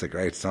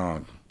great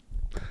song.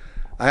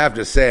 I have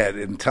to say it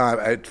in time.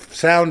 It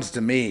sounds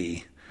to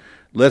me,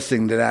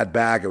 listening to that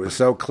back, it was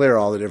so clear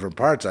all the different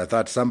parts. I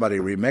thought somebody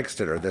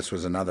remixed it, or this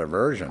was another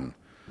version.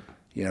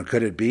 You know,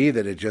 could it be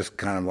that it just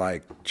kind of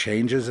like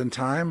changes in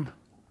time,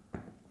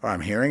 or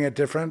I'm hearing it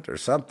different, or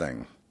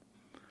something?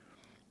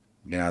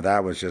 You know,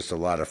 that was just a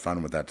lot of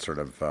fun with that sort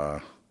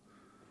of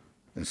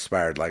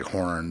inspired like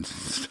horns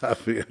and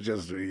stuff.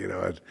 Just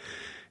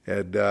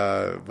and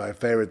my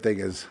favorite thing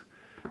is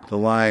the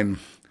line,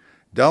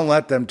 "Don't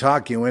let them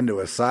talk you into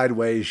a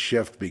sideways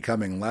shift,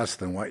 becoming less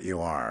than what you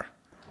are,"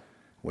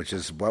 which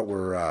is what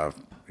we're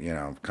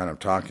kind of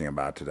talking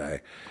about today.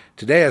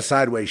 Today, a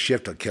sideways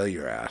shift will kill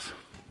your ass.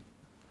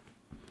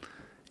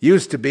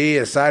 Used to be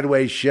a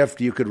sideways shift,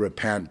 you could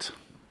repent.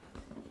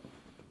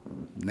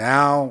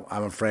 Now,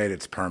 I'm afraid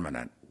it's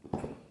permanent.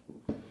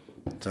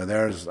 So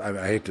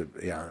I hate to,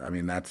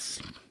 that's,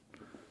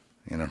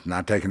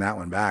 not taking that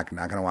one back,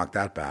 not going to walk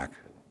that back.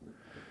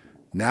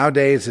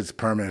 Nowadays, it's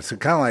permanent. It's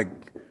kind of like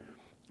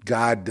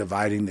God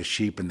dividing the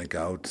sheep and the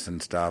goats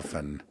and stuff.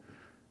 And,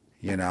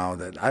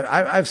 that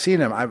I've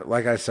seen him.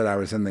 Like I said, I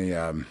was in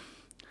the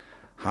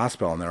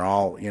hospital, and they're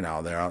all,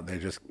 they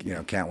just,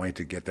 can't wait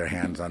to get their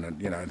hands on it.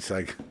 It's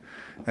like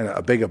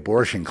a big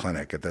abortion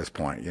clinic at this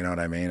point, you know what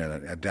I mean?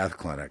 A death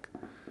clinic.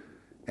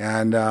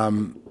 And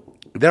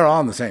they're all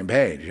on the same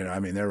page,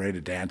 they're ready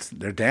to dance.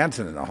 They're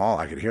dancing in the hall.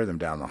 I could hear them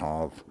down the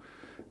hall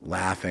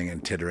laughing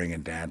and tittering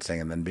and dancing,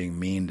 and then being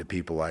mean to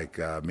people like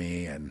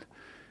me and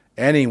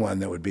anyone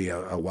that would be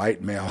a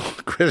white male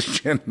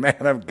Christian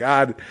man of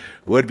God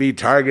would be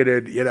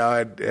targeted,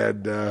 I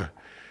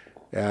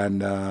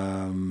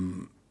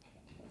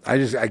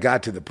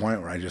got to the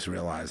point where I just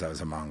realized I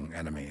was among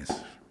enemies.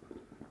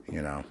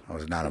 I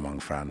was not among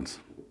friends.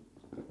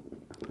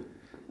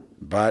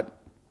 But,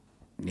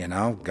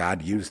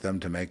 God used them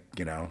to make,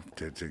 to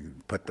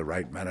put the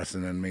right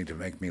medicine in me to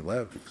make me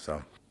live.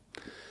 So,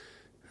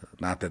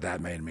 not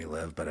that made me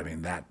live, but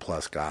that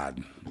plus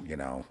God,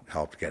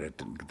 helped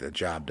get the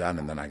job done,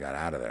 and then I got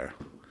out of there.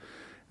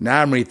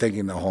 Now I'm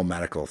rethinking the whole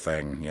medical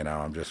thing.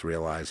 I'm just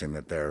realizing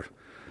that they're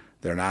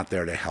not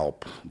there to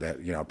help.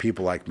 That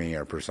people like me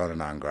are persona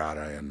non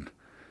grata in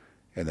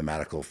the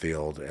medical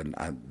field, and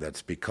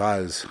that's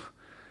because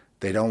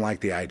they don't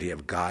like the idea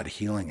of God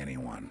healing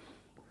anyone.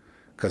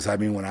 Because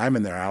when I'm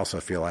in there, I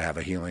also feel I have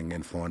a healing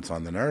influence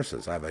on the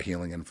nurses. I have a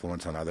healing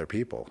influence on other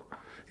people.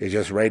 It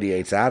just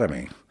radiates out of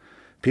me.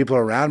 People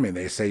around me,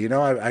 they say,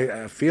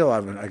 I feel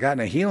I've gotten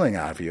a healing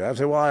out of you. I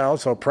say, well, I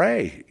also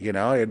pray. I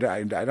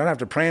don't have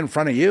to pray in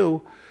front of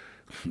you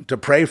to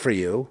pray for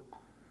you.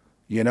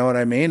 You know what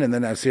I mean? And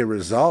then I see a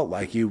result,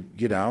 like you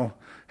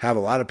have a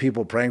lot of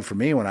people praying for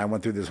me when I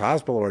went through this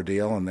hospital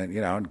ordeal, and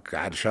then,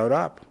 God showed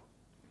up.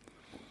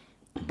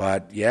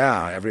 But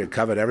yeah,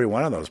 covered every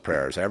one of those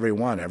prayers,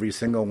 every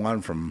single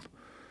one from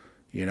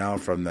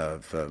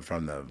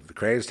the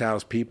Crazed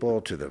House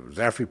people to the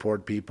Zeph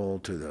Report people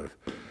to the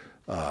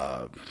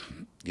to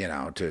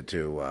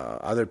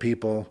other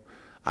people.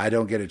 I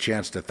don't get a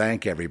chance to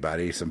thank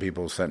everybody. Some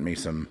people sent me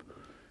some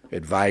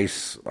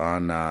advice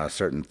on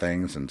certain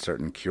things and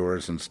certain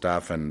cures and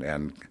stuff,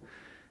 and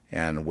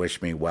wish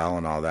me well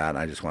and all that. And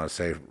I just want to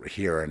say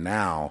here and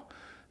now,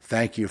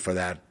 thank you for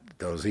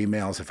those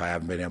emails. If I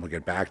haven't been able to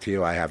get back to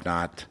you, I have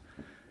not.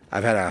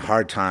 I've had a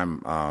hard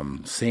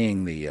time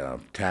seeing the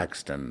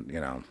text, and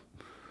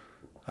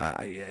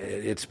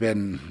it's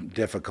been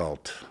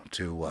difficult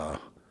to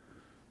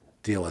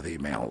deal with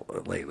email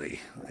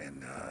lately.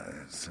 And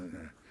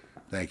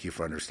thank you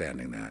for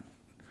understanding that.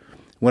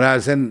 When I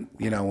was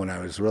when I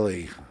was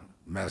really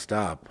messed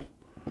up,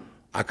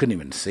 I couldn't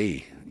even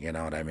see. You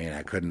know what I mean?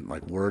 I couldn't,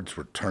 words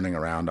were turning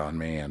around on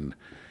me, and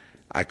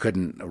I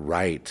couldn't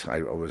write. I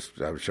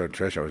showed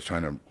Trish, I was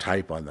trying to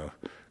type on the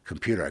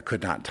computer. I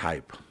could not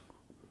type.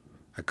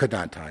 I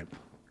couldn't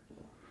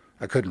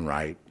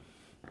write.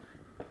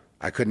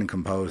 I couldn't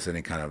compose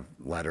any kind of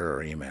letter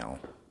or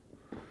email.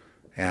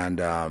 And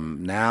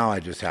now I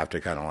just have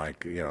to kind of I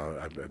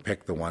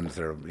pick the ones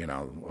that are,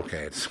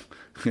 okay, it's,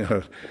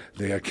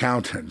 the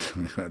accountant,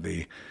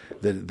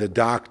 the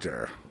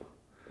doctor.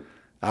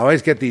 I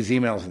always get these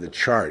emails of the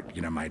chart,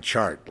 my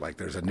chart. Like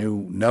there's a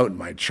new note in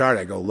my chart.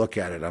 I go look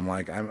at it. I'm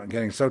like, I'm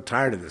getting so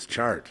tired of this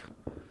chart.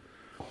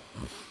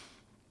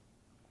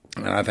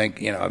 And I think,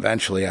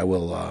 eventually I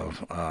will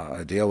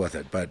deal with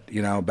it. But,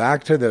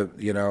 back to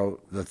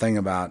the thing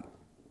about,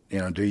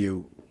 do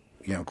you,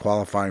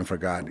 qualifying for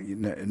God.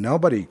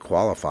 Nobody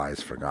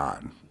qualifies for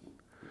God.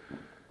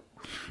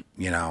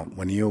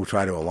 When you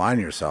try to align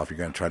yourself, you're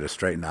going to try to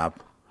straighten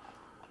up.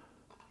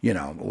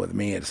 With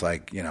me, it's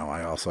like,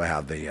 I also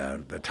have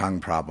the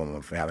tongue problem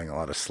of having a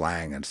lot of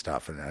slang and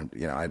stuff. And,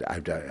 I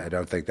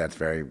don't think that's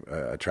very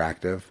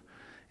attractive.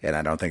 And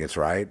I don't think it's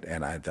right.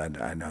 And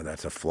I know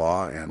that's a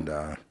flaw.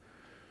 And,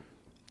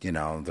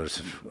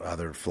 there's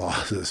other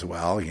flaws as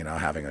well,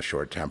 having a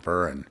short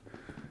temper and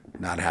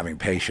not having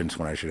patience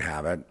when I should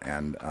have it.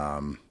 And,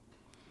 I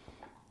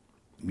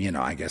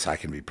guess I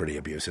can be pretty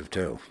abusive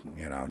too.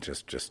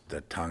 Just the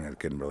tongue, it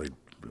can really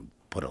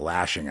put a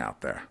lashing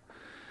out there.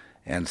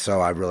 And so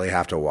I really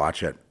have to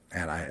watch it.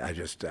 And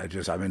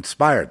I'm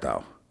inspired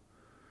though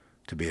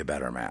to be a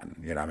better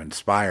man. I'm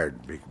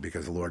inspired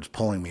because the Lord's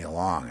pulling me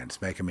along. It's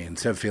making me,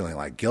 instead of feeling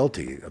like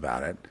guilty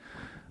about it,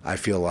 I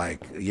feel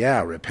like,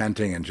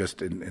 repenting and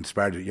just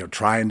inspired to,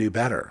 try and do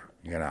better,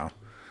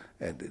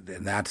 And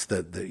that's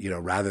the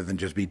rather than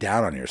just be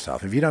down on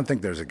yourself. If you don't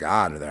think there's a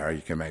God there,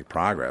 you can make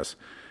progress.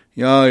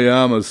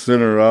 I'm a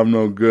sinner. I'm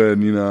no good.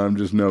 I'm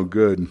just no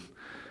good.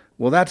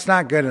 Well, that's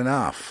not good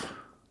enough.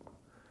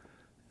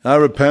 I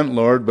repent,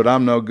 Lord, but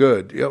I'm no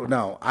good.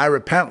 No, I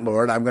repent,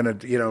 Lord. I'm going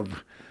to,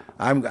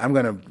 I'm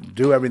going to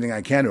do everything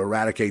I can to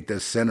eradicate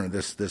this sin or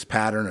this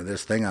pattern or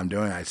this thing I'm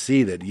doing. I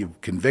see that you've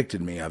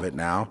convicted me of it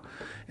now,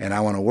 and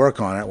I want to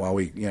work on it while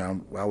we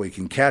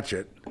can catch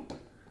it.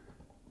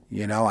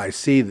 I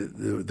see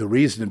that the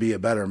reason to be a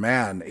better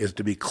man is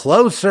to be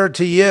closer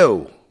to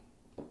you.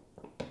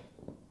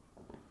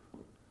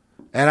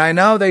 And I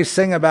know they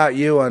sing about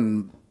you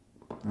on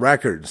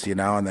records,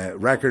 and the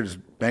records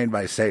made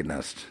by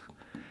Satanists.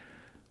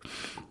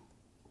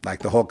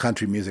 Like the whole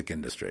country music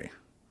industry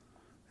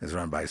is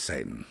run by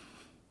Satan.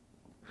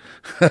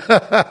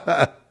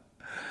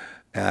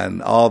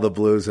 And all the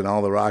blues and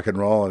all the rock and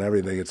roll and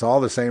everything, it's all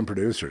the same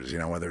producers,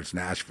 whether it's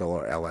Nashville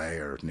or LA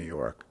or New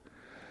York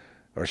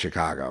or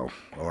Chicago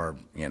or,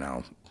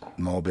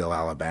 Mobile,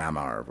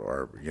 Alabama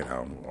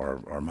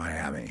or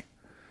Miami.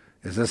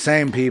 It's the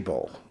same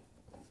people.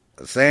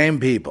 The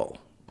same people.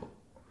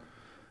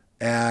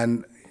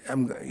 And,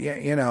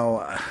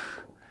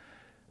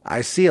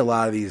 I see a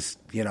lot of these,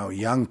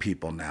 young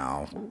people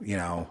now,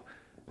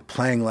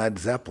 playing Led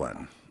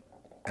Zeppelin.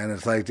 And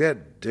it's like,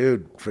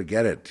 dude,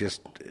 forget it.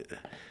 Just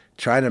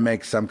try to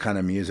make some kind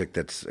of music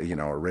that's,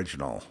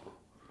 original.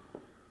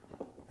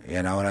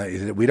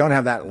 And we don't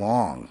have that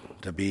long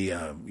to be,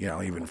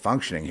 even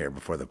functioning here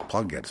before the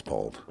plug gets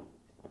pulled.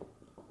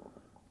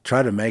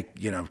 Try to make,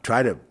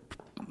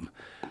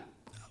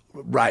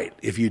 right.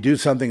 If you do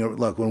something,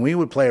 look, when we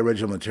would play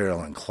original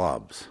material in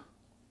clubs,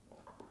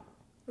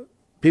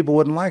 people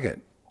wouldn't like it.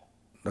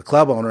 The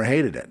club owner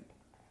hated it,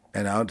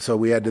 so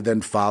we had to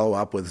then follow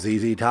up with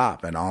ZZ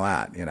Top and all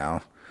that,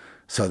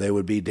 So they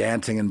would be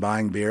dancing and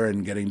buying beer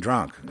and getting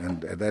drunk,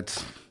 and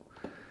that's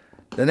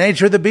the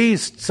nature of the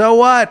beast. So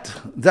what?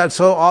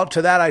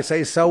 To that I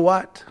say, so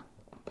what?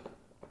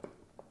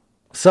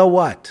 So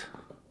what?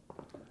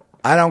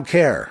 I don't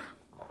care.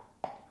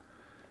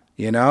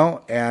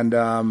 And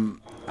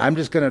I'm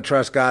just going to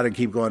trust God and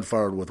keep going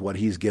forward with what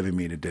He's giving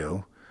me to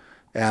do.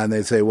 And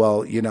they say,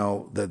 well,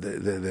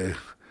 the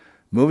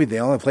movie, the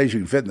only place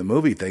you can fit in the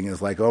movie thing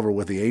is like over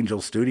with the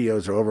Angel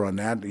Studios or over on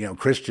that,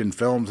 Christian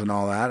films and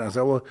all that. And I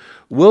said, well,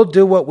 we'll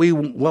do what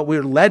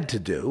we're led to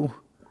do,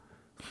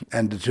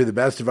 and to the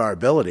best of our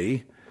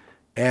ability.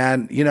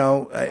 And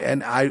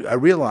and I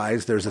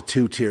realize there's a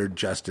two-tiered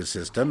justice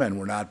system, and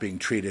we're not being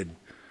treated,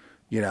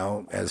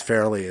 as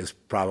fairly as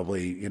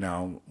probably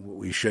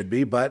we should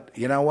be. But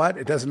you know what?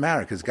 It doesn't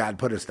matter because God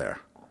put us there,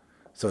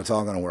 so it's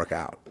all going to work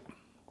out.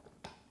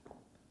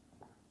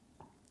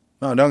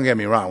 No, don't get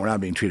me wrong. We're not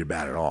being treated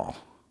bad at all.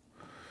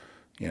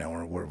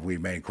 We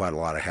made quite a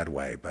lot of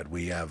headway, but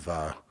we have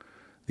the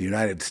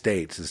United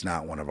States is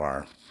not one of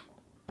our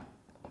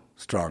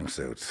strong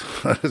suits.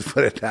 Let's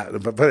put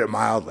it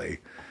mildly.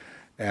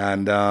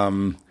 And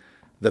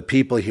the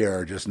people here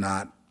are just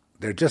not.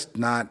 They're just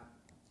not.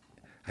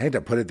 I hate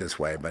to put it this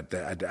way, but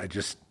I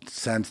just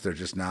sense they're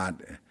just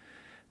not.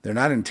 They're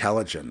not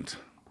intelligent.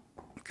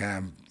 Okay,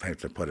 I hate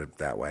to put it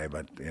that way,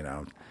 but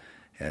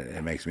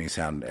it makes me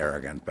sound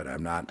arrogant, but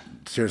I'm not.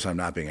 Seriously, I'm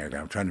not being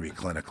arrogant. I'm trying to be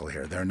clinical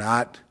here. They're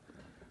not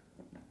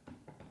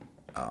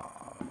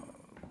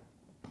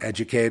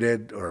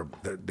educated, or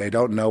they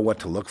don't know what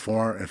to look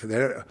for.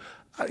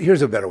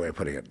 Here's a better way of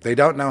putting it. They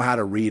don't know how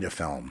to read a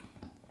film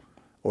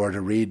or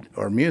to read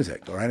or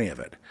music or any of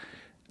it.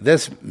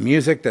 This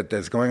music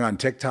that's going on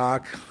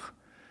TikTok,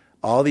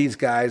 all these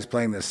guys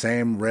playing the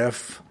same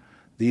riff,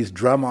 these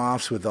drum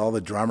offs with all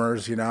the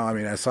drummers,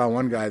 I saw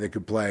one guy that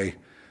could play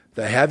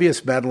the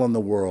heaviest metal in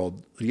the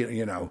world,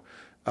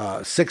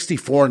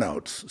 64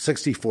 notes,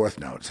 64th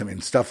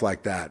notes, stuff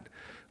like that,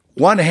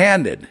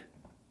 one-handed.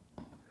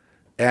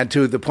 And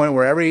to the point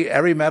where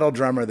every metal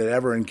drummer that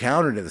ever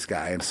encountered this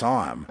guy and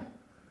saw him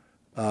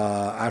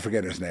I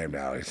forget his name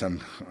now. He's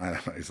some, I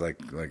don't know, he's like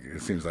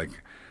it seems like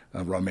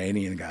a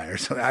Romanian guy or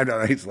something. I don't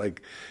know. He's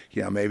like,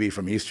 maybe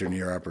from Eastern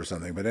Europe or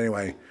something. But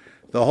anyway,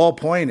 the whole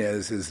point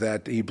is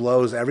that he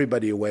blows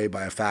everybody away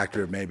by a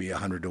factor of maybe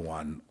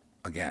 100-1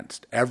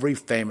 against every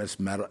famous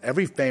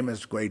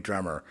great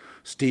drummer,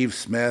 Steve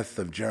Smith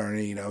of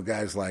Journey,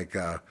 guys like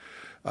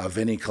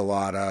Vinnie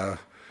Colaiuta.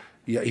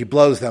 Yeah, he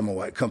blows them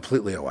away,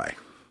 completely away,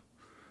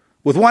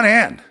 with one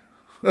hand,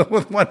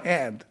 with one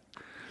hand.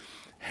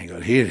 And he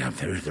goes, here,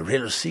 the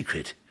real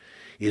secret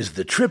is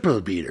the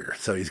triple beater.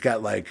 So he's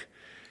got like,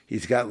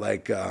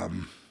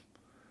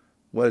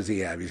 what does he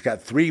have? He's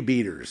got 3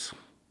 beaters.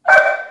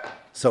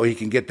 So he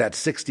can get that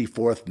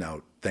 64th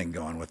note thing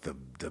going with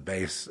the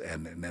bass,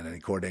 and then he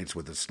coordinates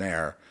with the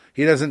snare.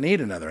 He doesn't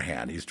need another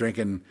hand. He's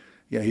drinking,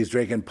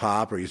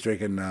 pop, or he's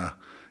drinking,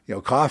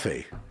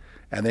 coffee.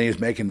 And then he's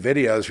making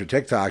videos for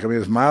TikTok. I mean, it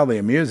was mildly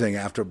amusing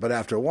but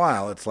after a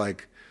while, it's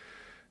like,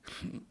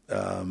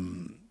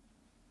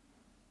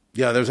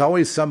 there's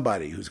always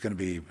somebody who's going to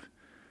be,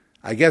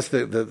 I guess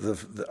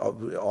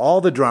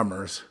all the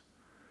drummers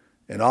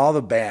and all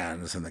the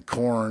bands and the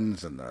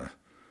Korns and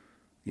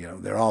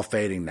they're all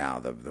fading now.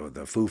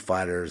 The Foo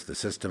Fighters, the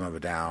System of a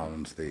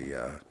Downs,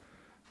 the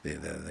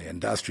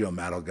industrial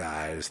metal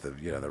guys,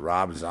 the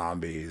Rob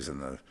Zombies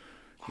and the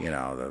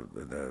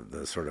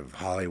sort of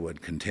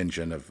Hollywood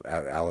contingent of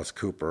Alice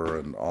Cooper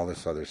and all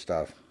this other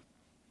stuff.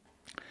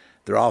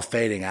 They're all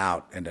fading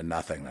out into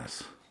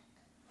nothingness.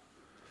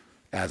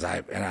 And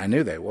I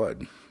knew they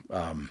would.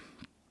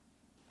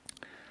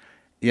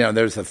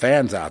 There's the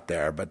fans out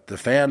there, but the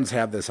fans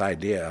have this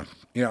idea.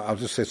 I'll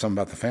just say something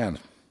about the fans.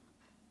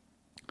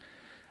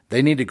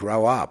 They need to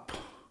grow up.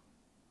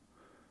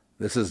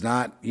 This is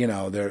not,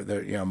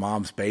 their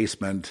mom's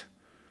basement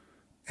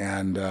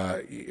and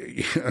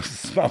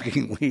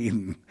smoking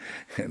weed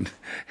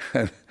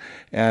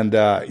and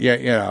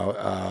arguing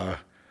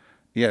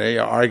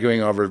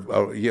over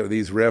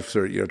these riffs,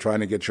 or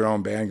trying to get your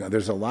own band going.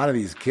 There's a lot of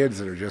these kids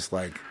that are just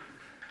like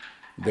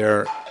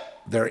they're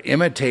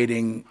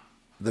imitating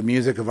the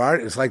music of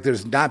art. It's like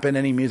there's not been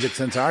any music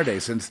since our day,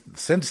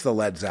 since the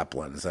Led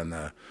Zeppelins and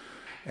the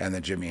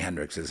Jimi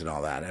Hendrixes and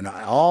all that. And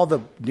all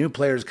the new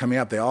players coming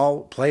up, they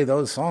all play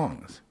those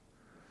songs.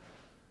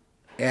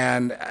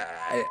 And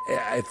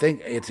I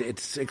think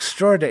it's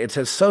extraordinary. It's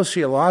a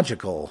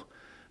sociological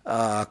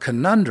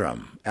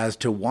conundrum as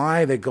to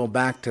why they go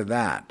back to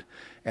that.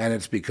 And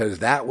it's because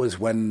that was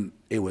when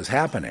it was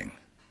happening.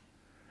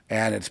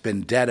 And it's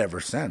been dead ever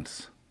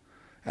since.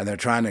 And they're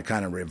trying to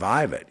kind of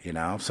revive it,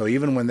 So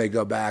even when they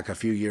go back a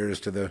few years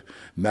to the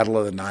metal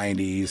of the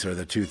 90s or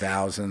the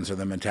 2000s or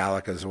the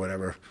Metallicas or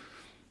whatever,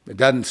 it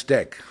doesn't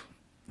stick.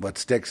 What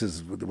sticks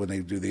is when they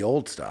do the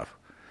old stuff.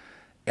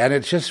 And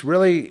it's just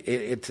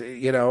really,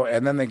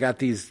 and then they got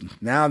these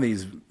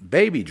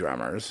baby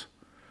drummers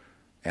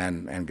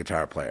and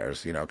guitar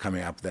players,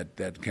 coming up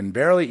that can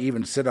barely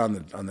even sit on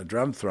the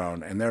drum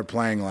throne, and they're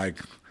playing like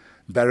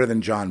better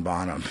than John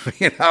Bonham,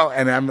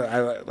 and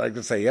I like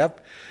to say,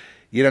 yep,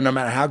 no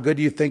matter how good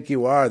you think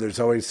you are,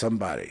 there's always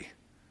somebody.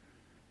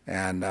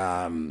 And,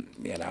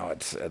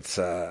 it's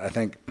I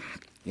think,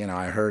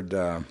 I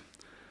heard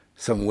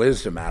some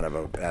wisdom out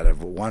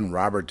of one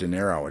Robert De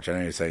Niro, which I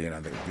know you say,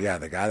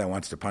 the guy that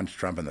wants to punch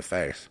Trump in the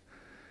face.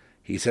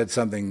 He said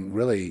something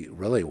really,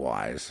 really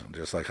wise,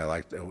 just like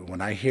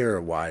when I hear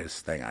a wise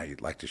thing, I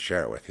like to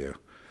share it with you.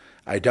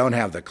 I don't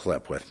have the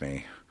clip with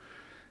me.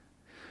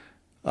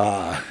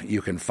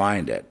 You can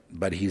find it,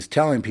 but he's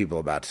telling people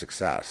about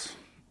success.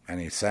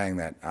 And he's saying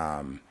that,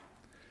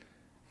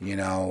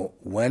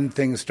 when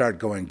things start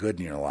going good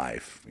in your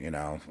life,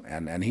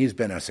 and he's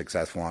been a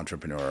successful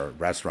entrepreneur,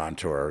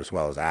 restaurateur, as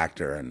well as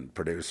actor and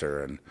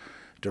producer and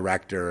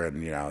director,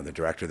 and, the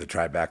director of the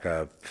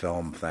Tribeca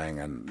film thing,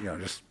 and,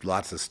 just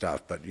lots of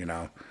stuff. But,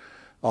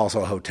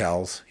 also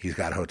hotels. He's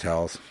got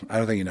hotels. I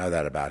don't think you know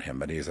that about him,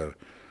 but he's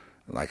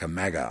like a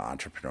mega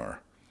entrepreneur.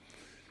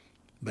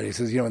 But he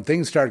says, when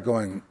things start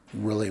going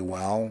really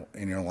well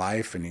in your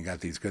life and you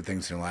got these good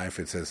things in your life,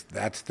 it says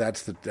that's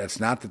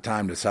not the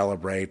time to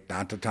celebrate,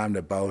 not the time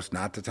to boast,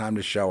 not the time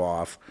to show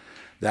off.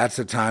 That's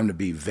the time to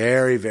be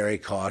very, very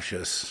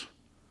cautious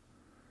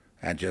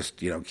and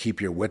just, keep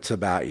your wits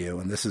about you.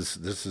 And this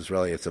is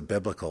really, it's a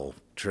biblical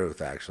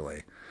truth,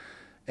 actually.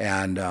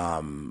 And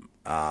to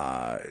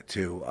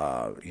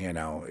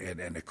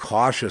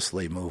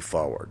cautiously move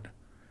forward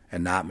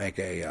and not make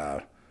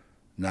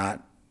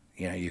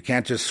you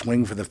can't just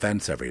swing for the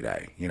fence every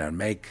day.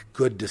 Make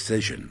good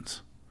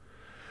decisions.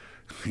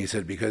 He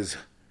said, because,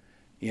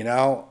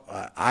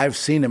 I've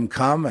seen him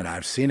come and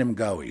I've seen him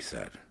go, he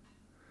said.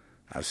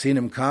 I've seen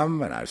him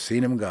come and I've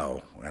seen him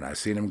go, and I've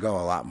seen him go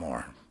a lot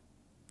more.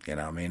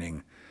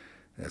 Meaning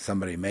that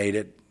somebody made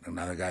it,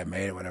 another guy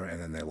made it, whatever,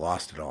 and then they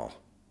lost it all.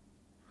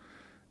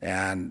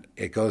 And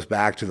it goes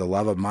back to the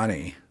love of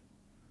money.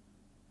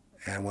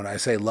 And when I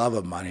say love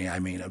of money, I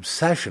mean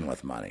obsession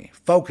with money,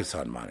 focus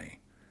on money.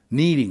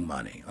 Needing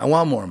money. I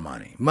want more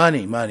money.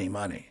 Money, money,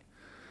 money.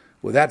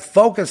 With that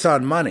focus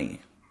on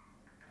money,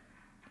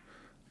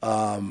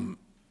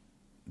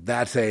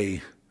 that's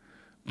a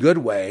good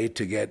way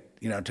to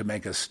get, to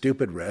make a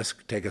stupid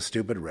risk, take a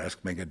stupid risk,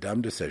 make a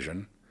dumb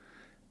decision,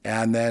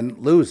 and then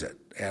lose it.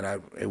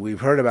 And we've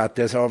heard about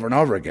this over and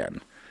over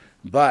again.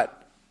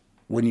 But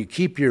when you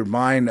keep your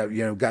mind,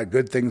 got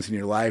good things in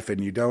your life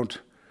and you don't,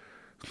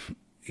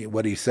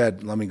 what he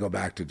said, let me go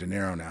back to De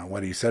Niro now.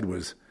 What he said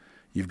was,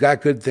 you've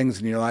got good things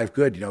in your life,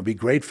 good. Be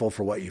grateful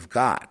for what you've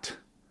got.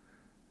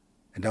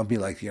 And don't be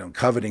like,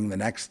 coveting the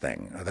next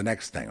thing,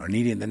 or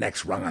needing the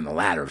next rung on the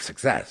ladder of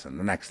success and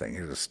the next thing. He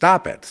says,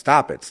 stop it.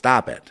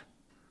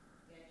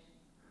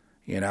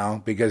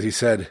 Because he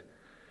said,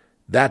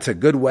 that's a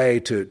good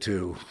way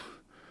to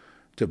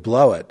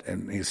blow it.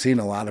 And he's seen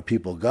a lot of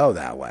people go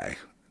that way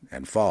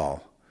and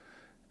fall.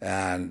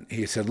 And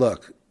he said,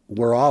 look,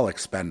 we're all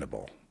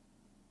expendable.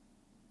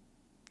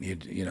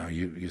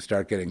 You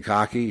start getting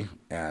cocky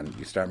and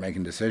you start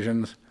making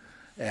decisions,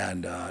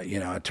 and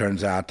it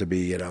turns out to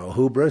be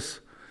hubris,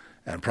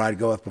 and pride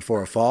goeth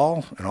before a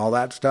fall, and all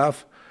that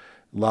stuff.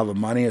 Love of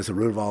money is the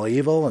root of all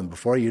evil, and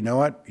before you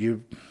know it,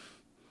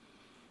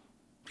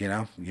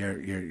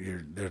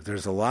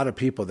 there's a lot of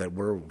people that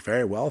were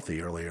very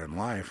wealthy earlier in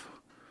life,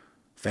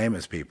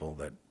 famous people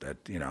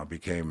that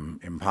became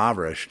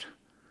impoverished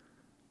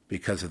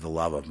because of the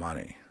love of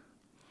money.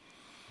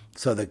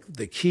 So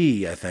the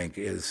key, I think,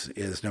 is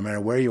no matter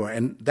where you are,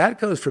 and that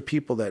goes for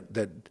people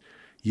that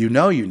you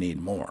need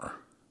more.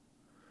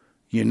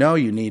 You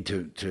need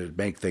to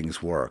make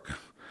things work.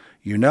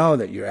 You know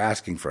that you're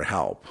asking for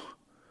help,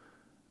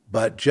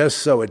 but just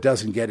so it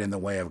doesn't get in the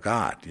way of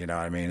God. You know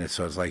what I mean?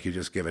 So it's like you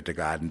just give it to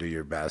God and do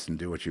your best and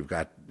do what you've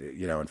got,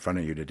 in front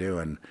of you to do,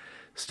 and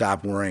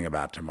stop worrying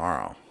about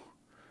tomorrow.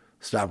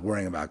 Stop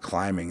worrying about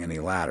climbing any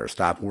ladder.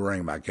 Stop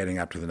worrying about getting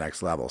up to the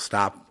next level.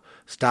 Stop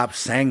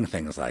saying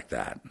things like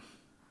that.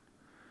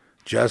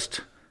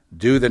 Just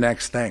do the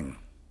next thing.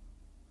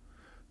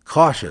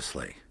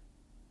 Cautiously.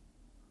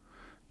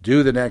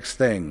 Do the next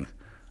thing.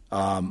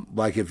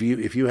 Like if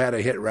you had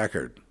a hit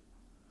record,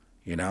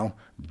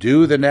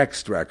 do the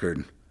next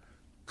record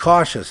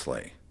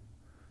cautiously.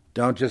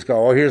 Don't just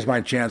go, oh, here's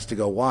my chance to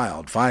go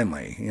wild.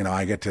 Finally,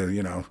 I get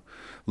to,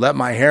 let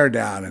my hair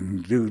down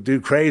and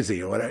do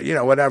crazy or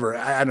whatever, whatever.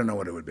 I don't know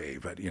what it would be,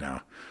 but,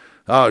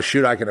 oh,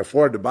 shoot, I can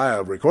afford to buy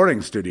a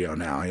recording studio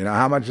now.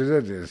 How much is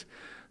it? It's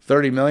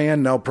 $30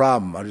 million? No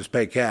problem. I'll just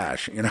pay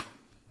cash,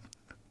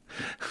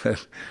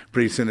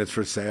 Pretty soon it's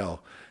for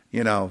sale,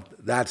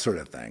 that sort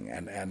of thing.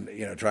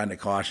 And trying to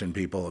caution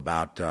people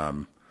about,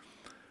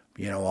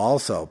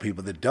 also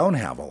people that don't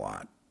have a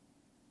lot,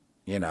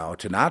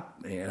 to not,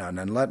 and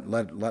then let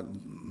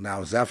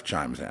now Zeph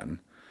chimes in.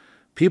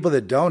 People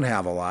that don't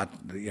have a lot,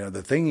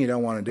 the thing you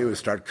don't want to do is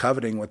start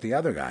coveting what the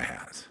other guy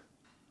has.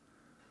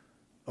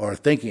 Or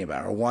thinking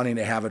about it, or wanting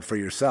to have it for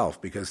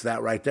yourself, because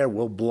that right there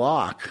will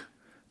block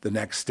the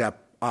next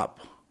step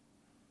up.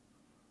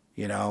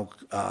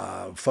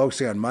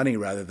 Focusing on money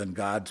rather than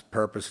God's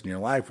purpose in your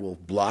life will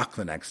block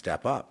the next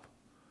step up.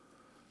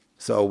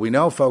 So we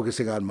know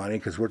focusing on money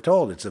because we're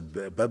told it's a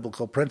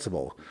biblical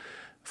principle.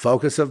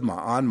 Focus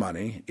on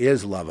money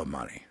is love of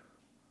money.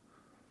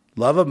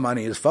 Love of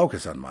money is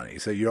focus on money.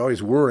 So you're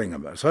always worrying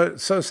about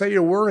it. So say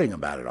you're worrying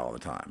about it all the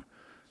time.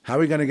 How are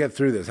we going to get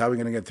through this? How are we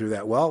going to get through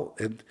that? Well,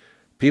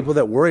 people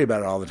that worry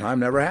about it all the time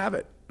never have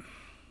it.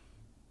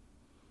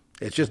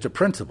 It's just a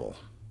principle.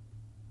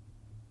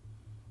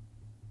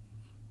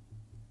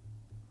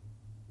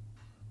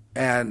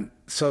 And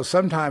so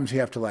sometimes you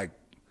have to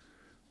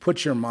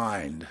put your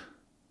mind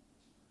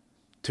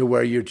to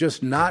where you're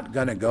just not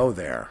going to go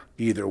there,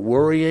 either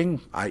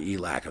worrying, i.e.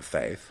 lack of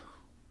faith,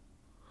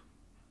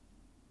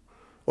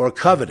 or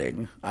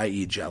coveting,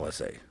 i.e.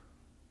 jealousy.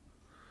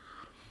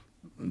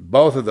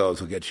 Both of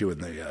those will get you in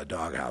the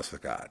doghouse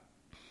with God.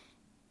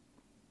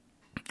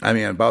 I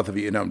mean, both of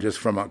you, just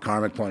from a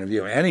karmic point of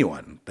view,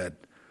 anyone that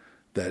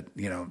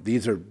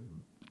these are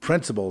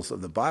principles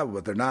of the Bible,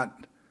 but they're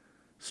not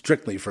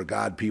strictly for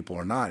God people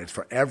or not. It's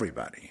for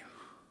everybody.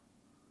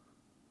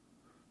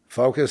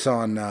 Focus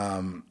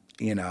on,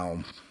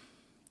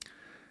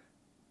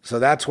 so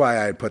that's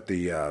why I put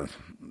the,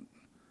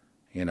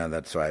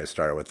 that's why I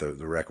started with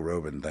the Rick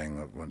Rubin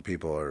thing, when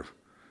people are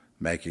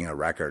making a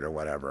record or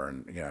whatever,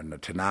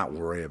 and, to not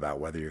worry about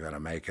whether you're going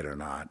to make it or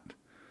not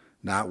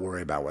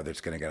worry about whether it's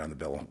going to get on the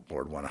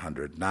Billboard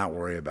 100, not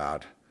worry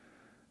about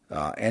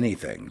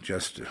anything.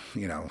 Just,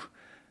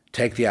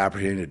 take the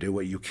opportunity to do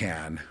what you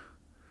can,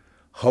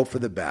 hope for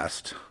the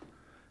best,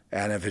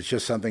 and if it's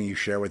just something you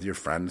share with your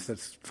friends,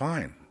 that's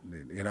fine.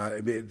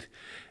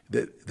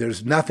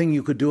 There's nothing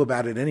you could do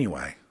about it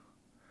anyway,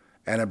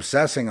 and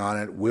obsessing on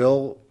it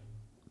will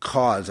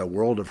cause a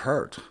world of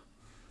hurt,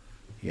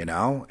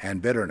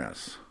 and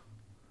bitterness.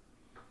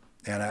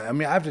 And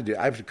I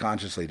have to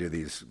consciously do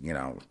these,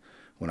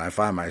 when I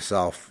find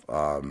myself,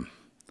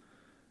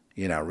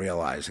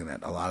 realizing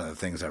that a lot of the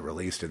things I've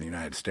released in the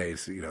United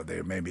States,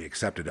 they may be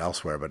accepted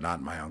elsewhere, but not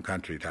in my own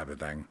country type of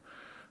thing.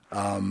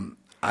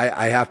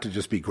 I have to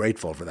just be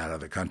grateful for that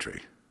other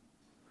country.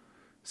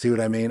 See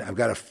what I mean? I've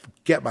got to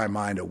get my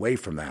mind away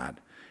from that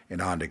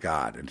and onto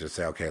God and just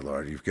say, okay,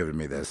 Lord, you've given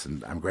me this,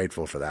 and I'm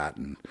grateful for that,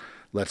 and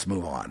let's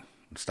move on.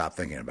 Stop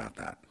thinking about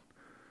that.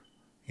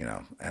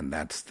 And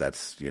that's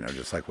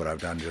just like what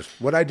I've done, just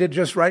what I did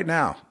just right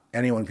now.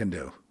 Anyone can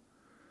do.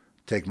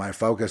 Take my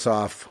focus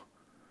off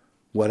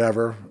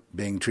whatever,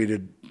 being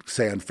treated,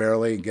 say,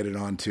 unfairly, and get it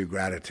on to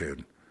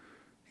gratitude.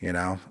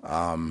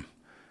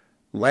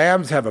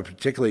 Lambs have a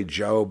particularly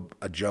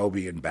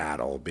Jobian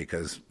battle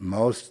because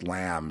most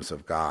lambs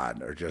of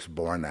God are just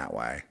born that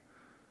way,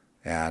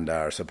 and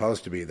are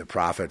supposed to be the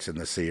prophets and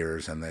the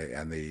seers and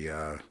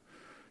the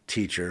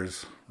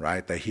teachers,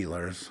 right? The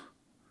healers.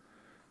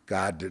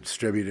 God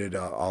distributed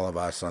all of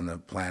us on the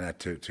planet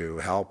to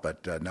help,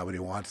 but nobody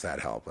wants that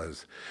help.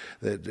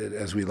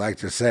 As we like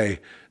to say,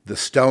 the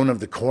stone of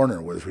the corner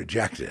was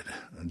rejected.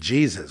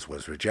 Jesus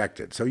was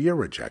rejected, so you're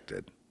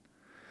rejected.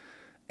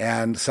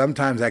 And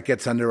sometimes that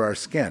gets under our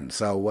skin.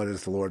 So what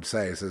does the Lord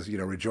say? He says,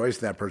 rejoice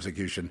in that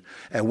persecution.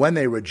 And when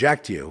they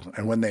reject you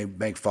and when they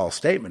make false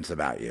statements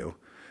about you,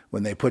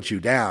 when they put you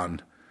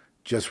down,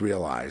 just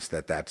realize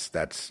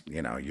that's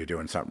you're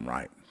doing something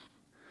right.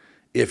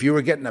 If you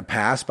were getting a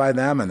pass by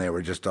them and they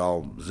were just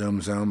all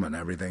zoom and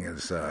everything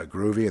is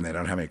groovy and they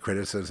don't have any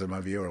criticism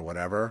of you or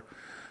whatever,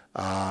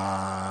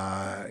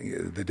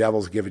 the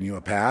devil's giving you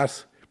a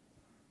pass,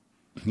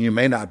 you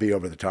may not be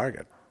over the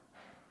target.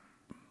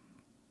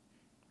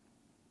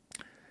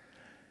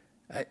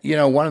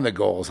 One of the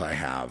goals I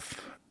have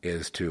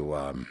is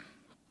to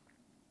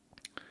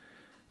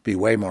be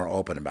way more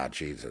open about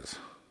Jesus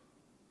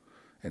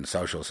in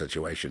social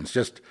situations.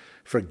 Just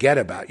forget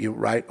about you,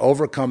 right?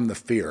 Overcome the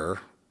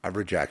fear of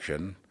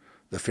rejection,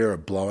 the fear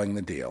of blowing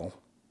the deal.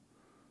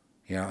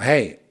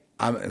 Hey,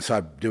 I'm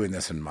doing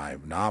this in my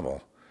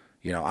novel.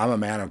 I'm a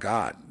man of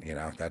God.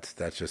 That's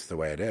just the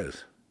way it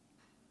is.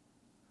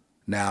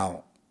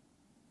 Now,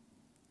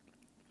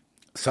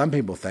 some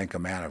people think a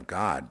man of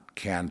God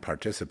can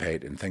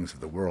participate in things of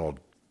the world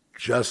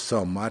just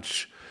so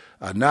much,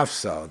 enough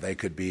so they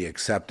could be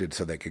accepted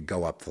so they could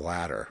go up the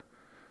ladder.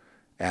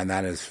 And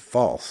that is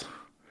false.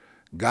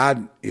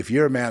 God, if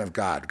you're a man of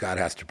God, God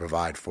has to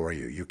provide for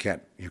you. You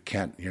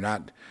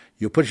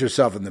put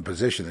yourself in the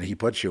position that he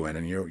puts you in,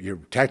 and you're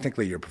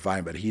technically you're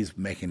providing, but he's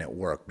making it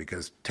work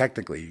because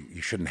technically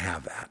you shouldn't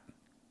have that.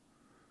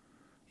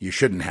 You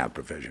shouldn't have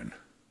provision.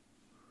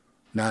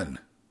 None.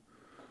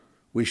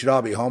 We should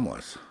all be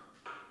homeless.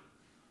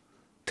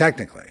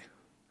 Technically,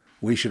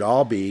 we should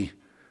all be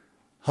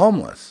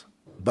homeless,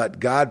 but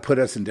God put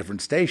us in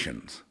different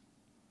stations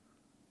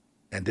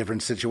and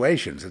different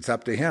situations. It's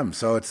up to him.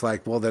 So it's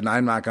like, well, then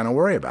I'm not going to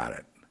worry about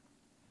it.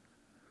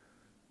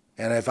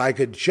 And if I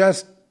could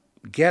just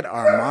get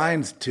our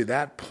minds to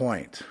that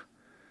point,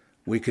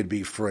 we could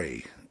be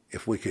free.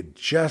 If we could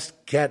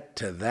just get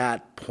to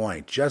that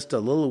point, just a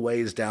little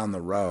ways down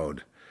the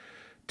road,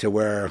 to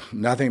where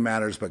nothing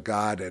matters but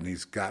God, and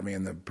he's got me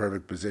in the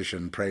perfect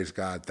position. Praise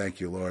God.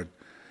 Thank you, Lord.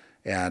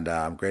 And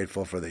I'm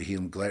grateful for the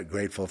healing,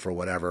 grateful for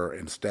whatever,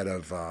 instead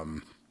of,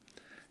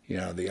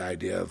 the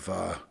idea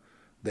of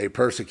they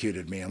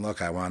persecuted me, and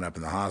look, I wound up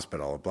in the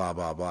hospital, blah,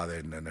 blah, blah,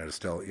 and they're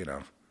still,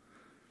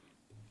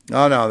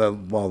 Oh, no, the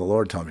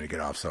Lord told me to get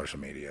off social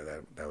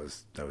media. That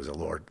was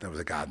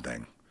a God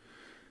thing.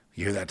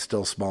 You hear that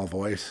still small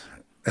voice?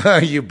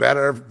 You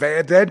better pay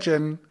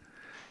attention,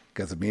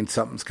 because it means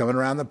something's coming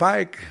around the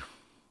pike.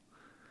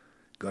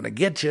 Going to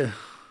get you.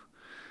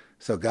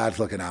 So God's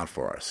looking out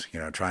for us,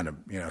 trying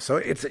to, so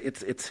it's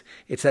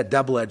that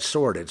double-edged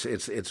sword.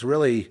 It's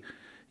really,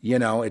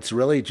 it's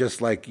really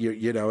just like,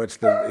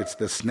 it's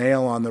the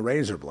snail on the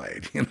razor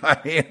blade. What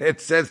I mean?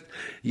 It says,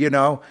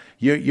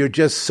 you're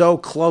just so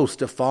close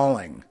to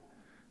falling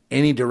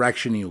any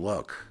direction you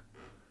look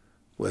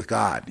with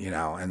God,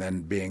 and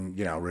then being,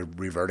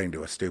 reverting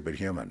to a stupid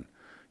human.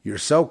 You're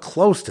so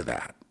close to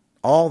that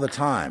all the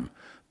time,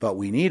 but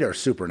we need our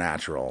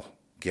supernatural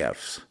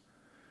gifts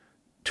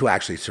to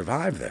actually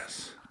survive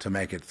this, to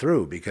make it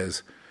through,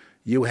 because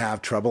you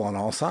have trouble on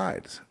all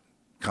sides,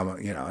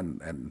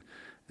 and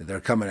they're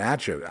coming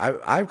at you.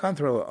 I've gone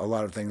through a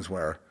lot of things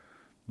where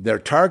they're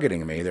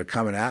targeting me, they're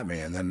coming at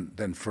me, and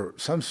then for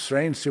some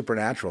strange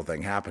supernatural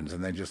thing happens,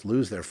 and they just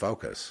lose their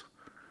focus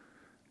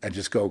and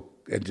just go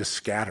and just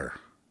scatter.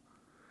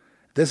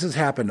 This has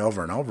happened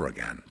over and over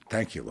again.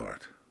 Thank you,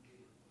 Lord.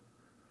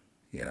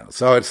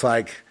 So it's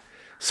like,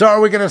 so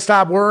are we going to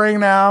stop worrying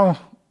now?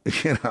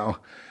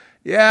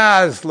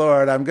 Yes,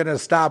 Lord, I'm going to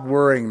stop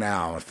worrying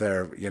now if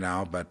they're,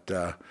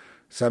 but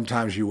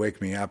sometimes you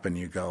wake me up and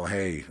you go,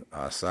 hey,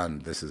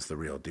 son, this is the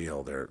real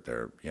deal.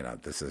 They're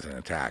this is an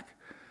attack.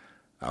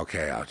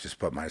 Okay, I'll just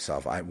put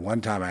myself,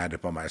 one time I had to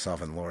put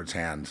myself in the Lord's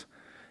hands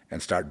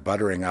and start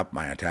buttering up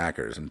my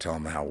attackers and tell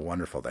them how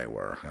wonderful they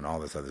were and all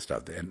this other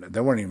stuff. And they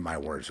weren't even my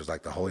words. It was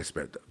like the Holy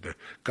Spirit.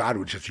 God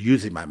was just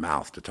using my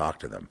mouth to talk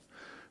to them.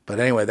 But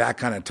anyway, that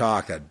kind of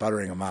talk, that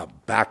buttering them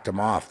up, backed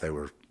them off. They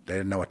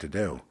didn't know what to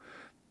do.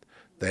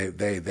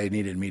 They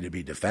needed me to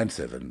be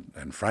defensive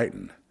and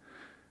frightened.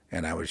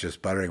 And I was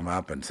just buttering them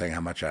up and saying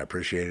how much I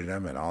appreciated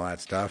them and all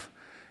that stuff.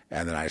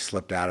 And then I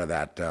slipped out of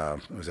that.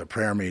 It was a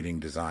prayer meeting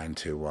designed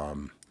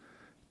to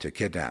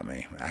kidnap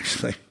me,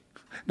 actually.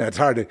 Now, it's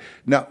hard to...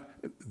 No,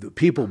 the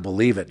people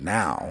believe it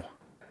now.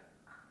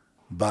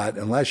 But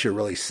unless you're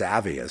really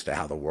savvy as to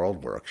how the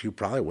world works, you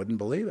probably wouldn't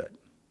believe it.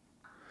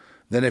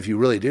 Then if you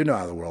really do know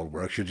how the world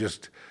works,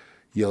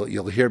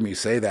 you'll hear me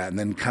say that and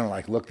then kind of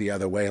like look the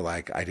other way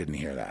like I didn't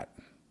hear that.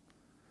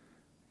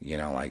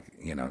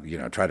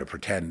 Try to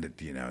pretend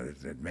that,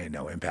 it made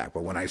no impact.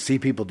 But when I see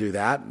people do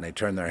that and they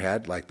turn their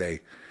head like they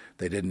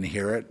didn't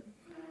hear it,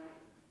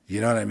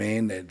 you know what I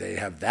mean? They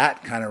have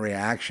that kind of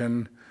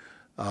reaction.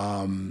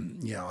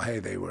 Hey,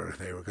 they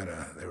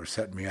were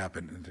setting me up,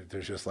 and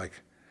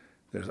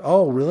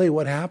oh, really?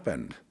 What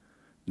happened?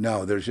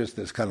 No, there's just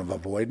this kind of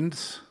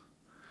avoidance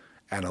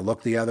and a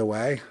look the other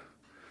way.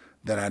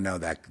 Then I know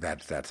that's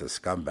a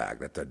scumbag.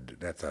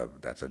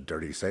 That's a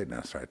dirty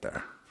Satanist right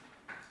there.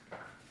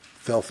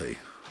 Filthy.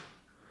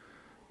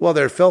 Well,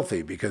 they're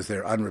filthy because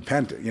they're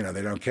unrepentant.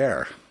 They don't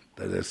care.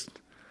 They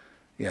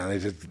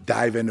just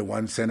dive into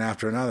one sin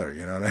after another.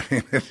 You know what I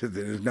mean?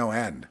 There's no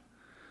end.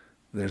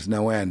 There's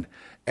no end.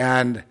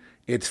 And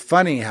it's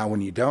funny how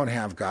when you don't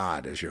have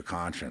God as your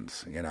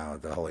conscience,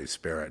 the Holy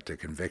Spirit to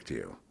convict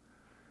you,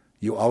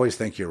 you always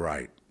think you're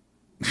right.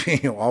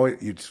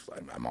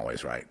 I'm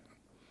always right.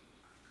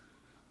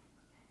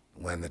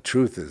 When the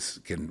truth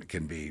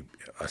can be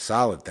a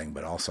solid thing,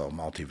 but also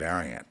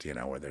multivariant,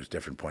 where there's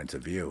different points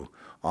of view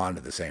onto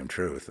the same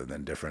truth, and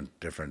then different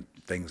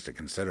things to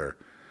consider.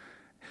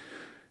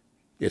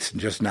 It's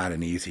just not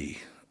an easy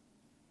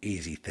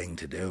thing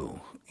to do,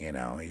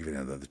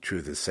 even though the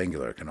truth is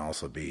singular, it can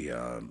also be,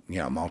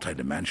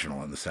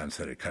 multidimensional in the sense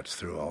that it cuts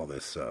through all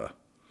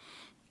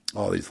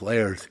these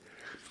layers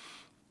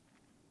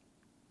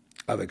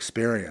of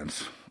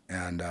experience.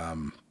 And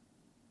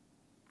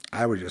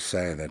I would just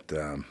say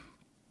that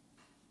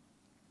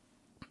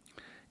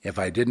if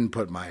I didn't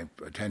put my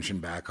attention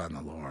back on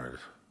the Lord,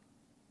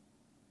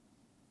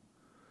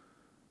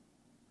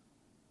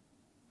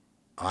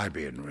 I'd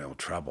be in real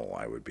trouble.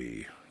 I would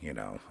be,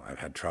 I've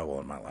had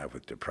trouble in my life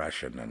with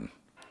depression and,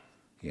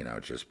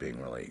 just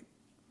being really,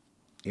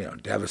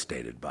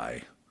 devastated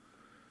by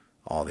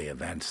all the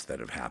events that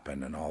have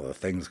happened and all the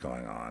things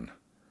going on.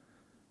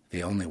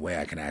 The only way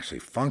I can actually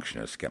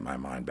function is to get my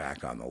mind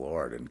back on the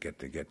Lord and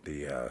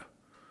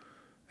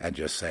and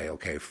just say,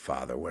 okay,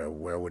 Father,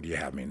 where would you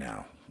have me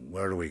now?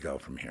 Where do we go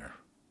from here?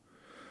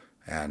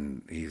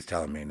 And he's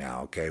telling me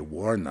now, okay,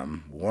 warn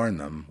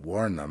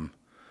them.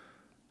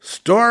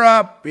 Store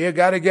up. You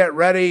got to get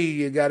ready.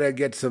 You got to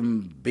get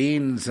some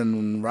beans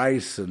and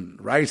rice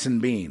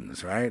and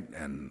beans, right?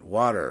 And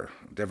water,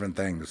 different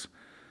things.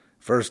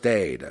 First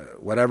aid,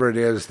 whatever it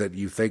is that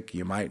you think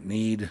you might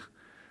need.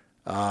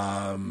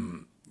 I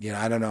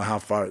don't know how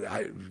far.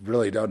 I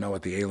really don't know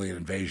what the alien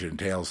invasion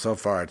entails. So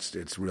far,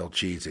 it's real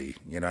cheesy.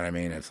 You know what I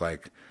mean? It's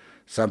like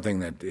something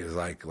that is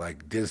like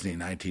Disney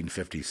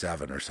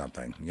 1957 or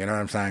something. You know what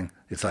I'm saying?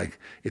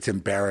 It's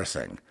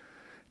embarrassing.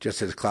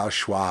 Just as Klaus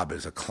Schwab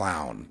is a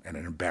clown and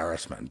an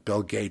embarrassment,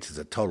 Bill Gates is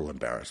a total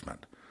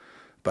embarrassment.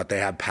 But they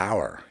have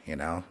power.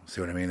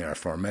 See what I mean? They're a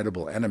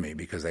formidable enemy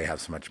because they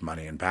have so much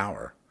money and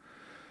power.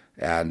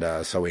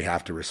 And so we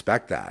have to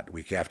respect that.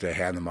 We have to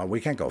hand them over.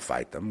 We can't go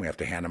fight them. We have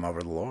to hand them over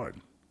to the Lord.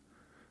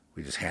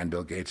 We just hand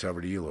Bill Gates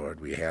over to you,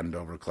 Lord. We hand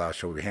over Klaus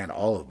Schwab. We hand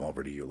all of them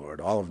over to you,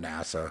 Lord. All of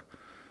NASA,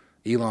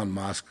 Elon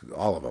Musk,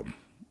 all of them.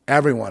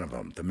 Every one of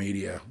them, the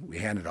media, we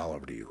hand it all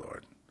over to you,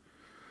 Lord.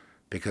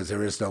 Because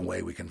there is no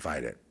way we can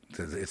fight it.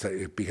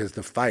 Because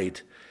the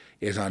fight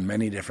is on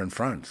many different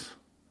fronts.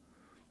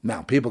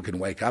 Now, people can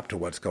wake up to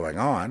what's going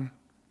on,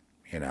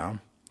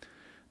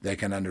 They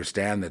can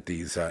understand that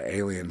these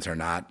aliens are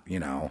not,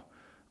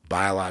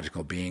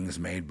 biological beings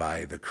made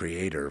by the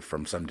Creator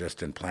from some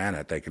distant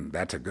planet.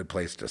 That's a good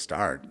place to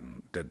start,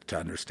 to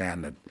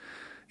understand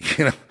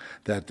that,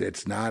 that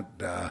it's not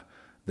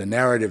the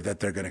narrative that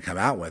they're going to come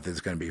out with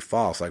is going to be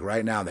false. Like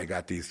right now, they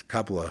got these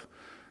couple of,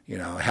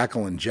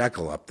 Heckle and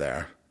Jekyll up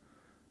there,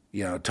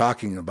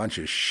 talking a bunch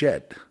of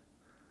shit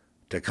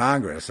to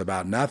Congress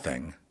about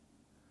nothing,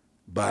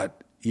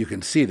 but you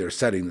can see they're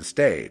setting the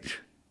stage,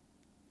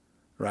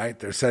 right?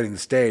 They're setting the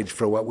stage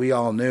for what we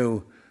all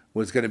knew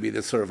was going to be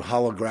this sort of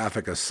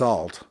holographic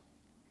assault.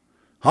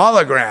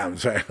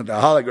 Holograms, right? The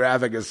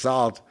holographic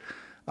assault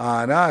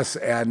on us.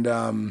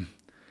 And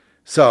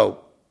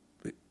so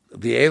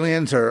the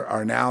aliens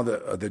are now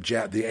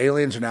the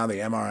aliens are now the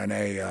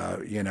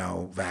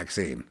mRNA,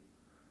 vaccine,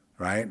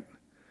 right?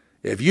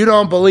 If you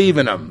don't believe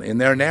in them, in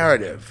their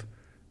narrative,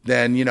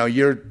 then,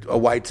 you're a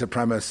white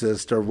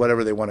supremacist or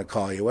whatever they want to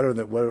call you,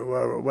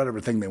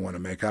 whatever thing they want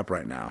to make up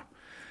right now.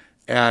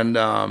 And,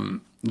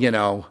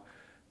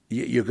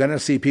 you're going to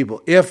see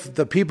people, if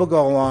the people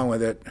go along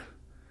with it,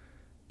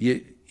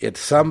 at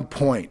some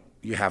point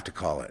you have to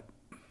call it.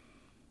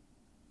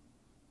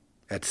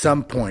 At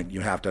some point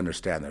you have to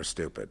understand they're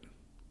stupid.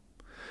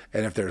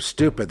 And if they're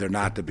stupid, they're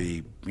not to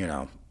be,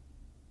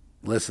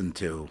 listened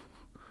to,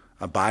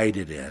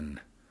 abided in,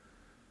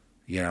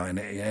 in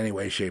any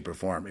way, shape, or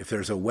form. If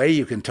there's a way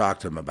you can talk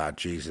to them about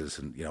Jesus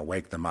and,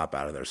 wake them up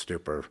out of their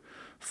stupor,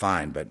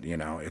 fine. But,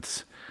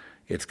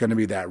 it's going to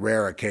be that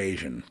rare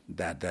occasion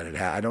that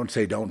I don't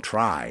say don't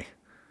try.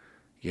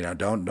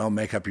 Don't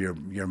make up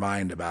your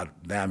mind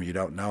about them. You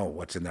don't know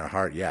what's in their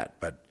heart yet.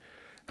 But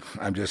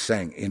I'm just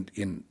saying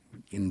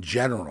in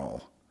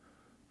general,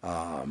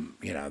 they're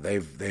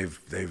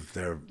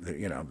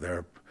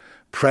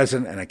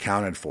present and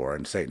accounted for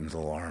in Satan's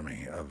little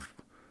army of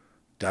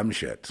dumb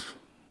shits.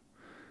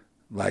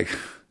 Like,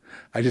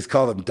 I just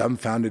call them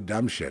dumbfounded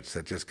dumb shits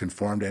that just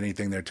conform to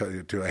anything they're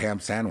to a ham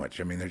sandwich.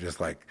 I mean, they're just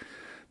going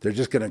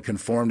to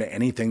conform to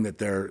anything that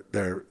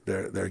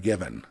they're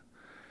given.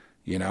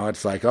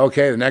 It's like,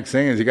 okay, the next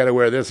thing is you got to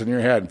wear this on your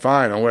head.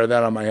 Fine, I'll wear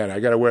that on my head. I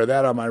got to wear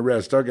that on my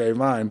wrist. Okay,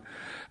 fine.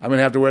 I'm going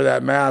to have to wear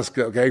that mask.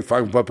 Okay,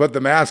 fine, but put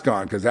the mask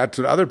on because that's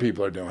what other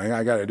people are doing.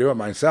 I got to do it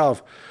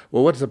myself.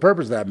 Well, what's the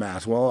purpose of that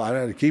mask? Well, I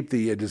got to keep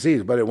the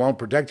disease, but it won't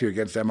protect you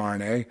against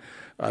mRNA,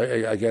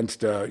 against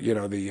the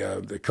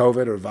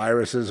COVID or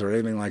viruses or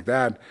anything like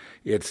that.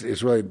 It's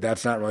really,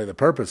 that's not really the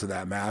purpose of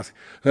that mask.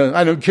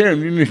 I don't care.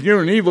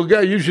 You're an evil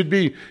guy. You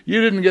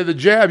didn't get the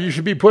jab. You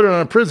should be put on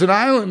a prison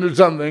island or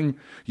something.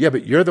 Yeah,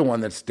 but you're the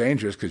one that's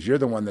dangerous because you're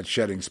the one that's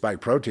shedding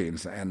spike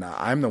proteins, and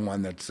I'm the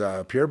one that's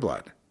pure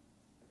blood.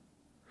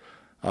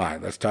 All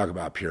right, let's talk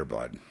about pure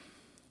blood.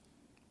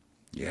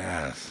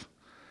 Yes.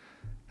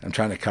 I'm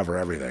trying to cover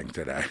everything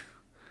today.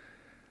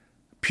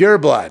 Pure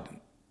blood.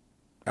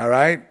 All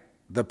right?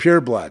 The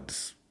pure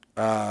bloods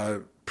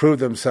prove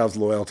themselves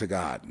loyal to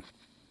God.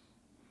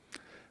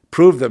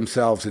 Prove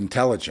themselves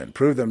intelligent.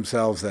 Prove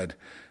themselves that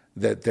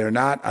they're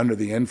not under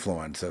the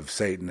influence of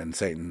Satan and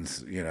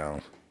Satan's,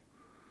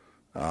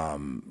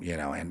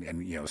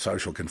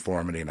 social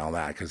conformity and all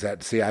that.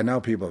 Because I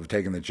know people have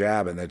taken the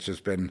jab and it's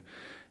just been,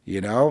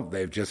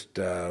 they've just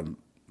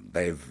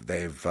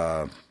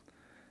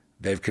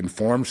they've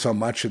conformed so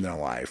much in their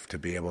life to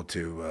be able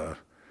to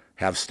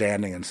have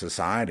standing in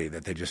society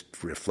that they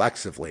just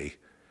reflexively,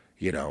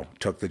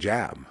 took the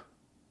jab.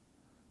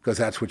 Because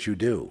that's what you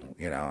do,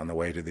 on the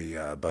way to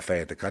the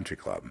buffet at the country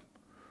club.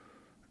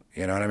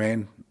 You know what I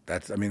mean?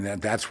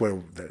 That's where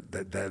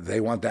they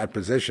want that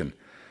position.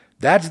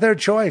 That's their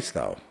choice,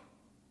 though.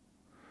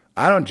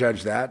 I don't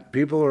judge that.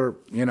 People are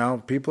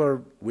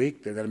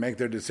weak. They're going to make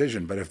their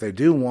decision. But if they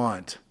do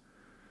want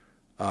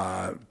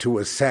to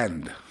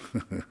ascend,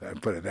 I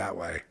put it that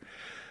way,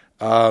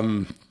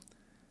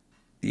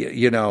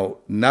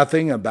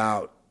 nothing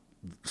about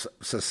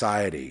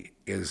society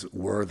is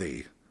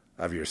worthy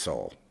of your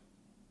soul.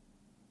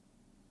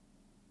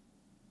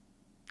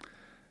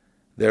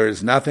 There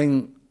is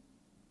nothing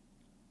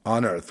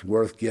on earth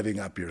worth giving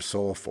up your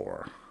soul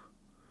for,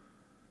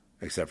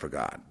 except for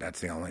God. That's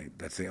the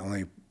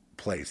only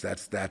place.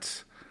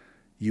 That's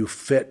you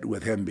fit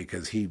with Him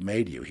because He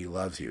made you. He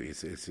loves you.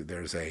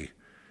 There's a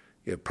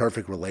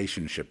perfect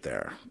relationship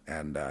there,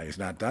 and He's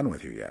not done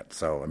with you yet.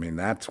 So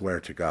that's where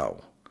to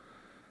go.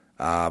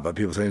 But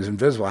people say He's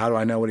invisible. How do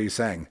I know what He's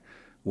saying?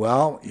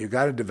 Well, you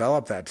got to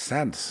develop that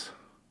sense.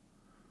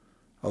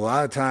 A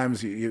lot of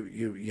times,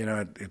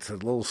 it's a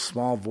little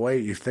small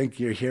voice. You think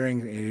you're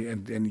hearing,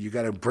 and you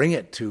got to bring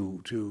it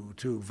to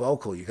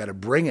vocal. You got to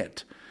bring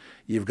it.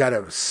 You've got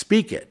to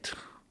speak it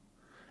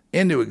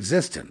into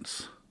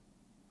existence.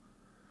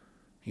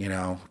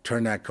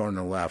 Turn that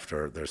corner left,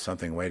 or there's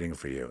something waiting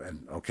for you.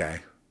 And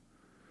okay,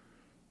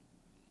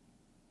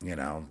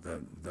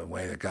 the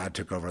way that God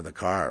took over the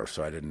car,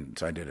 so I did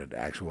an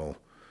actual,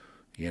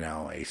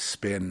 a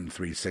spin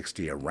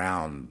 360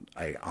 around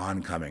a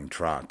oncoming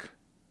truck.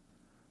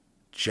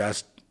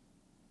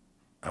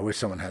 I wish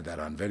someone had that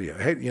on video.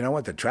 Hey, you know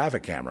what? The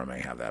traffic camera may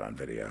have that on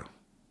video.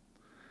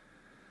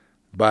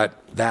 But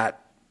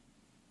that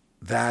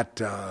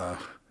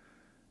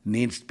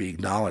needs to be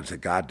acknowledged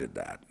that God did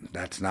that.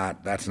 That's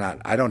not,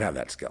 I don't have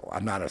that skill.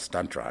 I'm not a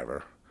stunt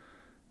driver.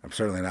 I'm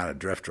certainly not a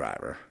drift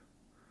driver.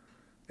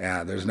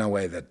 And there's no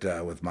way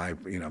that with my,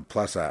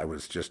 plus I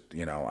was just,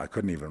 I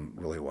couldn't even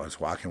really was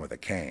walking with a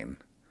cane.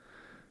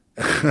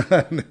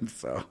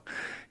 So,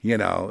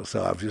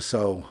 so I'm just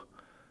so,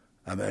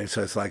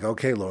 so it's like,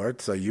 okay,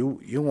 Lord, so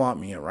you want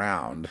me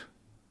around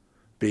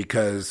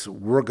because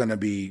we're going to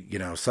be,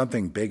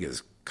 something big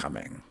is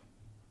coming.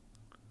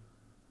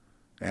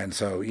 And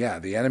so, yeah,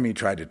 the enemy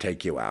tried to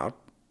take you out,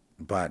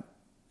 but,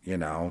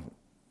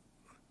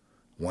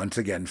 once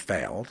again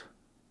failed.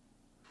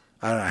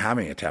 I don't know how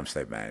many attempts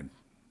they've made.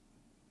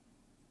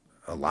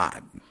 A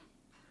lot.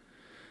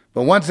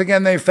 But once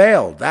again they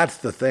failed. That's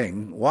the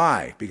thing.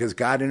 Why? Because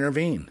God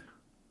intervened.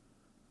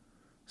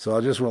 So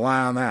I'll just rely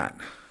on that.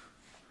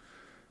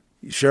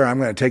 Sure, I'm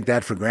going to take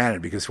that for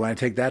granted because when I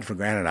take that for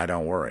granted, I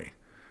don't worry.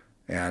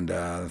 And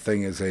the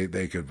thing is, they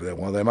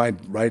might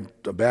write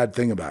a bad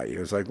thing about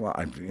you. It's like, well,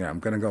 I'm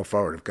going to go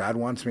forward. If God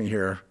wants me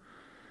here,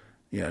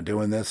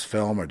 doing this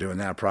film or doing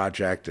that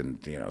project, and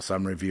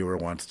some reviewer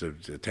wants to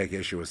take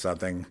issue with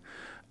something,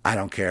 I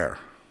don't care.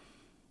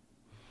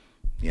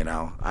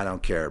 I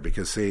don't care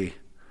because see,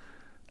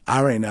 I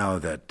already know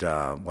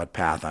that what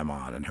path I'm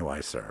on and who I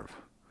serve.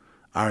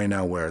 I already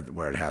know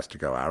where it has to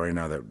go. I already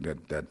know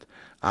that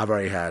I've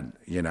already had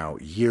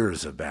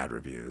years of bad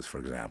reviews, for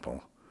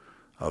example,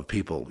 of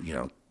people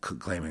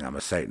claiming I'm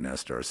a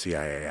Satanist or a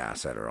CIA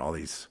asset or all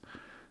these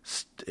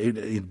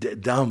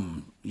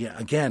dumb,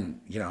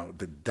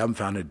 the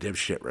dumbfounded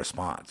dipshit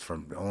response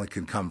only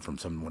can come from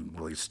someone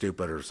really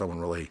stupid or someone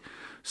really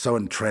so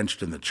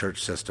entrenched in the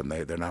church system,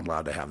 they're not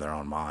allowed to have their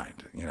own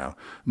mind.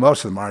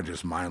 Most of them are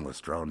just mindless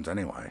drones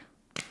anyway.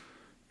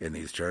 In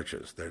these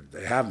churches,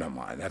 they have no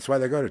mind. That's why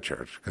they go to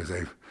church, because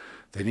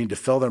they need to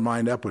fill their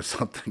mind up with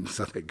something,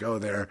 so they go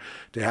there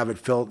to have it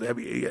filled.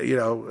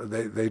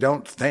 They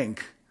don't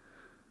think.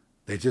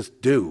 They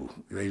just do.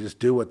 They just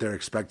do what they're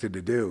expected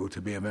to do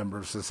to be a member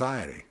of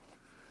society.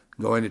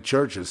 Going to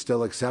church is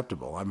still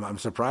acceptable. I'm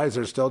surprised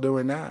they're still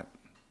doing that.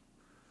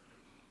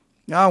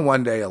 Now,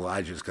 one day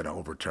Elijah's going to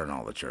overturn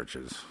all the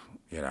churches.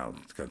 He's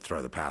going to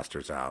throw the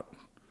pastors out.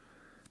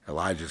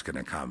 Elijah's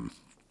going to come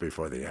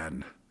before the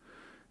end.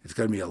 It's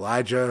going to be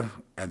Elijah,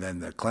 and then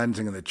the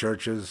cleansing of the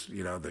churches.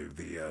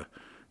 The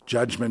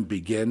judgment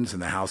begins in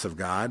the house of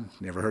God.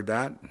 You ever heard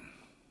that?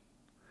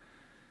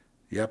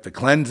 Yep, the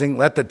cleansing,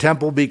 let the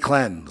temple be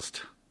cleansed,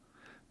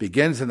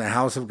 begins in the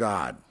house of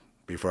God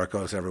before it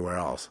goes everywhere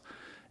else.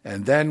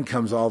 And then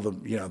comes all the,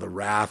 the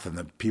wrath, and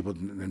the people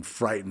and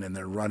frightened, and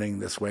they're running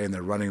this way, and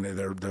they're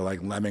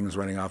like lemmings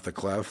running off the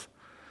cliff.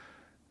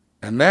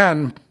 And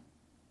then,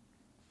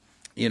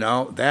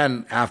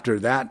 then after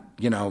that,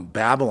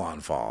 Babylon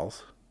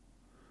falls.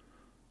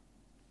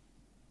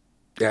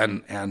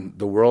 And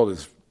the world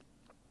is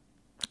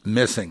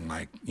missing,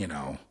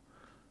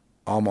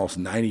 almost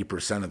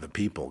 90% of the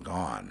people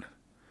gone.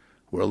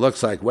 Where it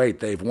looks like, wait,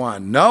 they've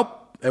won.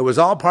 Nope, it was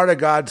all part of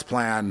God's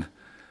plan.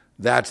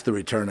 That's the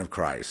return of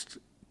Christ.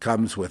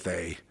 Comes with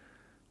a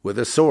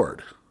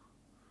sword.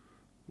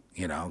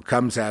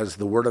 Comes as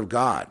the word of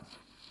God,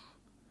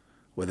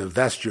 with a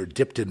vesture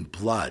dipped in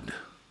blood.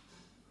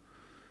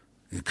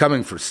 He's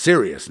coming for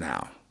serious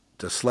now,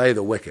 to slay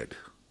the wicked.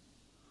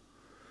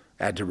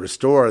 And to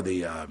restore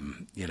the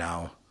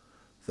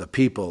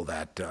people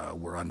that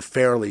were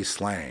unfairly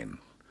slain,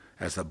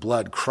 as the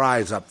blood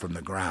cries up from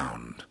the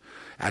ground,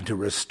 and to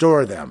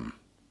restore them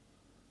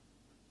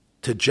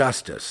to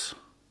justice,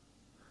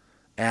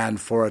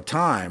 and for a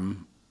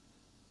time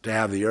to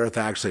have the earth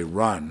actually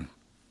run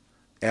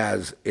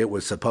as it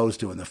was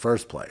supposed to in the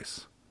first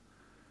place,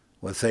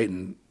 with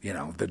Satan,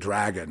 the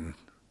dragon,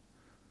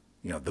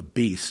 the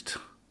beast,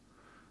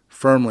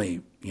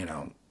 firmly,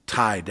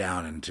 tied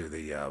down into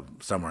the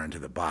somewhere into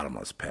the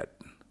bottomless pit.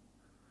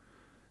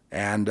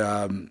 And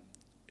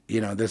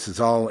this is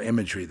all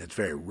imagery that's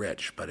very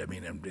rich, but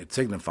it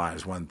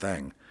signifies one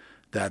thing,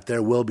 that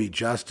there will be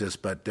justice,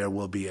 but there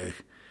will be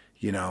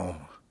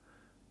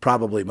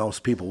probably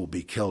most people will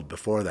be killed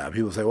before that.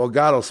 People say, well,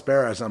 God will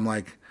spare us. I'm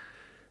like,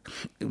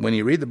 when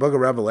you read the book of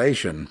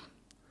Revelation,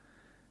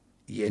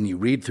 and you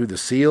read through the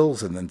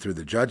seals, and then through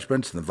the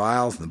judgments, and the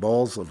vials, and the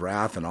bowls of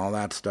wrath, and all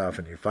that stuff,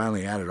 and you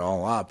finally add it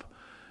all up,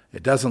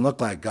 it doesn't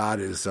look like God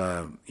is,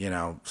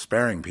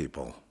 sparing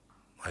people.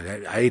 I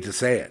hate to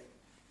say it,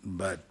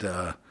 but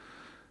I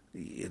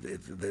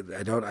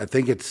don't. I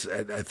think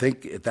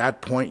at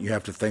that point you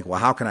have to think, well,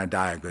 how can I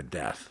die a good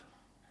death?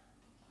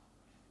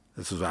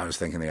 This is what I was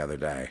thinking the other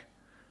day.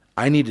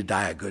 I need to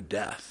die a good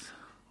death.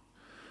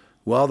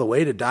 Well, the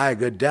way to die a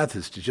good death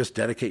is to just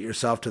dedicate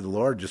yourself to the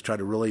Lord. Just try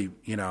to really,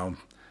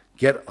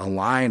 get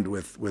aligned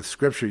with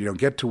Scripture.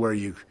 Get to where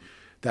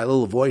that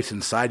little voice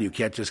inside you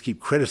can't just keep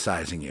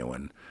criticizing you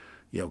and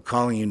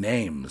calling you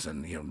names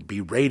and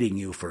berating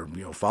you for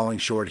falling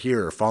short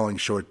here or falling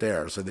short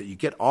there, so that you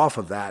get off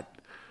of that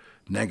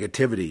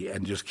negativity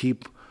and just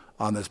keep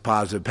on this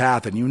positive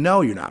path. And you're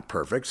not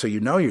perfect, so you're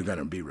going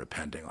to be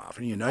repenting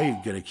often. You're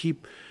going to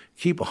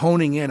keep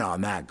honing in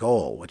on that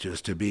goal, which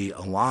is to be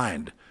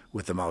aligned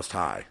with the Most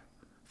High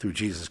through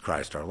Jesus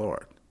Christ our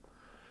Lord.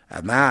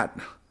 And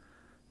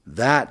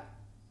that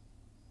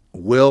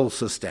will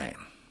sustain.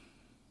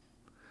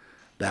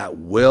 That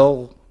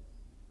will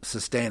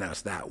sustain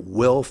us, that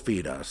will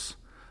feed us,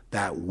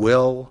 that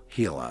will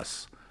heal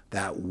us,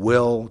 that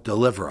will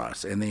deliver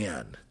us in the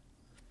end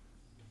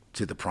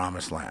to the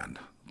promised land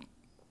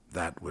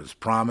that was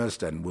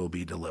promised and will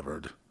be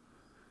delivered,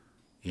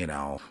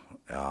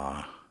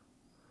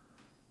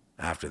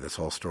 after this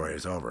whole story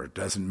is over. It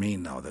doesn't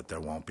mean, though, that there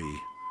won't be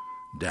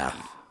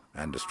death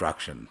and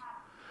destruction.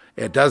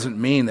 It doesn't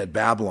mean that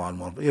Babylon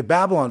won't. If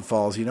Babylon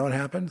falls, you know what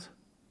happens?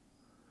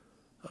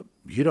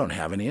 You don't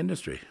have any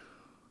industry.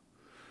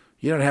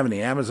 You don't have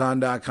any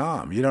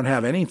Amazon.com. You don't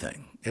have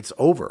anything. It's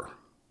over.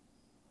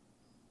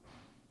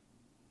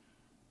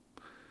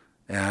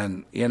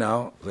 And,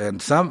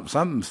 and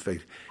something's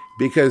fixed.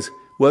 Because,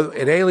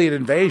 an alien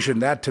invasion,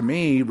 that to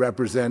me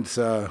represents,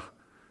 the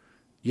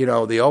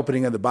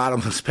opening of the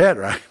bottomless pit,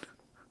 right?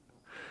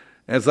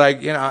 And it's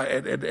like,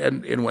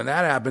 and when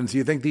that happens,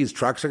 you think these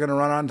trucks are going to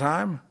run on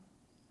time?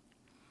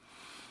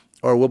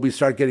 Or will we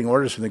start getting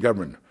orders from the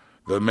government?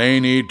 The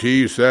main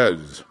ET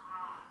says,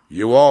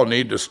 you all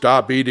need to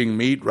stop eating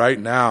meat right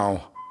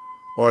now,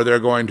 or they're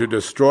going to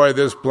destroy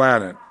this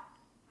planet.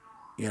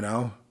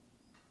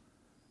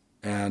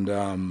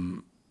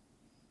 And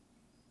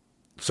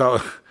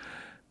so,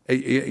 do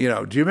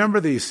you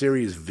remember the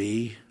series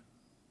V?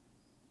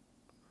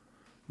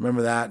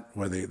 Remember that?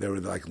 Where they were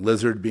like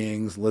lizard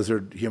beings,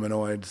 lizard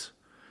humanoids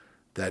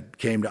that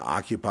came to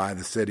occupy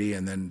the city,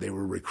 and then they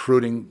were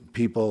recruiting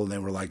people, and they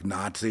were like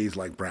Nazis,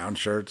 like brown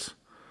shirts,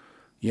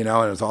 and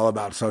it was all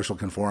about social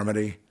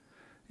conformity.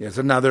 It's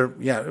another,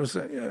 it was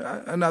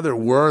another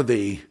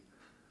worthy,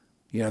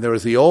 there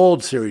was the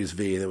old Series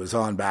V that was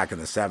on back in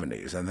the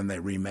 70s, and then they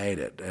remade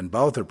it, and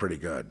both are pretty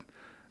good.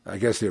 I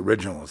guess the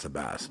original is the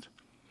best.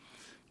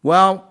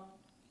 Well,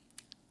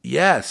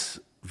 yes,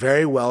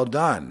 very well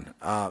done.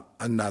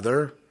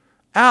 Another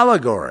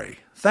allegory.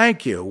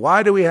 Thank you.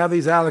 Why do we have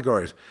these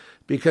allegories?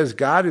 Because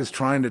God is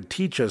trying to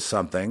teach us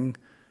something,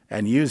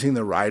 and using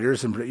the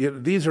writers,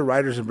 and these are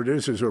writers and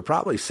producers who are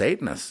probably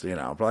Satanists,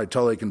 probably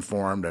totally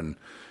conformed and,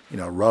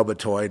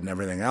 robotoid and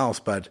everything else,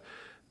 but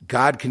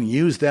God can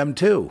use them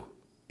too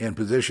in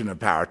position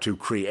of power to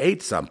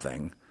create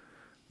something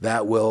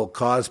that will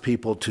cause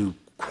people to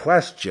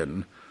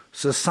question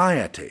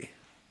society.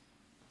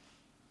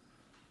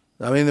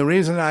 I mean, the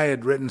reason I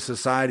had written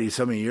Society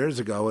so many years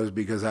ago was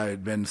because I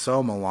had been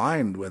so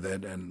maligned with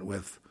it and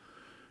with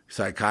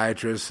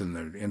psychiatrists and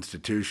the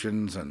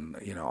institutions and,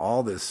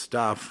 all this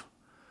stuff,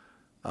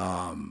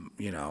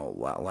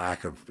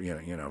 lack of,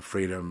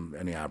 freedom,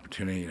 any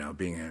opportunity,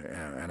 being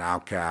an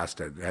outcast.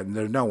 And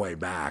there's no way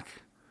back.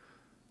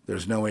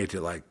 There's no way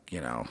to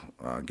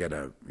get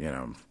a,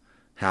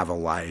 have a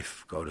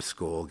life, go to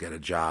school, get a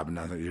job,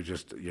 nothing. You're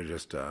just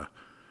a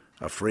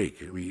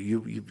freak.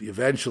 You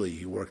eventually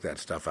you work that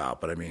stuff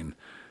out, but I mean,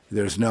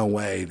 there's no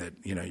way that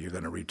you're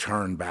going to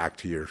return back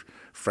to your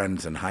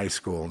friends in high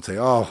school and say,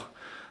 "Oh,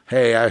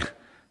 hey,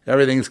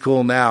 everything's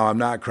cool now. I'm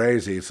not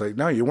crazy." It's like,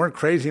 no, you weren't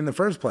crazy in the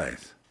first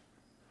place.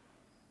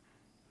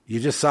 You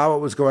just saw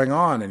what was going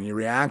on and you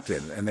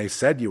reacted, and they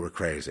said you were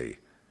crazy,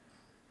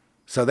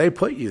 so they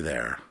put you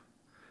there.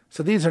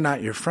 So these are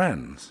not your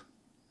friends.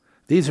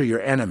 These are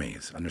your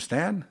enemies.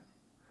 Understand?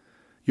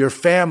 Your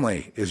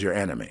family is your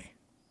enemy.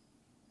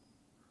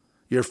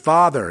 Your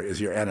father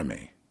is your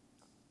enemy.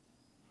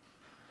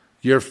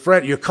 Your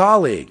friend, your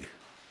colleague,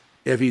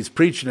 if he's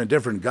preaching a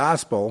different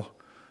gospel,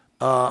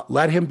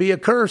 let him be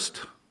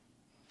accursed.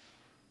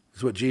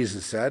 That's what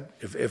Jesus said.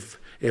 If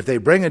they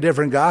bring a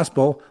different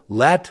gospel,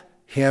 let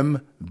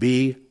him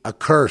be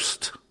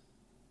accursed.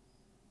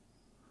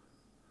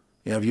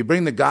 If you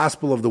bring the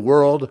gospel of the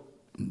world,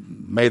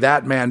 may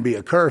that man be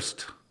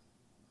accursed.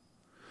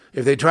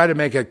 If they try to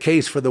make a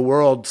case for the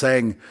world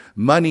saying,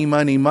 money,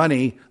 money,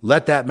 money,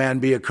 let that man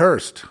be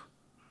accursed.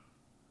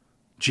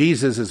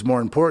 Jesus is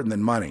more important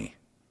than money.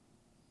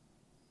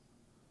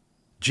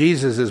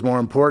 Jesus is more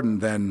important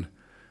than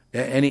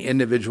any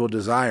individual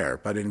desire.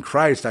 But in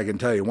Christ, I can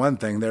tell you one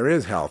thing, there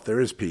is health,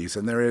 there is peace,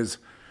 and there is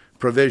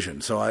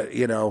provision. So,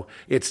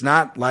 it's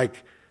not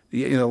like,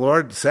 the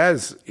Lord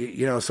says,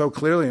 so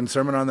clearly in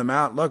Sermon on the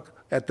Mount, look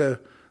at the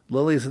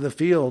lilies of the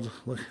field.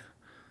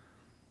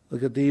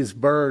 Look at these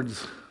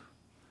birds.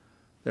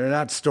 They're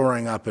not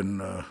storing up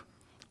in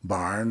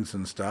barns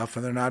and stuff,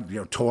 and they're not,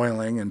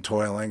 toiling,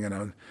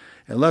 and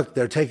look,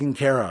 they're taken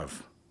care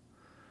of.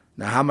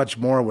 Now, how much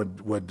more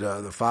would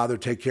the Father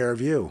take care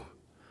of you?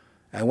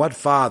 And what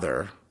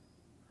father,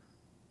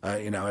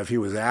 if he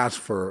was asked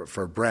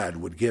for bread,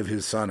 would give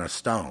his son a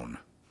stone?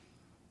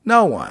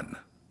 No one.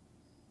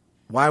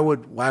 Why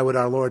would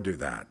our Lord do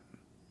that?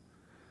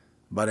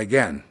 But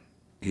again,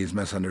 he's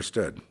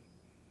misunderstood.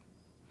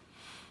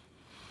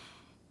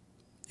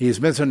 He's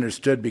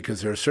misunderstood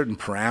because there are certain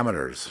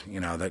parameters,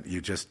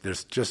 that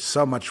there's just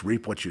so much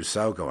reap what you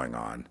sow going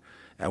on.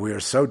 And we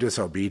are so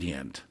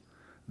disobedient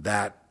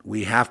that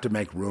we have to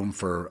make room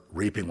for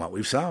reaping what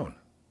we've sown.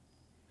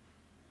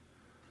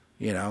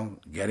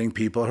 Getting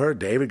people hurt.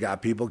 David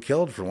got people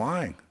killed for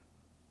lying.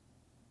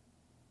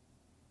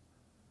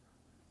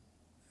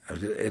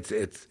 It's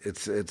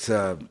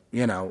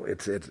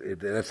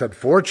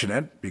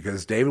unfortunate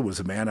because David was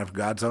a man of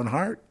God's own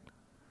heart.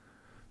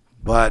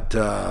 But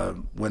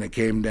when it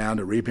came down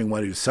to reaping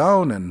what he's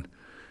sown and,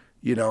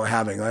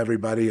 having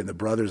everybody and the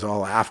brothers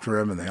all after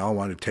him and they all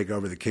wanted to take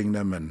over the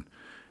kingdom and,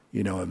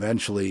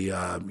 eventually,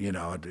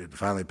 it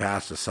finally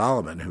passed to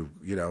Solomon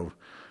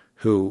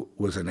who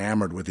was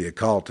enamored with the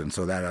occult. And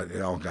so that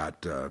it all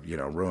got,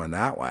 ruined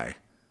that way.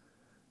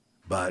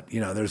 But,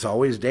 there's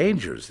always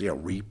dangers.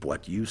 Reap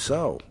what you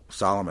sow.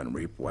 Solomon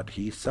reaped what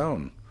he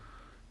sown.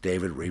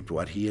 David reaped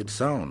what he had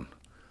sown.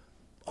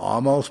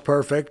 Almost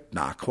perfect,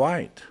 not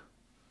quite.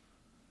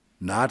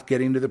 Not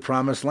getting to the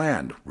promised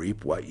land.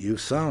 Reap what you've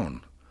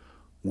sown.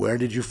 Where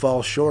did you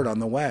fall short on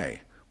the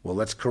way? Well,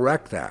 let's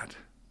correct that.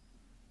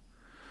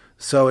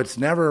 So it's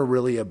never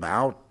really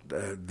about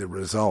the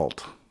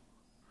result.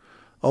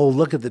 Oh,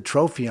 look at the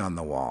trophy on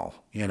the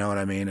wall. You know what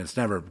I mean? It's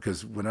never,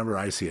 because whenever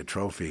I see a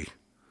trophy,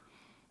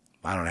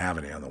 I don't have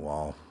any on the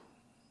wall.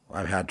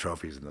 I've had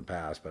trophies in the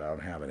past, but I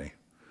don't have any.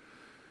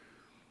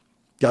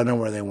 Don't know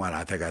where they went.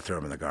 I think I threw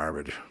them in the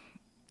garbage.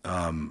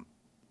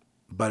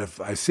 But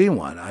if I see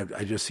one,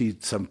 I just see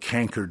some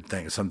cankered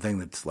thing, something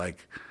that's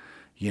like,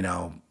 left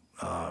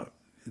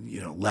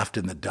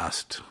in the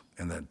dust,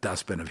 in the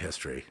dustbin of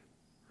history.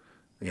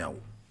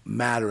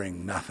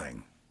 Mattering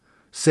nothing,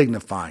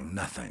 signifying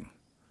nothing.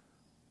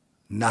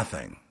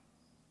 Nothing.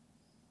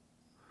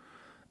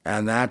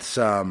 And that's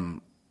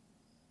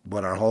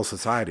what our whole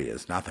society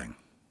is, nothing.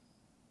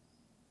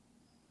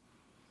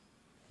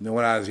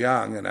 when I was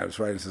young and I was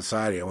writing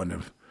Society, I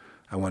wanted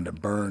to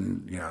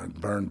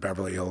burn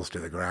Beverly Hills to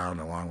the ground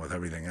along with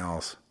everything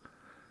else,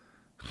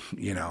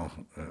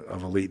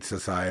 of elite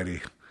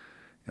society,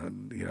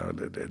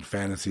 the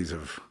fantasies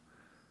of,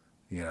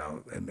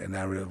 and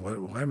I really,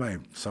 why am I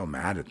so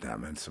mad at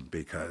them? It's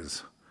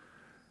because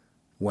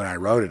when I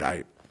wrote it,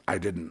 I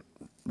didn't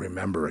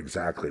remember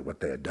exactly what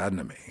they had done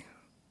to me,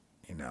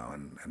 and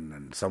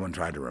then someone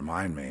tried to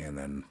remind me, and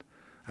then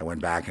I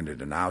went back into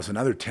denial. It was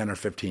another 10 or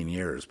 15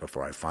 years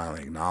before I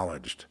finally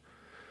acknowledged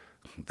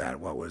that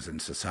what was in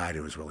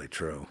Society was really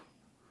true.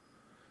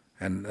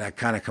 And that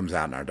kind of comes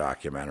out in our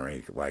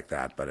documentary like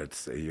that, but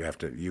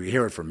you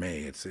hear it from me.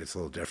 It's a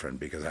little different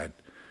because what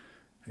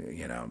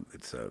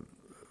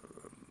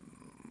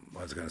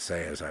I was going to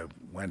say is I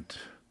went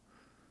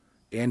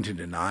into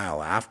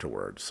denial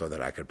afterwards so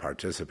that I could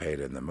participate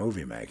in the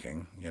movie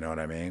making, you know what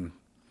I mean?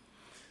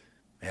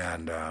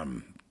 And,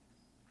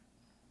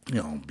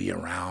 be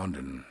around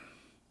and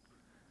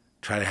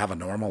try to have a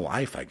normal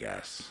life, I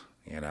guess,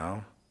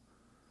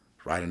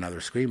 write another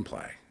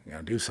screenplay,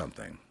 do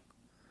something.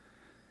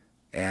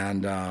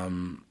 And,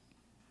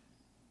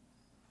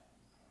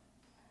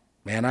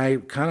 I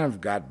kind of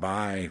got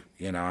by,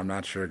 I'm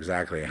not sure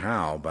exactly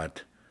how,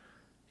 but,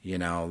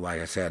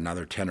 like I said,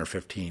 another 10 or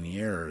 15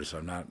 years,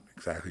 I'm not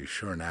exactly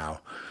sure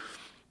now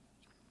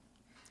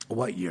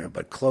what year,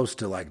 but close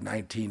to like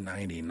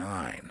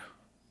 1999.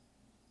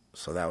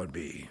 So that would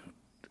be,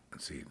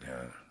 let's see,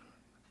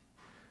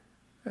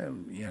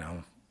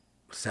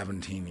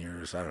 17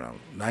 years, I don't know,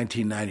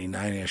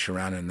 1999-ish,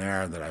 around in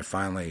there, that I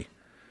finally,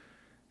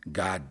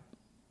 God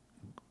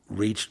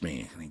reached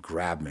me and he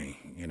grabbed me,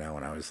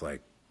 when I was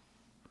like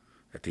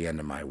at the end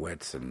of my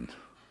wits, and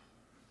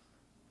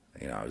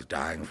I was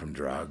dying from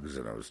drugs,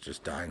 and I was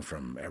just dying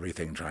from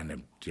everything, trying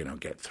to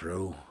get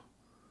through,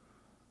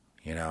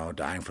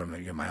 dying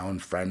from my own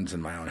friends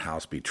in my own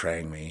house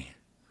betraying me,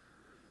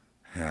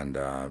 and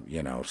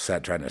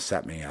trying to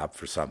set me up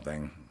for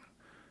something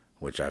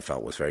which I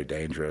felt was very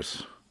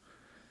dangerous.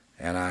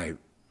 And I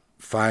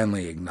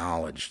finally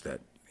acknowledged that,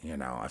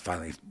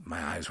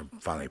 my eyes were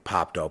finally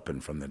popped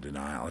open from the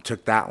denial. It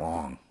took that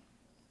long.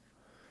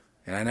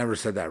 And I never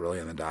said that really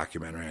in the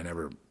documentary. I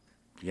never,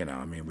 we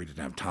didn't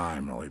have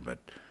time really, but,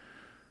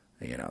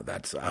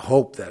 I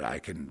hope that I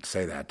can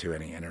say that to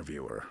any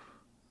interviewer,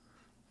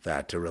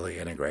 that to really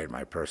integrate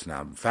my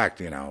personality. In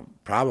fact,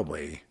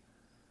 probably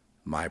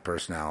my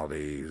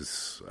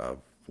personalities of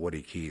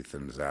Woody Keith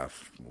and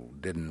Zeph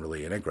didn't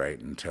really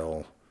integrate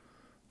until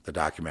the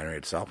documentary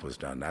itself was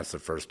done. That's the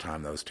first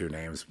time those two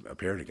names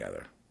appear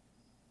together.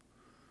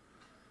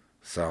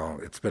 So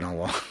it's been a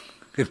long,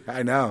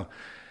 I know.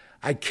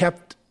 I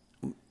kept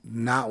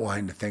not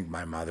wanting to think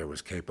my mother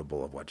was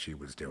capable of what she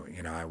was doing.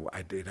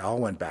 It all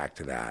went back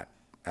to that.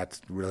 That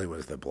really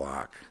was the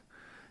block.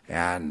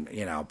 And,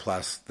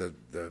 plus the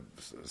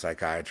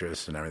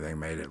psychiatrist and everything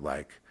made it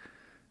like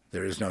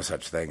there is no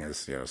such thing as,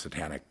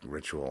 satanic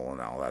ritual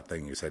and all that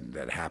thing you said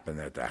that happened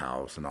at the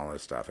house and all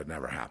this stuff. It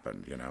never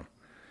happened,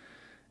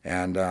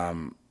 And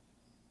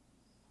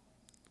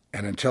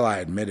until I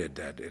admitted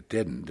that it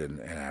didn't,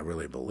 and I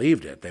really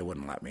believed it, they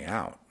wouldn't let me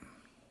out.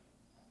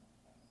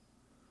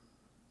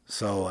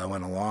 So I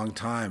went a long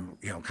time,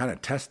 kind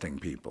of testing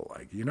people,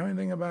 like, you know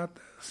anything about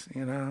this,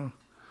 And I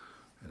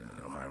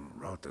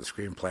wrote the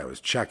screenplay. I was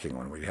checking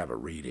when we'd have a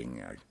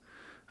reading. I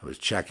was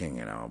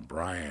checking,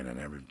 Brian and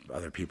every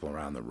other people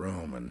around the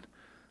room and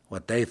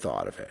what they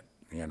thought of it,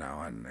 and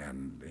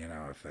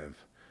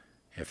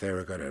if they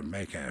were going to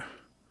make a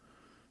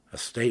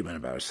statement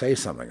about it, say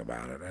something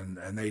about it,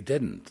 and they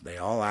didn't. They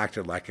all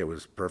acted like it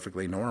was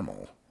perfectly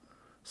normal.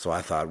 So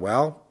I thought,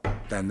 well,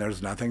 then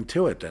there's nothing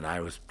to it. Then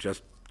I was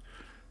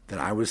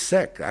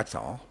sick, that's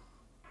all.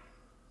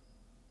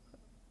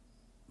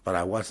 But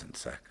I wasn't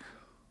sick.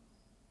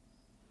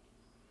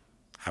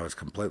 I was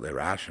completely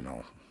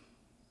rational.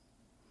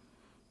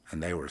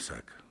 And they were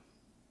sick.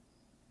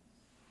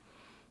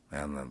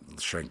 And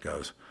the shrink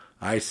goes,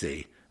 I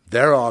see.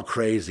 They're all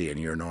crazy and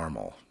you're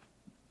normal.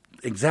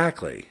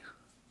 Exactly.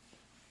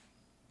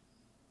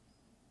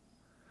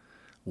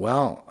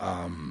 Well,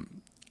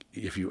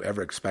 if you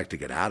ever expect to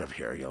get out of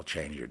here, you'll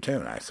change your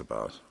tune, I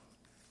suppose.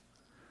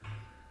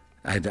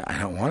 I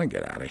don't want to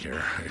get out of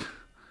here.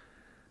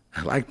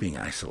 I like being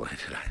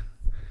isolated.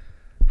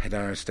 I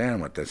don't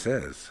understand what this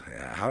is.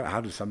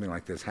 How does something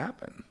like this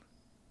happen?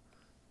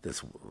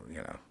 This,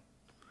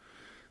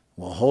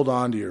 Well, hold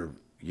on to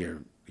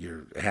your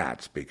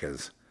hats,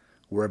 because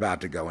we're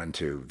about to go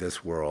into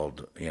this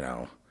world,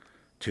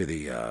 to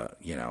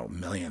the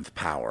millionth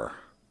power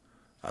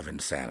of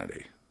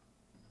insanity.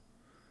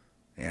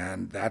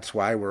 And that's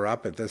why we're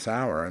up at this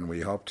hour, and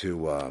we hope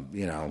to,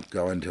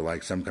 go into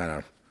like some kind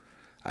of,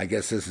 I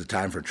guess this is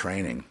time for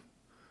training.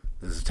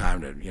 This is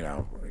time to,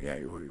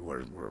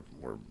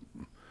 we're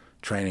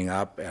training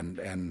up,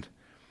 and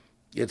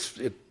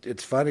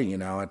it's funny,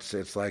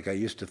 it's like I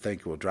used to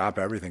think we'll drop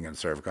everything and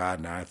serve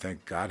God. Now I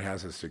think God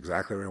has us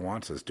exactly where he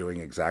wants us,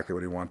 doing exactly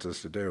what he wants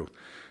us to do.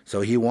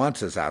 So he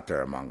wants us out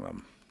there among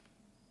them,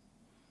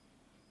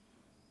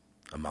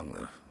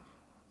 among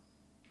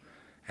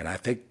And I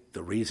think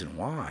the reason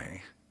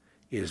why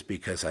is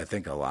because I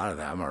think a lot of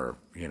them are,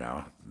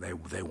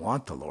 they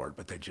want the Lord,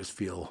 but they just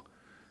feel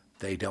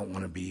they don't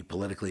want to be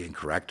politically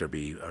incorrect or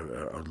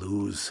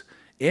lose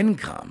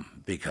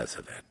income because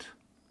of it.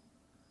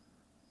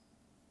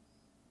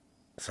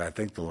 So I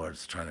think the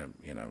Lord's trying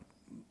to,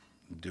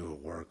 do a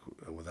work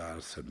with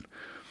us and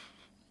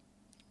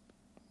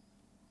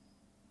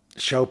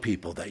show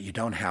people that you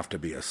don't have to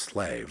be a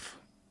slave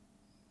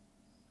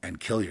and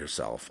kill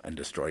yourself and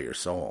destroy your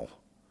soul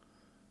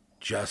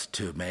just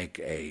to make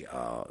a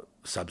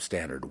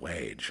substandard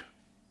wage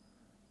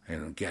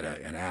and get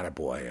an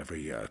attaboy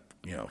every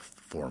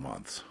 4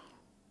 months.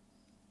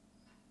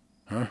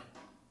 Huh?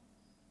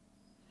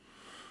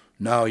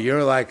 No,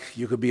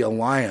 you could be a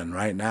lion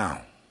right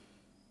now.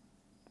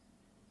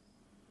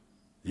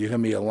 You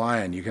can be a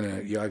lion. You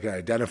can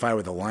identify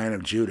with the Lion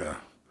of Judah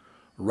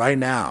right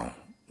now,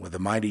 with the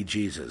mighty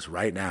Jesus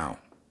right now.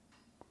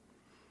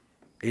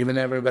 Even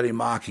everybody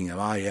mocking him.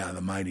 Oh yeah, the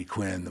mighty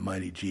Quinn, the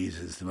mighty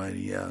Jesus, the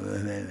mighty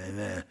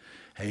and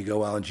you go,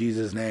 well, in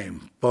Jesus'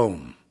 name,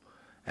 boom,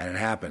 and it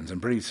happens.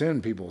 And pretty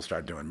soon people will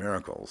start doing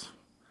miracles.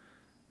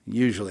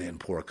 Usually in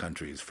poor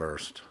countries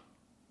first.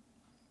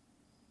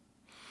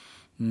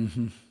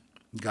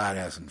 God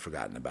hasn't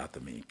forgotten about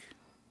the meek.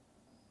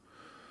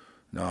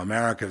 No,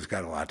 America's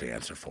got a lot to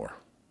answer for.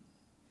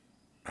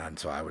 And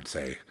so I would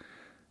say,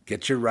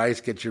 get your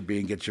rice, get your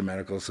bean, get your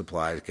medical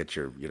supplies, get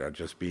your,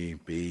 just be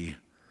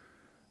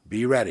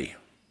ready.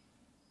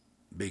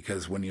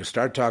 Because when you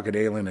start talking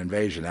alien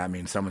invasion, that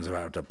means someone's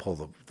about to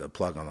pull the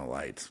plug on the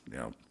lights,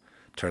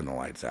 turn the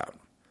lights out.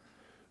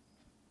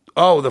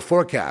 Oh, the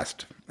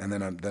forecast. And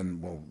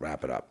then we'll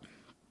wrap it up.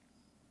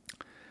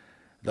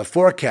 The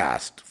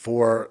forecast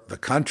for the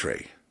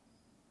country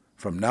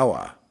from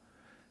NOAA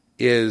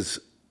is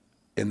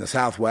in the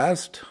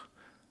Southwest,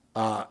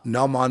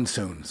 no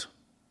monsoons.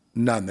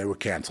 None. They were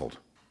canceled.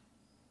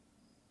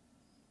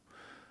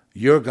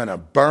 You're going to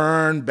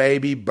burn,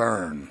 baby,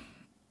 burn.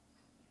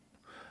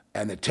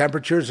 And the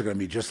temperatures are going to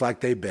be just like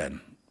they've been.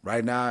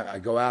 Right now, I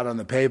go out on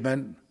the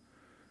pavement.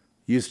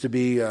 Used to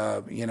be,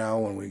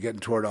 when we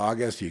get toward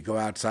August, you go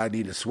outside,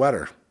 need a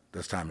sweater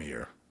this time of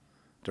year.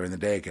 During the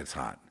day, it gets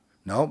hot.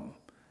 Nope,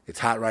 it's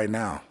hot right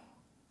now.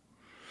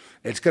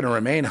 It's going to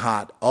remain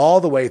hot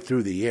all the way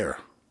through the year.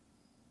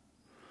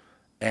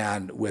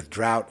 And with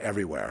drought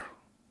everywhere,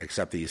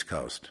 except the East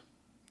Coast,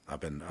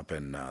 up in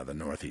the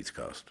Northeast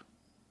Coast.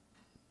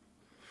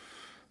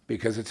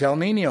 Because it's El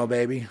Nino,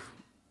 baby.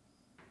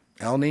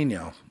 El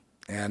Nino.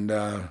 And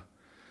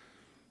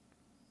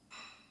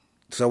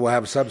so we'll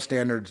have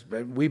substandards.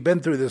 We've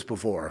been through this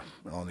before,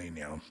 El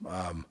Nino.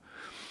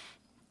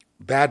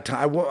 Bad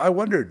time. I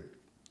wondered,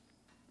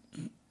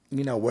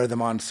 where the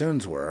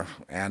monsoons were.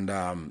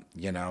 And,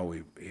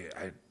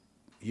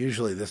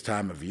 usually this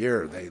time of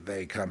year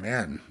they come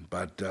in.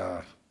 But,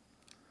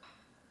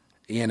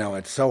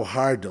 it's so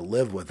hard to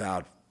live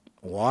without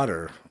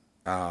water.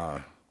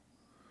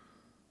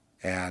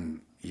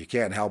 And you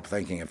can't help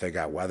thinking if they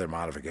got weather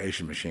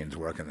modification machines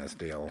working this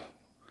deal.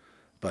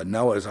 But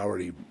NOAA's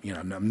already,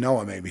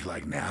 NOAA may be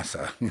like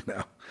NASA,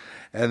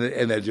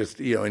 and they're just,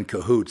 in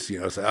cahoots, say,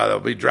 there'll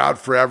be drought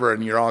forever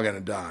and you're all going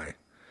to die.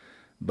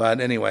 But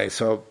anyway,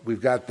 so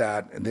we've got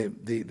that.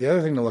 The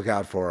other thing to look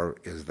out for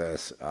is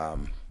this.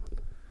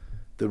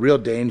 The real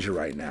danger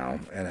right now,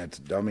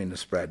 and don't mean to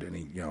spread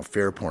any,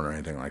 fear porn or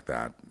anything like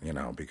that,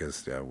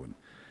 because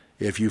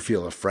if you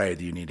feel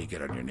afraid, you need to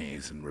get on your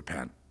knees and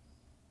repent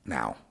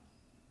now.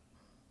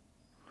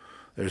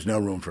 There's no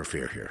room for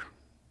fear here.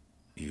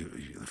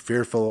 The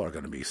fearful are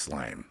going to be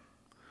slain.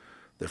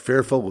 The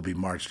fearful will be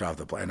marched off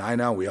the planet. And I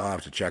know we all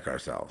have to check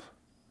ourselves.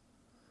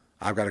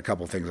 I've got a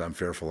couple things I'm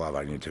fearful of.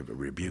 I need to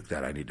rebuke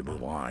that. I need to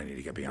move on. I need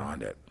to get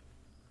beyond it.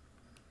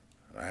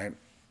 Right?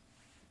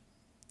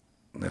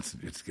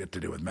 It's got to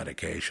do with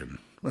medication.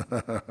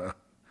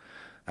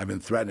 I've been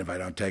threatened if I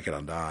don't take it,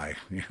 I'll die.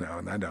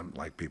 And I don't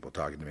like people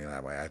talking to me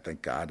that way. I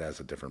think God has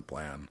a different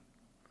plan.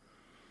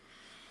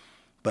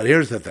 But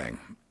here's the thing.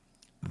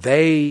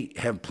 They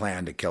have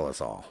planned to kill us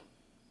all.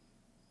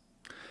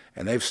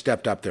 And they've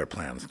stepped up their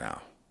plans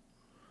now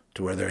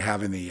to where they're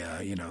having the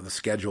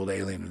scheduled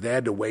alien. They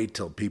had to wait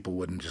till people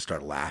wouldn't just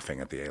start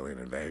laughing at the alien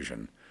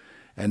invasion.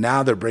 And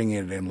now they're bringing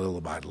it in little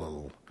by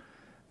little.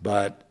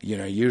 But,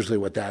 usually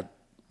what that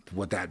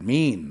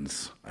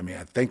means, I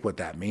think what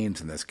that means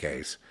in this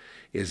case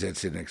is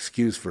it's an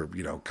excuse for,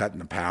 cutting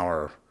the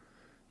power,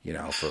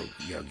 for,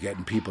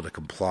 getting people to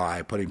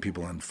comply, putting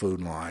people on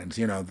food lines,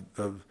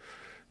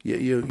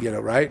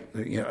 right?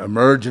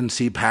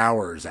 Emergency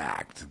Powers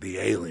Act, the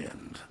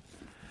aliens.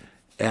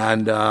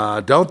 And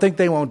don't think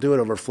they won't do it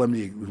over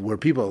flimsy, where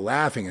people are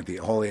laughing at the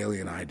whole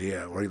alien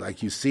idea, or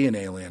like you see an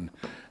alien,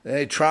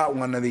 they trot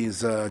one of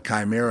these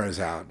chimeras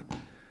out.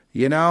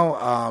 You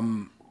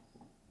know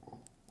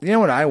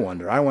what I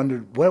wonder? I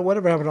wondered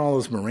whatever happened to all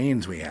those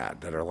Marines we had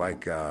that are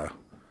like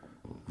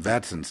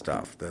vets and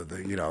stuff.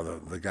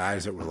 The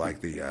guys that were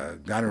like the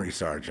gunnery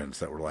sergeants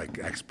that were like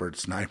expert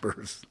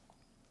snipers.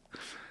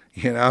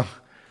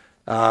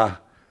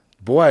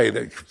 Boy,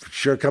 they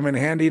sure come in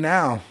handy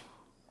now.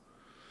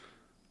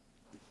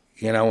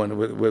 You know,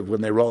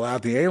 when they roll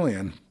out the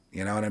alien,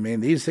 you know what I mean?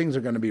 These things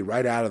are going to be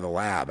right out of the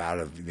lab, out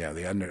of, you know,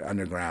 the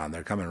underground.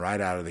 They're coming right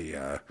out of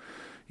the,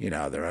 you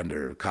know, they're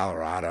under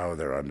Colorado,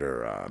 they're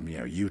under, you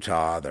know,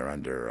 Utah, they're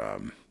under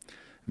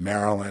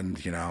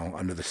Maryland, you know,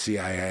 under the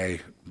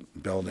CIA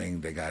building.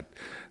 They got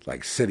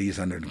like cities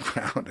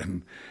underground,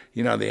 and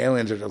you know, the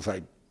aliens are just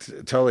like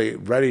totally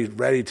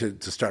ready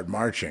to start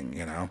marching,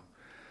 you know,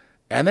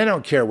 and they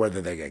don't care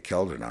whether they get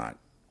killed or not,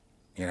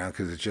 you know,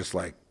 because it's just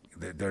like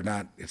they're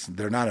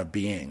not a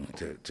being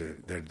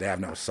they have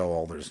no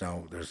soul. There's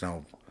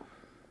no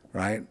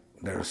right.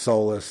 They're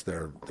soulless. They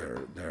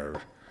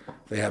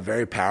have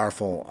very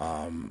powerful,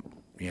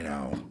 you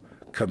know,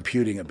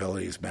 computing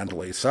abilities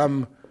mentally.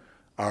 Some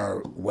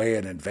are way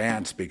in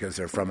advance because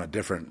they're from a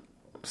different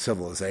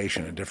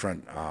civilization, a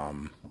different.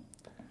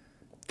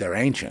 They're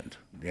ancient,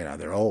 you know,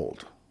 they're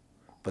old,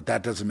 but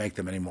that doesn't make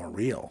them any more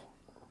real.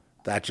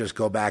 That just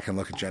go back and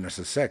look at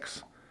Genesis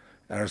 6.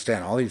 I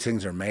understand all these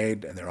things are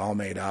made, and they're all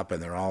made up,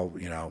 and they're all,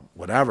 you know,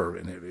 whatever.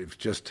 And it's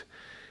just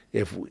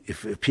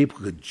if people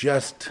could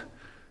just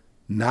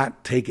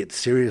not take it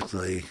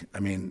seriously.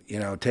 I mean, you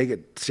know, take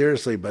it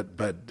seriously, but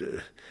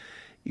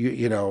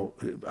you know,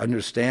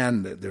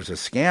 understand that there's a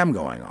scam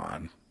going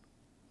on,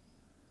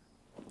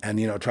 and,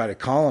 you know, try to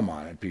call them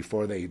on it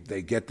before they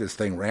get this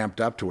thing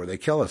ramped up to where they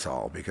kill us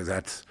all, because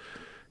that's,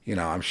 you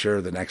know, I'm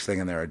sure the next thing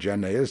on their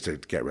agenda is to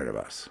get rid of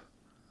us,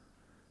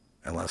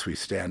 unless we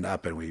stand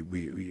up and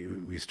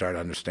we start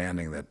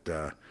understanding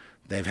that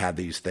they've had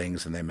these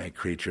things and they make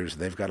creatures.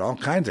 They've got all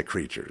kinds of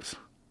creatures,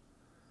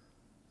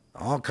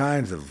 all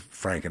kinds of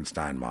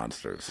Frankenstein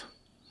monsters,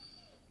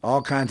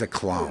 all kinds of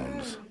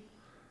clones,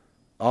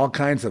 all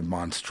kinds of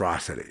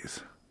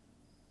monstrosities.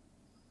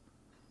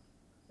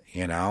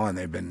 You know, and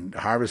they've been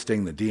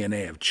harvesting the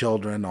DNA of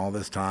children all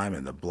this time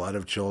and the blood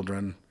of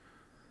children.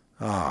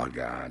 Oh,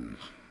 God.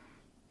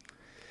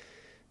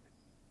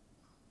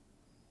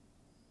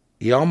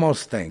 You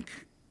almost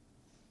think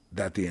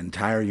that the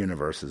entire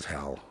universe is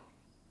hell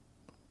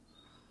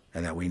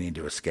and that we need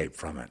to escape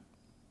from it.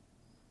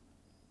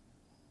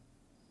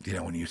 You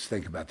know, when you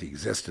think about the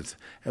existence,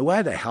 and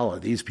why the hell are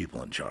these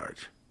people in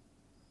charge?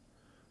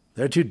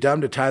 They're too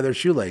dumb to tie their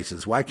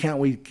shoelaces. Why can't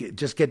we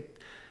just get,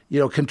 you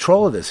know,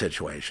 control of this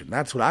situation?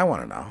 That's what I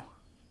want to know.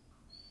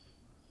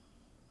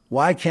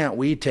 Why can't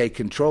we take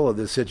control of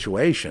this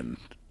situation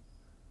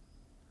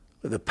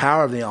with the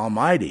power of the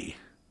Almighty,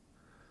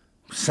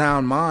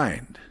 sound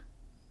mind,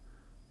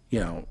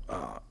 you know,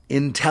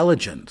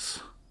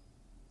 intelligence?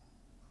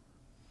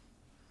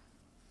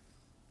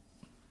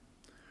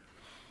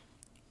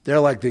 They're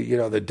like the, you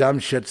know, the dumb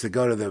shits that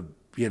go to the,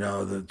 you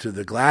know, to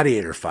the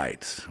gladiator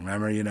fights.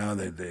 Remember, you know,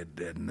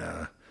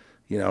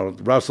 you know,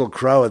 Russell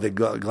Crowe at the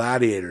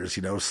gladiators,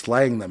 you know,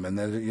 slaying them, and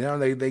then, you know,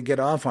 they get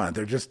off on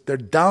it. They're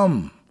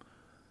dumb.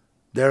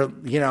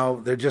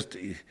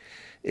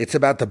 It's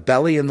about the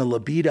belly and the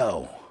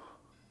libido,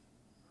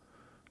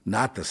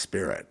 not the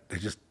spirit. They're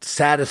just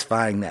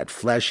satisfying that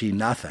fleshy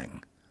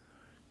nothing,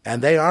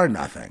 and they are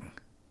nothing.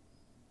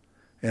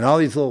 And all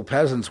these little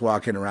peasants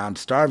walking around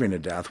starving to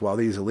death while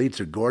these elites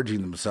are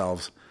gorging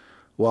themselves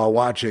while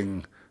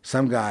watching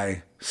some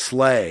guy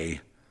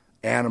slay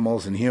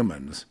animals and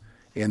humans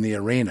in the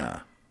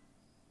arena.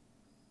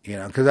 You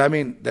know, because I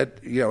mean,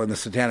 that, you know, in the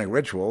satanic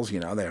rituals, you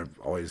know, they're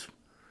always,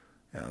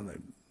 you know,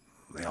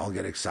 they all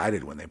get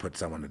excited when they put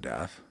someone to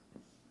death.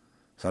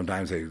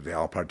 Sometimes they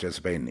all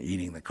participate in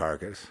eating the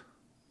carcass.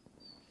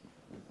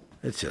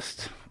 It's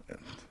just,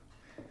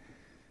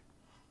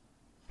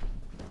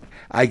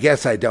 I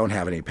guess I don't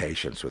have any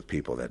patience with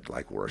people that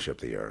like worship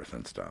the earth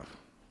and stuff.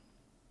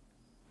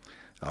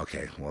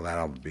 Okay, well,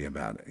 that'll be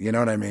about it. You know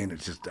what I mean?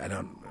 It's just, I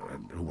don't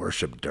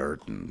worship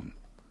dirt and,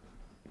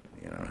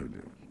 you know, who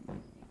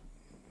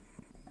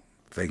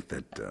think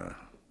that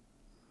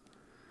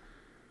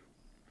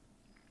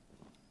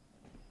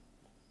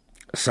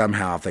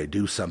somehow if they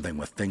do something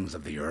with things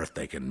of the earth,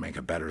 they can make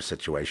a better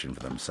situation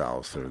for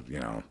themselves through, you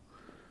know,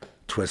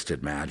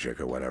 twisted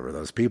magic or whatever.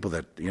 Those people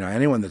that, you know,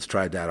 anyone that's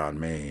tried that on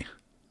me,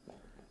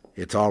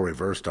 it's all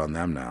reversed on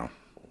them now.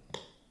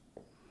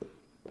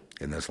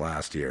 In this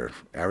last year,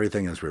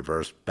 everything is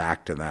reversed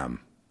back to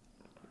them,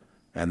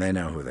 and they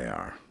know who they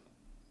are.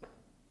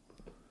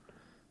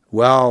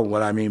 Well,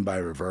 what I mean by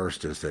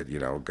reversed is that, you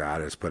know,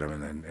 God has put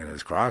them in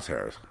his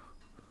crosshairs.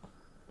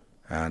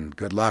 And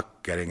good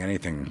luck getting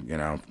anything, you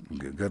know,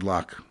 good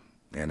luck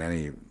in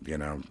any, you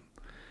know,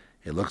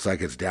 it looks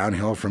like it's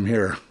downhill from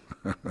here.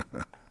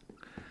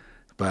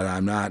 But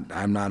I'm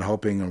not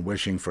hoping or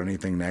wishing for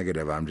anything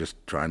negative. I'm just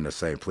trying to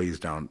say, please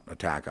don't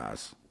attack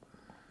us.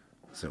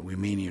 So we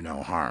mean you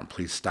no harm.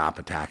 Please stop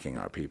attacking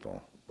our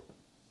people.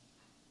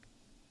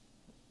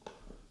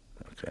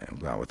 Okay, I'm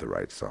glad with the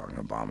right song,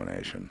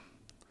 Abomination.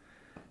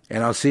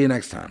 And I'll see you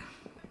next time.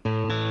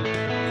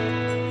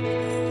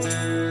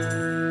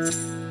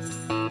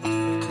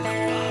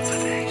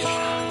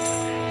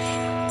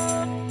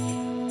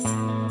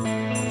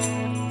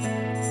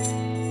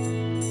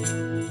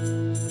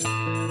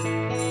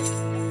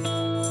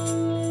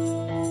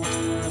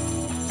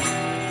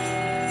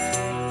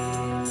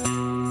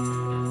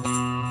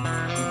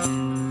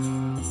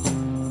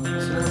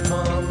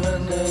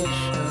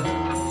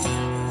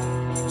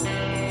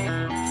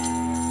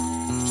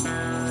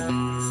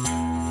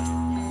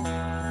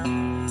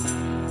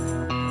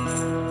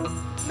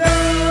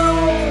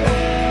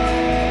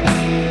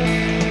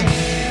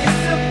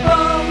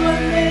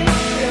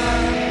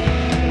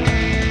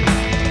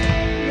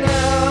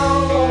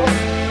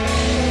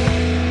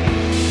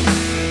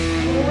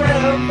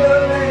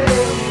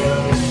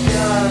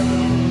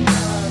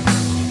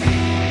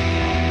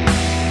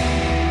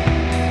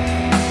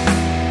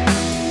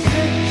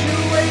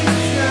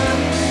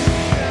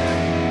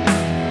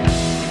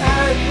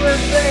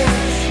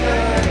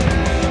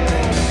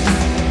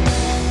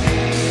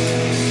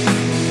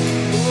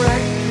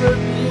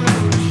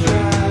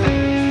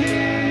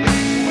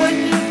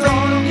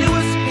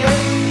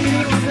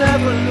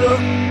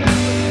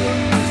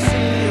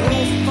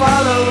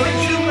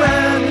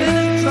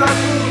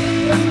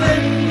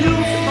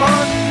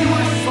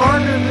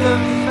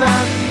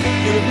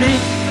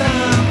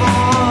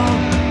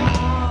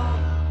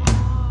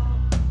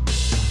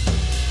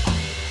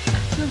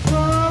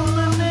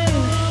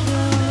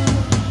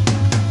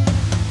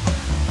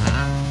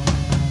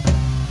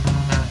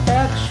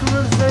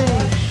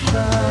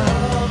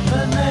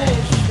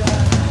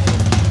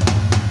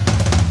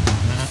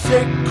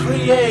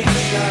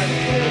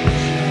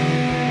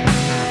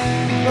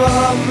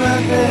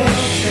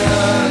 Abomination.